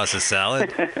you toss a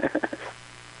salad.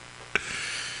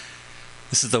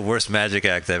 This is the worst magic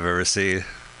act I've ever seen.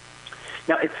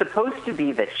 Now, it's supposed to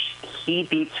be that he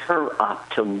beats her up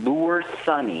to lure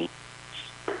Sonny,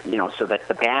 so that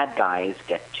the bad guys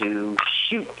get to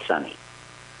shoot Sonny,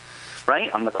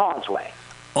 right, on the causeway.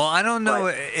 Well, I don't know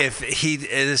if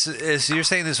you're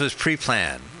saying this was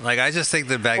pre-planned. Like, I just think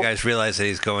the bad guys realize that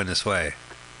he's going this way.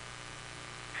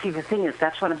 See, the thing is,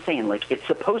 that's what I'm saying. Like, it's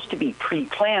supposed to be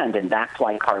pre-planned, and that's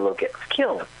why Carlo gets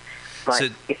killed.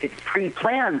 But if it's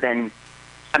pre-planned, then,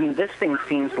 this thing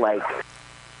seems like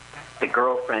the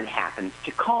girlfriend happens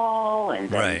to call, and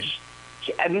then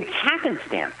it's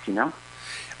happenstance,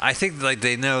 I think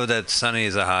they know that Sonny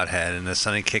is a hothead, and that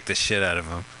Sonny kicked the shit out of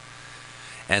him,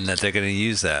 and that they're going to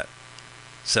use that.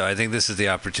 So I think this is the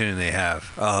opportunity they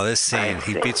have. Oh, this scene,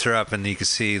 he beats her up, and you can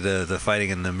see the fighting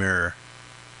in the mirror.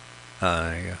 Oh,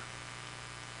 there you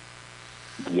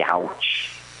go.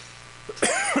 Youch.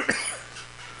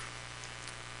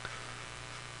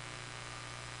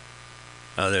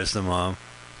 Oh, there's the mom,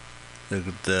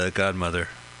 the godmother.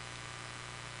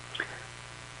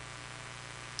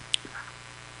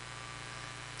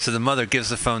 So the mother gives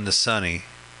the phone to Sonny,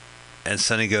 and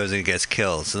Sonny goes and gets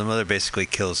killed. So the mother basically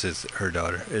kills her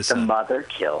daughter. The mother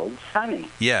killed Sonny.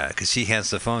 Yeah, because she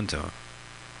hands the phone to him.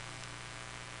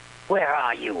 Where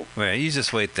are you? Wait, you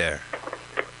just wait there.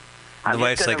 I'm the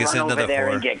wife's just like, "Is it run another over there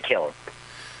whore?" And get killed.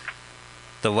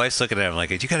 The wife's looking at him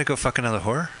like, "You gotta go fuck another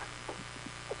whore."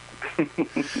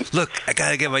 Look, I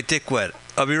gotta get my dick wet.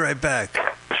 I'll be right back.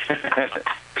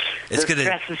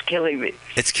 Stress is killing me.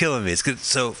 It's killing me. It's good.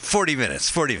 So 40 minutes.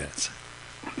 40 minutes.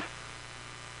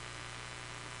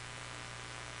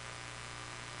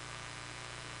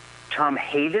 Tom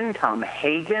Hagen,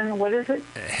 what is it?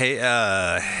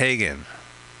 Hagen.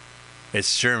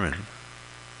 It's German.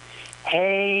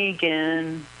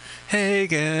 Hagen.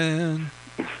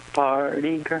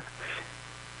 Party girl.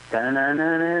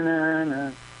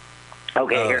 Da-na-na-na-na-na.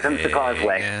 Okay, here comes the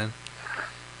causeway. Hagen.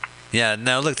 Yeah,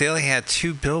 now look, they only had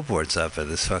 2 billboards up at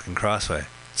this fucking crossway.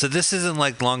 So this isn't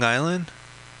like Long Island?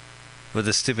 With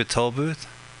the stupid toll booth?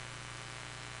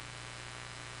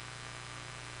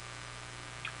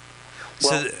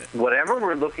 Well, whatever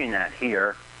we're looking at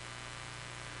here,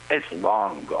 it's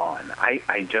long gone.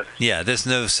 I just... Yeah, there's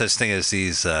no such thing as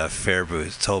these fare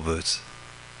booths, toll booths.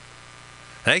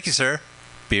 Thank you, sir.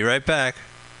 Be right back.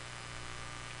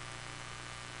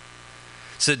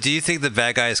 So do you think the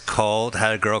bad guys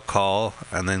had a girl call,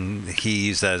 and then he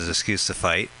used that as an excuse to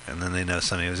fight, and then they know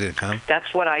somebody was going to come?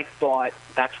 That's what I thought.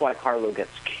 That's why Carlo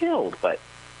gets killed, but...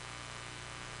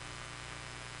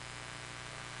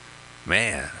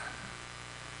 Man.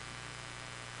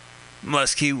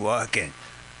 Must keep walking.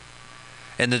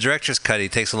 In the director's cut, he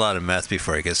takes a lot of meth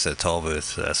before he gets to the toll booth.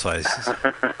 So that's why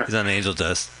he's on angel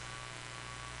dust.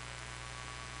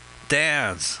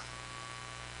 Dance.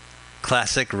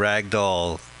 Classic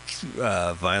ragdoll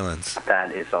violence.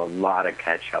 That is a lot of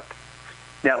ketchup.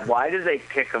 Now, why do they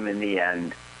kick them in the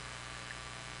end?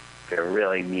 They're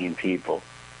really mean people.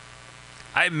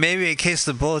 Maybe in case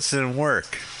the bullets didn't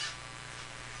work.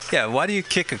 Yeah, why do you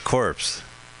kick a corpse?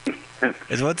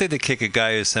 It's one thing to kick a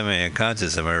guy who's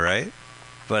semi-unconscious, am I right?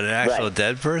 But an actual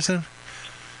dead person?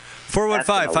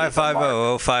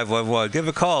 415-550-0511. Give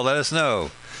a call. Let us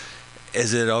know.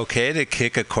 Is it okay to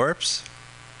kick a corpse?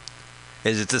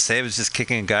 Is it the same as just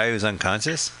kicking a guy who's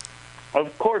unconscious?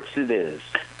 Of course it is.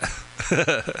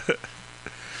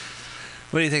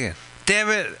 What are you thinking? Damn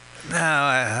it!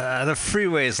 No, the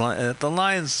freeway's the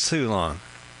line's too long.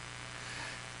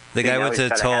 The guy went to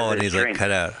the toll and he's like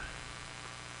cut out.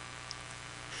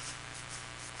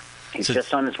 He's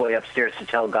just on his way upstairs to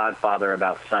tell Godfather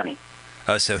about Sonny.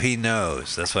 Oh, so he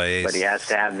knows. That's why But he has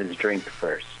to have his drink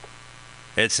first.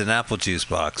 It's an apple juice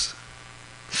box.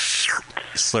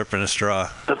 Slurping a straw.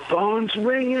 The phone's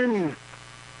ringing.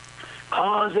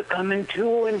 Cars are coming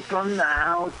to and from the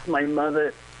house. My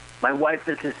wife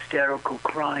is hysterical,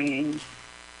 crying.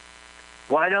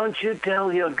 Why don't you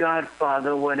tell your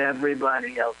godfather what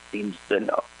everybody else seems to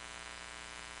know?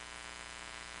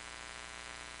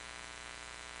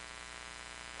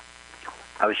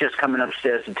 I was just coming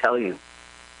upstairs to tell you.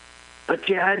 But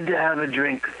you had to have a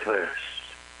drink first.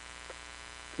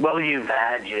 Well, you've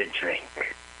had your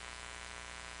drink.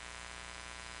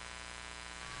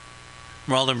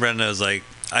 Marlon Brando was like,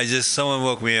 someone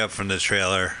woke me up from the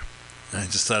trailer. I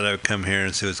just thought I would come here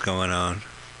and see what's going on.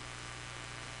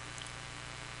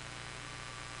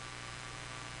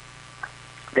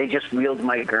 They just wheeled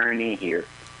my gurney here.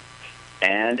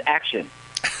 And action.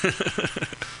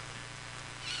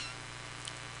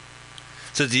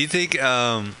 So do you think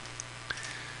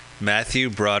Matthew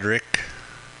Broderick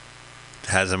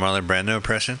has a Marlon Brando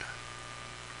impression?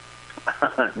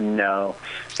 No.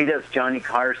 He does Johnny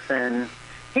Carson.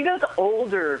 He does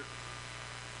older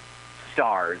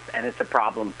stars, and it's a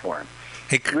problem for him.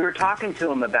 We were talking to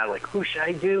him about, like, who should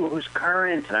I do? Who's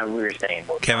current? And we were saying,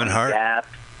 well, Kevin Johnny Hart? Depp.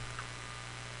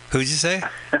 Who'd you say?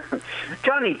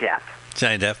 Johnny Depp.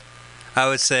 Johnny Depp. I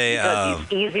would say... Because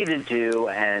he's easy to do,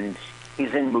 and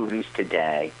he's in movies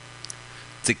today.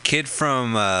 The kid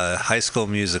from High School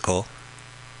Musical,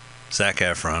 Zac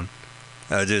Efron.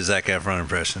 I would do a Zac Efron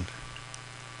impression.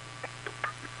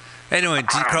 Anyway,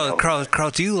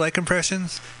 Carl, do you like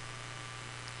impressions?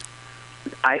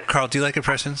 Carl, do you like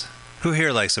impressions? Who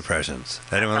here likes impressions?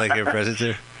 Anyone like your impressions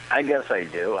here? I guess I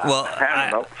do. Well, I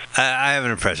don't know. I have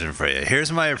an impression for you.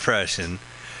 Here's my impression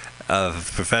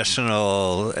of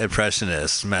professional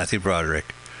impressionist Matthew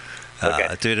Broderick.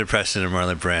 Okay. Do an impression of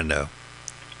Marlon Brando.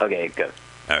 Okay, good.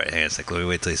 All right, hang on a sec. Let me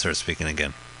wait till he starts speaking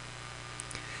again.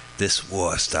 This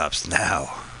war stops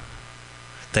now.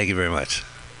 Thank you very much.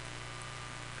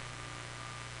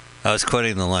 I was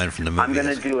quoting the line from the movie. I'm going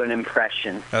to do an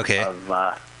impression of...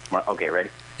 okay, ready?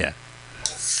 Yeah.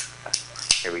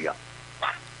 Here we go.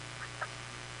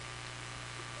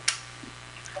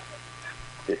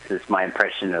 This is my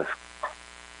impression of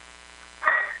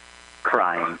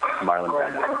crying Marlon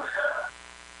Brando.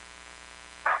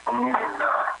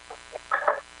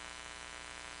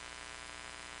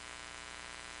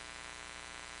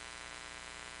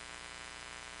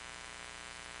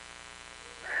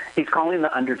 He's calling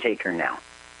the Undertaker now.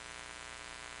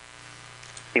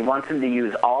 He wants him to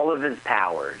use all of his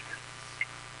powers.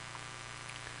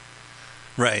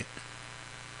 Right.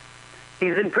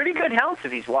 He's in pretty good health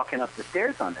if he's walking up the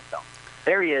stairs on his own.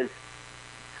 There he is.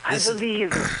 I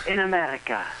believe in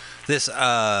America.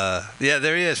 Yeah,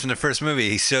 there he is from the first movie.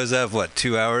 He shows up,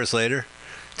 2 hours later?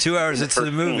 2 hours into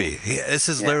the movie. This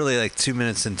is literally like 2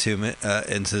 minutes into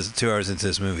 2 hours into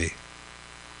this movie.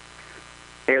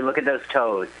 Here, look at those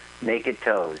toes. Naked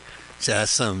toes.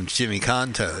 Just some Jimmy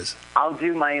Kahn toes. I'll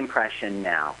do my impression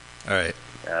now. All right.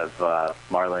 Of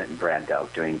Marlon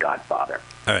Brando doing Godfather.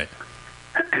 All right.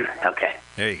 Okay.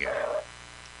 There you go.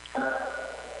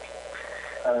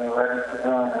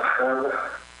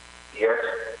 Yes.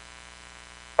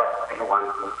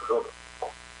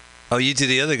 Oh, you do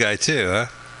the other guy too, huh?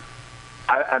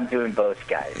 I'm doing both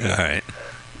guys. All right.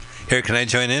 Here, can I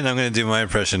join in? I'm going to do my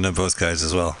impression of both guys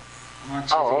as well. I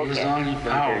want you to use all your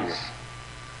powers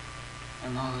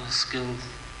and all the skills.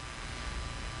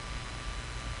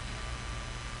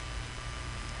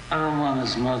 I don't want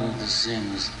his mother to see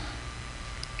him as...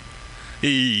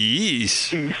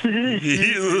 Yeesh.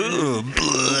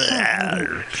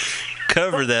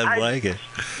 Cover that blanket.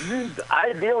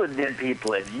 I deal with dead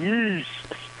people and yeesh.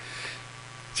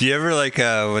 Do you ever,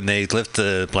 when they lift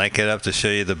the blanket up to show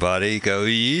you the body, go,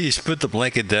 yeesh, put the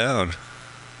blanket down?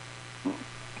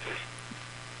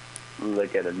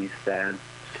 Look at him, he's sad.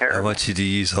 Terrible. I want you to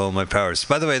use all my powers.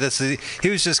 By the way, he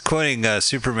was just quoting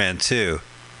Superman 2.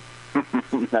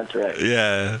 That's right.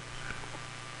 Yeah.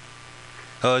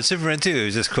 Oh, and Superman 2, he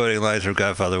was just quoting lines from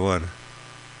Godfather 1.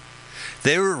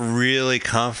 They were really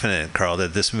confident, Carl,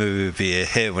 that this movie would be a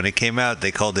hit. When it came out,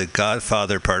 they called it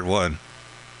Godfather Part 1.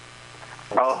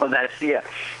 Oh, yeah.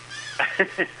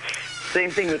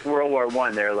 Same thing with World War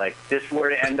I. They're like, this war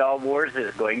to end all wars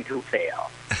is going to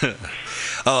fail.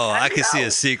 I can see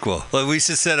a sequel. Well, we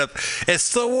should set up,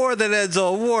 it's the war that ends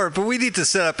all war, but we need to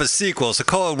set up a sequel, so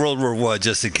call it World War I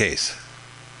just in case.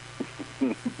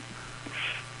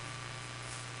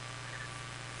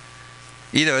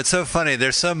 It's so funny.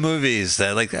 There's some movies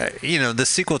that, the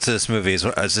sequel to this movie is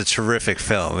a terrific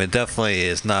film. It definitely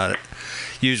is not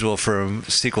usual for a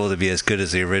sequel to be as good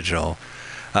as the original.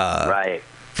 Right.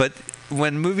 But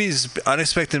when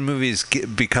unexpected movies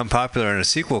become popular and a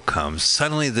sequel comes,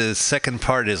 suddenly the second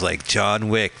part is like John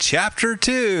Wick Chapter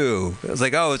 2. It's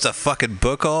like, oh, it's a fucking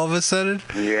book all of a sudden?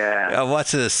 Yeah. I'm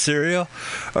watching a serial.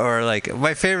 Or like,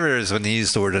 my favorite is when they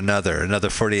use the word another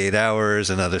 48 hours,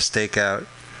 another stakeout.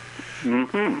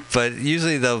 Mm-hmm. But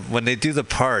usually when they do the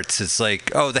parts, it's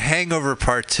like, oh, The Hangover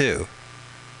Part 2.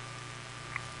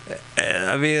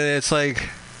 I mean, it's like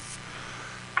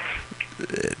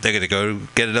they're gonna go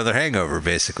get another hangover,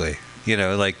 basically. You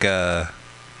know, like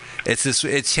it's this.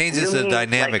 It changes the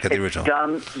dynamic of the original.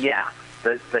 Dumb, yeah.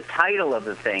 The title of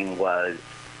the thing was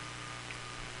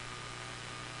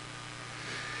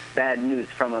Bad News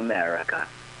from America.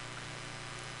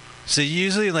 So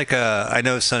usually, like, I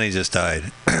know Sonny just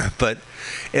died, but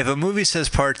if a movie says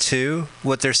Part 2,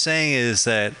 what they're saying is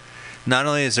that not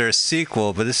only is there a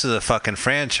sequel, but this is a fucking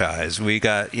franchise. We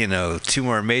got, 2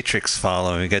 more Matrix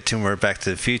following. We got 2 more Back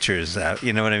to the Futures.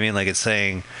 You know what I mean? Like, it's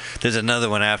saying there's another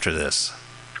one after this.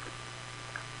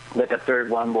 Like a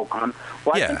third one will come.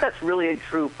 Well, Yeah. I think that's really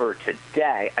true for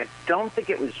today. I don't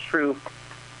think it was true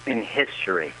in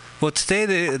history. Well,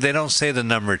 today they don't say the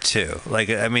number 2. Like,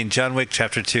 I mean, John Wick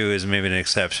Chapter 2 is maybe an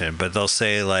exception, but they'll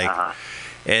say, like,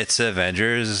 it's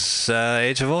Avengers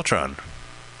Age of Ultron.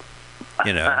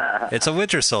 It's a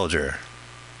Winter Soldier.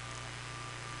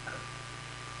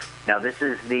 Now, this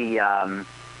is the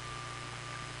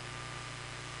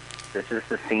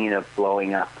scene of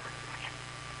blowing up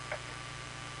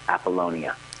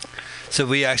Apollonia. So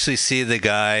we actually see the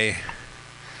guy.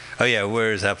 Oh, yeah,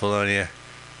 where's Apollonia?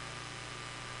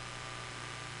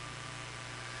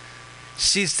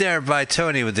 She's there by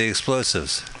Tony with the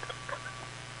explosives.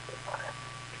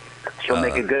 She'll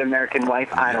make a good American wife?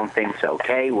 I don't think so.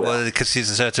 Okay, well, because she's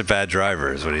such a bad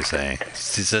driver, is what he's saying.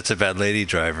 She's such a bad lady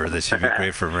driver that she'd be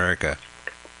great for America.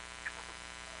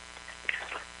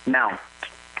 Now,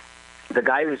 the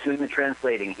guy who's doing the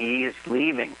translating, he is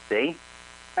leaving, see?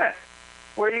 Hey,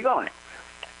 where are you going?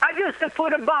 I just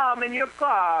put a bomb in your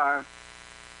car.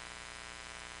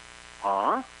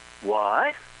 Huh?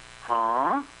 What?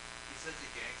 Huh? He's such a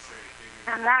gangster.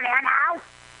 I'm not here now.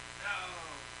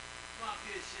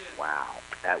 Wow,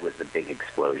 that was a big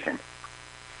explosion.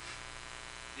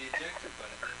 The ejector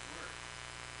button didn't work.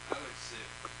 I would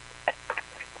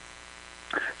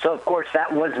sue. So, of course,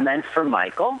 that was meant for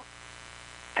Michael,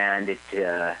 and it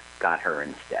got her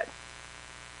instead.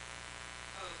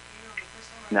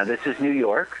 Now, this is New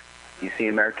York. You see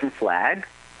American flag.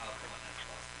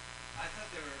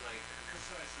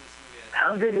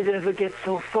 How did it ever get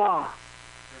so far?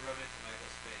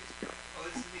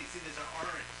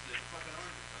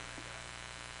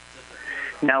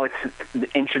 Now it's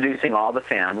introducing all the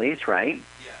families, right?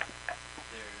 Yeah.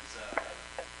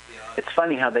 It's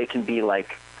funny how they can be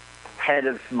like head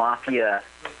of mafia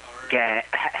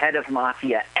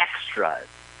extras.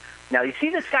 Now you see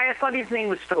this guy. I thought his name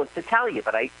was Philip Tatalia,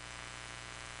 but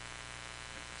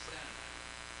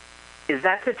is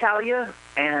that Tatalia?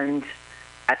 And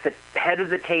at the head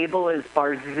of the table is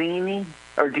Barzini,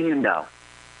 or do you know?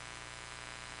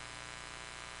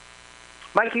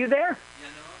 Mike, you there?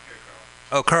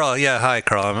 Oh, Carl. Yeah, hi,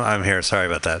 Carl. I'm here. Sorry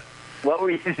about that. What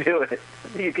were you doing?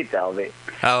 You could tell me.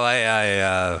 Oh,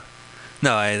 I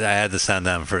had the sound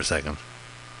down for a second.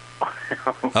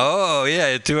 Oh,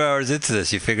 yeah, 2 hours into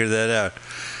this, you figured that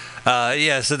out.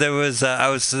 Yeah, so there was, I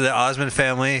was the Osmond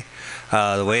family,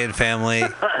 the Wayne family.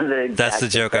 That's the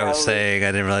joke I was saying. I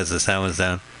didn't realize the sound was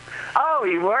down. Oh,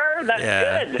 you were? That's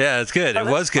good. Yeah, it's good. Oh,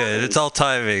 it was good. funny. It's all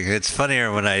timing. It's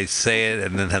funnier when I say it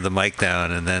and then have the mic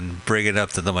down and then bring it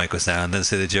up that the mic was down and then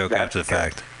say the joke after the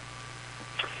fact.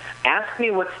 Ask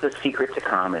me what's the secret to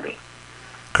comedy.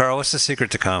 Carl, what's the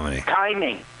secret to comedy?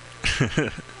 Timing.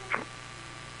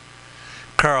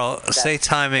 Carl, say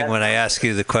timing when I ask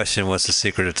you the question, what's the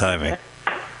secret of timing?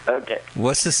 Okay.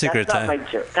 What's the secret That's of not timing?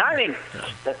 my joke. Timing.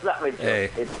 That's not my joke. Hey.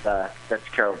 It's that's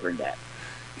Carol Burnett.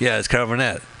 Yeah, it's Carl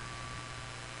Burnett.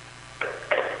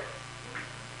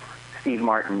 Steve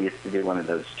Martin used to do one of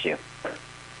those too.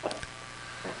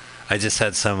 I just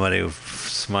had somebody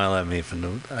smile at me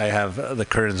from I have the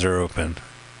curtains are open.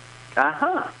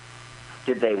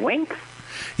 Did they wink?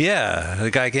 Yeah,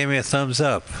 the guy gave me a thumbs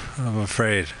up. I'm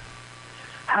afraid.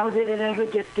 How did it ever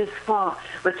get this far?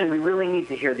 Listen, we really need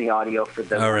to hear the audio for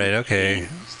the. All right, okay.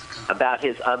 About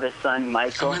his other son,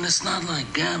 Michael. I mean, it's not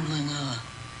like gambling or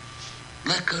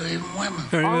liquor, even women.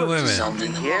 Or even women.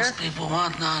 Something that most people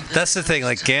want now. That's the thing,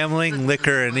 like gambling,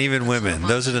 liquor, and even women.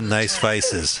 Those are the nice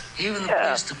vices. Even the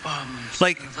police departments.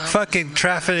 Like fucking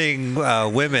trafficking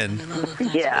women.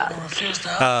 Yeah.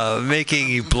 Making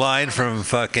you blind from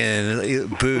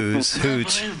fucking booze,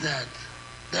 hooch,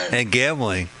 and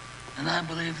gambling. And I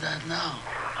believe that now.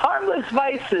 Harmless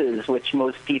vices, which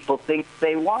most people think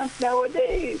they want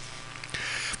nowadays.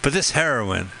 But this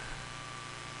heroin.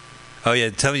 Oh, yeah.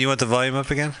 Tell me, you want the volume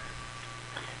up again?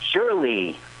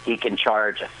 Surely he can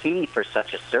charge a fee for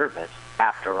such a service.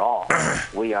 After all,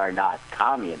 we are not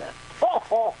communists.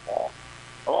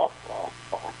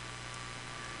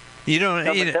 You don't.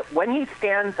 No, when he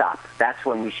stands up, that's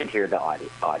when we should hear the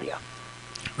audio.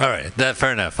 All right,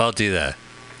 fair enough. I'll do that.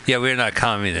 Yeah, we're not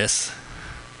communists.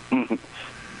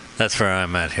 That's where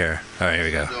I'm at here. All right, here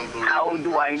we go. How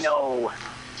do I know?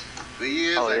 For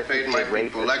years, I paid my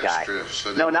people extra.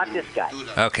 So no, not this guy.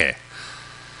 Okay.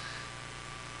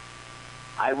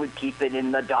 I would keep it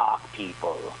in the dark,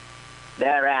 people.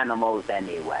 They're animals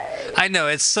anyway. I know,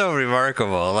 it's so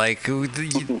remarkable. Like,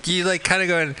 you like kind of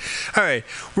going, all right,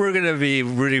 we're going to be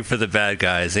rooting for the bad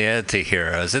guys, the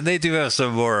anti-heroes, and they do have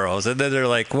some morals. And then they're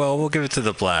like, well, we'll give it to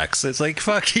the blacks. It's like,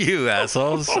 fuck you,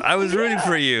 assholes. I was rooting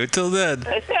for you till then.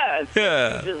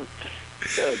 Yeah. Just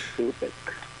so stupid.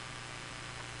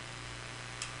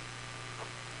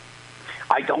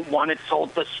 I don't want it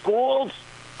sold to schools.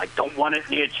 I don't want it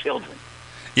near children.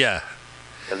 Yeah.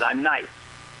 Because I'm nice.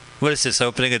 What is this,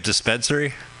 opening a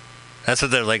dispensary? That's what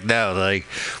they're like now. They're like,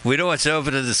 we don't want you to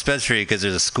open a dispensary because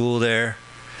there's a school there.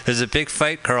 There's a big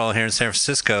fight, Carl, here in San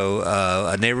Francisco.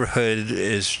 A neighborhood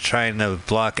is trying to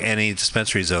block any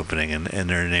dispensaries opening in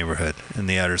their neighborhood, in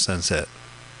the Outer Sunset.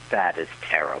 That is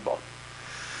terrible.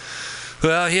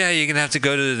 Well, yeah, you're going to have to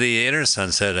go to the Inner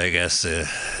Sunset, I guess, to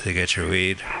get your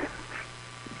weed.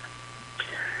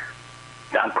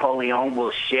 Don Corleone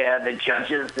will share the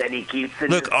judges that he keeps in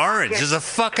Look, his orange. pocket. There's a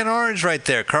fucking orange right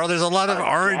there, Carl. There's a lot of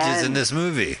oranges in this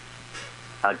movie.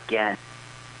 Again.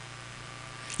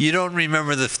 You don't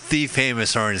remember the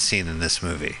famous orange scene in this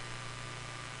movie.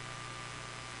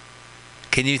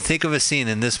 Can you think of a scene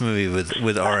in this movie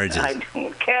with oranges? I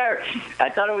don't care. I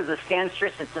thought it was a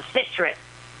citrus. It's a citrus.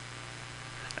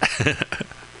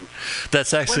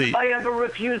 That's actually... When have I ever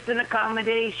refused an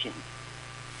accommodation?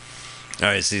 All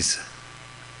right, Cease.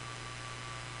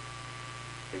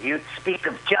 You speak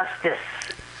of justice.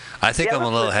 I think Yeah, I'm a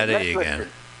little ahead of let's you again.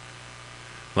 listen.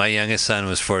 My youngest son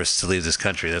was forced to leave this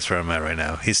country. That's where I'm at right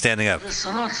now. He's standing up. It's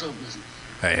a not so business.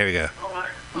 All right, here we go.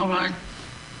 All right.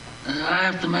 I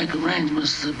have to make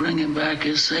arrangements to bring him back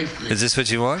here safely. Is this what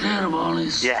you want? Clear of all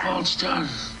these false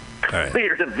charges. All right.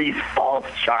 Cleared of these false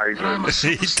charges.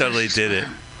 He totally did it.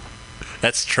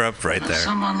 That's Trump right If there.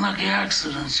 some unlucky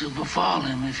accident should befall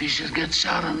him if he should get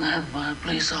shot in the head by a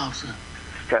police officer.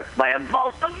 Struck by a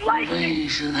bolt of If lightning. he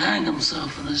should hang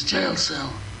himself in his jail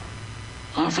cell.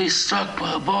 Or if he's struck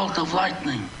by a bolt of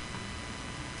lightning.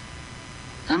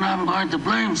 Then I'm going to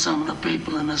blame some of the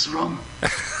people in this room.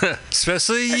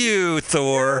 Especially you,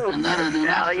 Thor. And that I do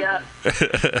not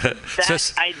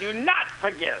That I do not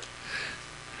forgive.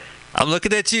 I'm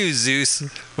looking at you, Zeus,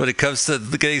 when it comes to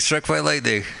getting struck by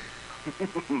lightning.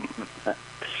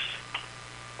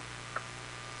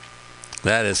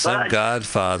 That is some But,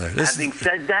 godfather. Having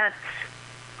said that,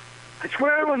 I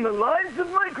swear on the lives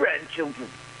of my grandchildren.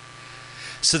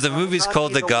 So the movie's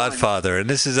called The Godfather, and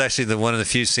this is actually one of the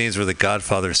few scenes where the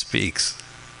Godfather speaks.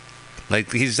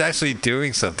 Like, he's actually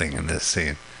doing something in this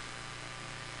scene.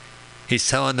 He's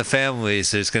telling the families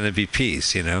there's going to be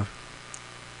peace, you know?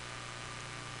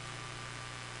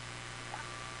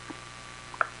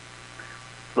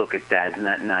 Look at that, isn't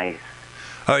that nice?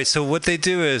 All right, so what they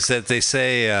do is that they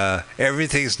say,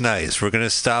 everything's nice. We're going to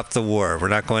stop the war. We're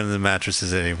not going to the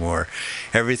mattresses anymore.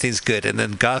 Everything's good. And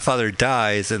then Godfather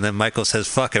dies, and then Michael says,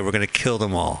 fuck it, we're going to kill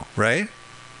them all, right?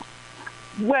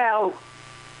 Well,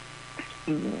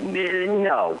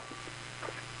 no.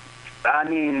 I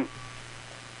mean,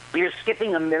 you're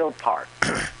skipping a middle part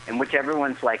in which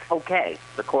everyone's like, okay,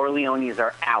 the Corleones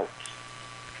are out.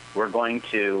 We're going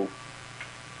to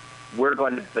break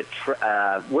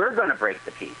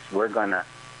the peace.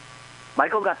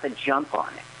 Michael got the jump on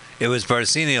it. It was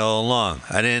Barzini all along.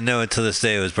 I didn't know until this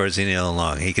day it was Barzini all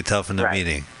along. He could tell from the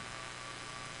meeting.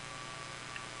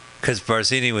 Because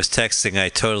Barzini was texting, I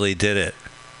totally did it.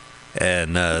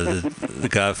 And the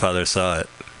Godfather saw it,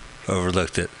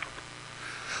 overlooked it.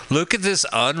 Look at this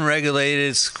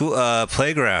unregulated school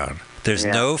playground. There's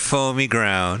no foamy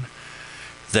ground.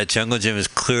 That jungle gym is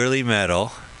clearly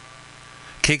metal.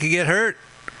 Kid could get hurt.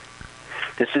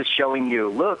 This is showing you,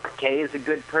 look, Kay is a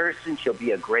good person. She'll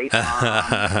be a great mom.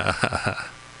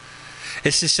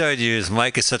 It's just showing you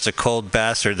Mike is such a cold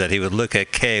bastard that he would look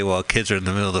at Kay while kids are in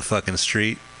the middle of the fucking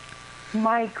street.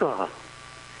 Michael.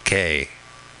 Kay.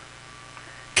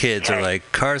 Kids are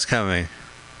like, car's coming.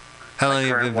 How long have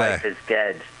you been back? My current wife is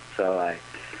dead, so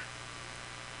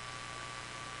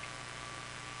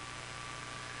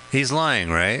He's lying,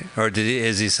 right? Or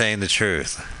is he saying the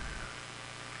truth?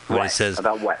 When he says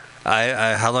about what?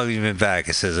 How long have you been back?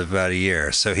 It says about a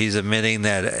year. So he's admitting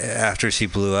that after she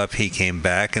blew up, he came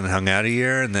back and hung out a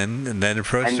year, and then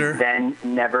approached her, and then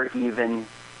never even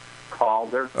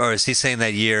called her. Or is he saying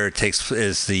that year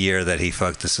is the year that he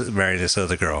married this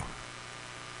other girl?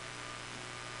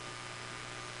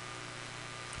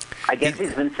 I guess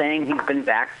he's been saying he's been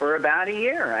back for about a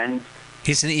year, and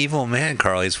he's an evil man,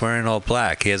 Carl. He's wearing all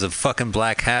black. He has a fucking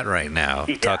black hat right now,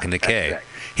 talking to Kay. Right.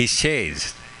 He's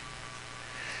changed.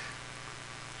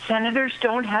 Senators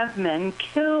don't have men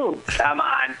killed. Come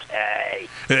on, Kay.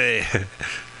 Hey.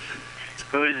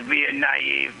 Who's being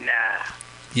naive now?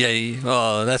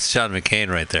 Yeah, that's John McCain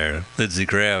right there. Lindsey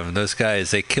Graham. Those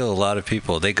guys, they kill a lot of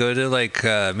people. They go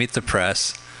to, Meet the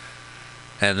Press,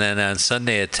 and then on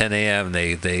Sunday at 10 a.m.,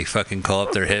 they fucking call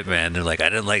up their hitman. They're like, I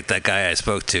didn't like that guy I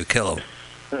spoke to. Kill him.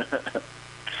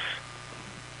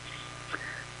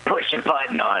 Push a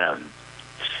button on him.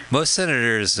 Most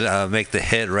senators make the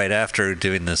hit right after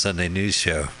doing the Sunday news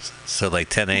show. So,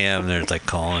 10 a.m., they're,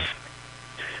 calling.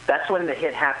 That's when the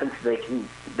hit happens.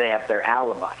 They have their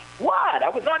alibi. What? I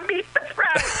was on Meet the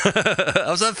Press. I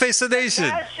was on Face the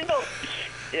Nation.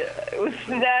 It was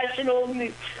national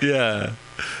news. Yeah.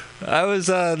 I was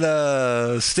on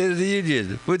State of the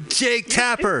Union with Jake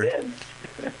Tapper.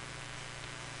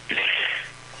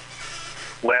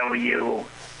 Where were you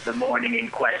the morning in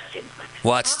question?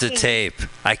 Watch the tape.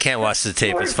 I can't watch the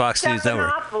tape. It's Fox News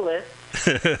Network.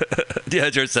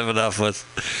 Yeah, George Stephanopoulos.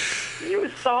 You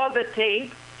saw the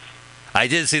tape. I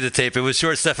did see the tape. It was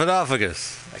George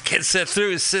Stephanopoulos. I can't sit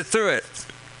through it.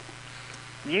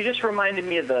 You just reminded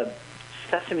me of the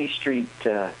Sesame Street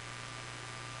George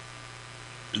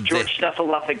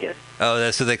Stephanopoulos. Oh,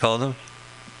 that's what they called him?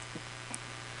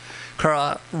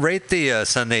 Carl, rate the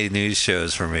Sunday news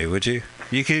shows for me, would you?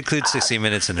 You can include 60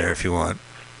 Minutes in there if you want.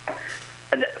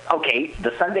 Okay,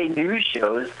 the Sunday news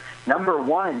shows, number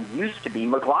one used to be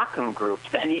McLaughlin Group.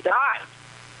 Then he died.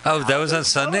 Oh, that was on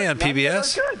Sunday on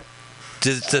PBS?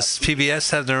 Does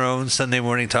PBS have their own Sunday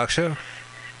morning talk show?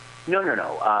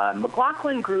 No.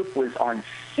 McLaughlin Group was on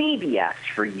CBS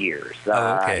for years.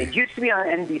 Okay. It used to be on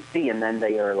NBC, and then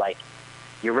they were like,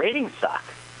 your ratings suck.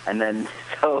 And then,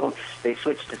 so they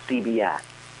switched to CBS.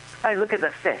 Hey, look at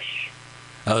the fish.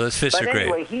 Oh, those fish are great. But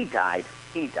anyway, he died.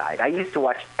 I used to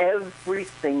watch every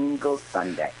single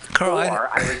Sunday. Carl, or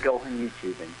I would go on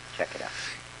YouTube and check it out.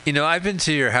 I've been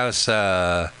to your house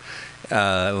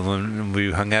when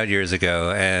we hung out years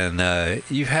ago, and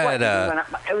you had...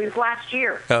 it was last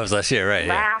year. Oh, it was last year, right.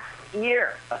 Last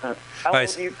year. How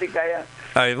old do you think I am?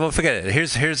 All right, well, forget it.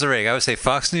 Here's the ring. I would say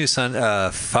Fox News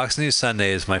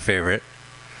Sunday is my favorite.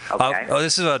 Okay.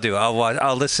 This is what I'll do. I'll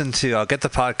get the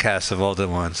podcast of all the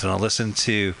ones, and I'll listen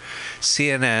to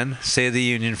CNN, State of the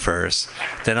Union first.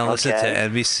 Then I'll listen to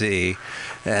NBC,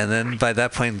 and then by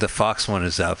that point the Fox one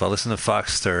is up. I'll listen to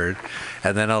Fox third,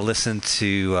 and then I'll listen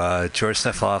to George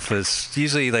Stephanopoulos,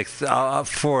 usually up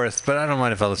fourth, but I don't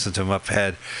mind if I listen to him up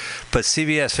ahead. But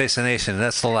CBS Face the Nation,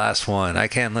 that's the last one. I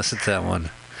can't listen to that one,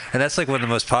 and that's one of the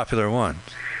most popular ones.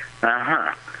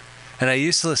 Uh-huh. And I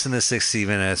used to listen to 60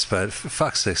 Minutes, but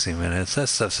fuck 60 Minutes. That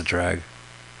stuff's a drag.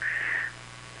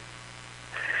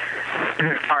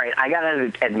 All right, I got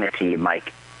to admit to you,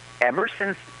 Mike, ever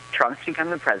since Trump's become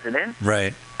the president,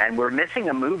 right, and we're missing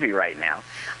a movie right now,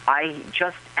 I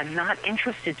just am not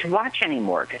interested to watch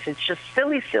anymore because it's just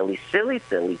silly. It's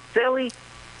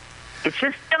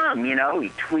just dumb, He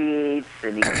tweets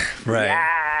and he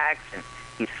reacts and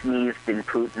he sneezed in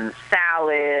Putin's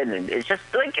salad, and it's just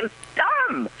it's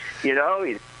dumb,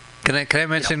 Can I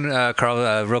mention,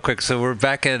 Carl, real quick? So we're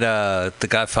back at the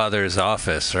Godfather's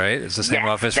office, right? It's the same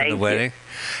office from the wedding,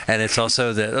 and it's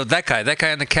also that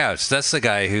guy on the couch. That's the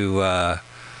guy who, not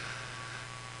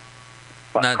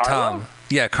Carlo? Tom.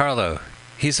 Yeah, Carlo.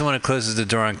 He's the one who closes the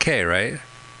door on Kay, right?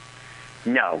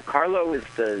 No, Carlo is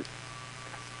the.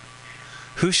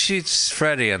 Who shoots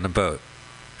Freddie on the boat?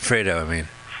 Fredo, I mean.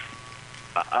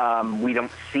 We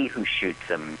don't see who shoots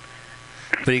him.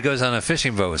 But he goes on a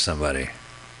fishing boat with somebody.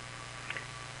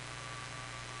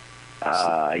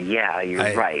 Yeah,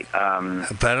 you're right.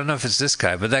 But I don't know if it's this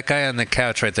guy. But that guy on the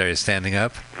couch right there is standing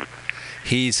up.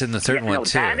 He's in the third one,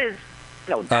 too.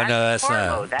 That's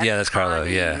Carlo. Not. That's Carlo,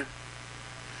 yeah.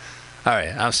 All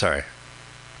right, I'm sorry.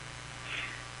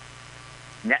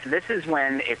 Now, this is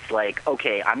when it's like,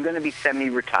 okay, I'm going to be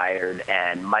semi-retired,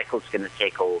 and Michael's going to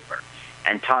take over.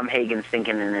 And Tom Hagen's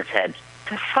thinking in his head,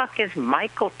 the fuck is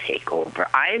Michael take over?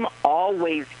 I'm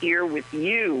always here with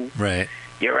you. Right.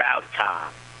 You're out, Tom.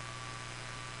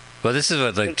 Well, this is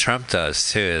what Trump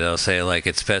does too. They'll say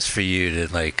it's best for you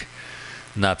to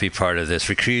not be part of this.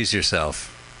 Recuse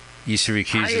yourself. You should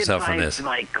recuse yourself from this.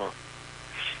 Michael.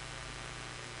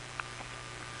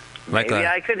 Michael, Maybe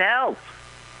I could help.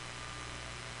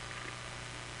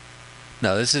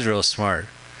 No, this is real smart.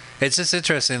 It's just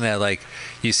interesting that, like,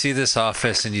 you see this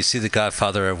office and you see the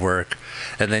Godfather at work,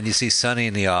 and then you see Sonny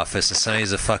in the office, and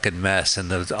Sonny's a fucking mess,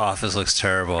 and the office looks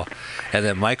terrible. And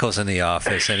then Michael's in the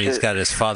office, and he's got his father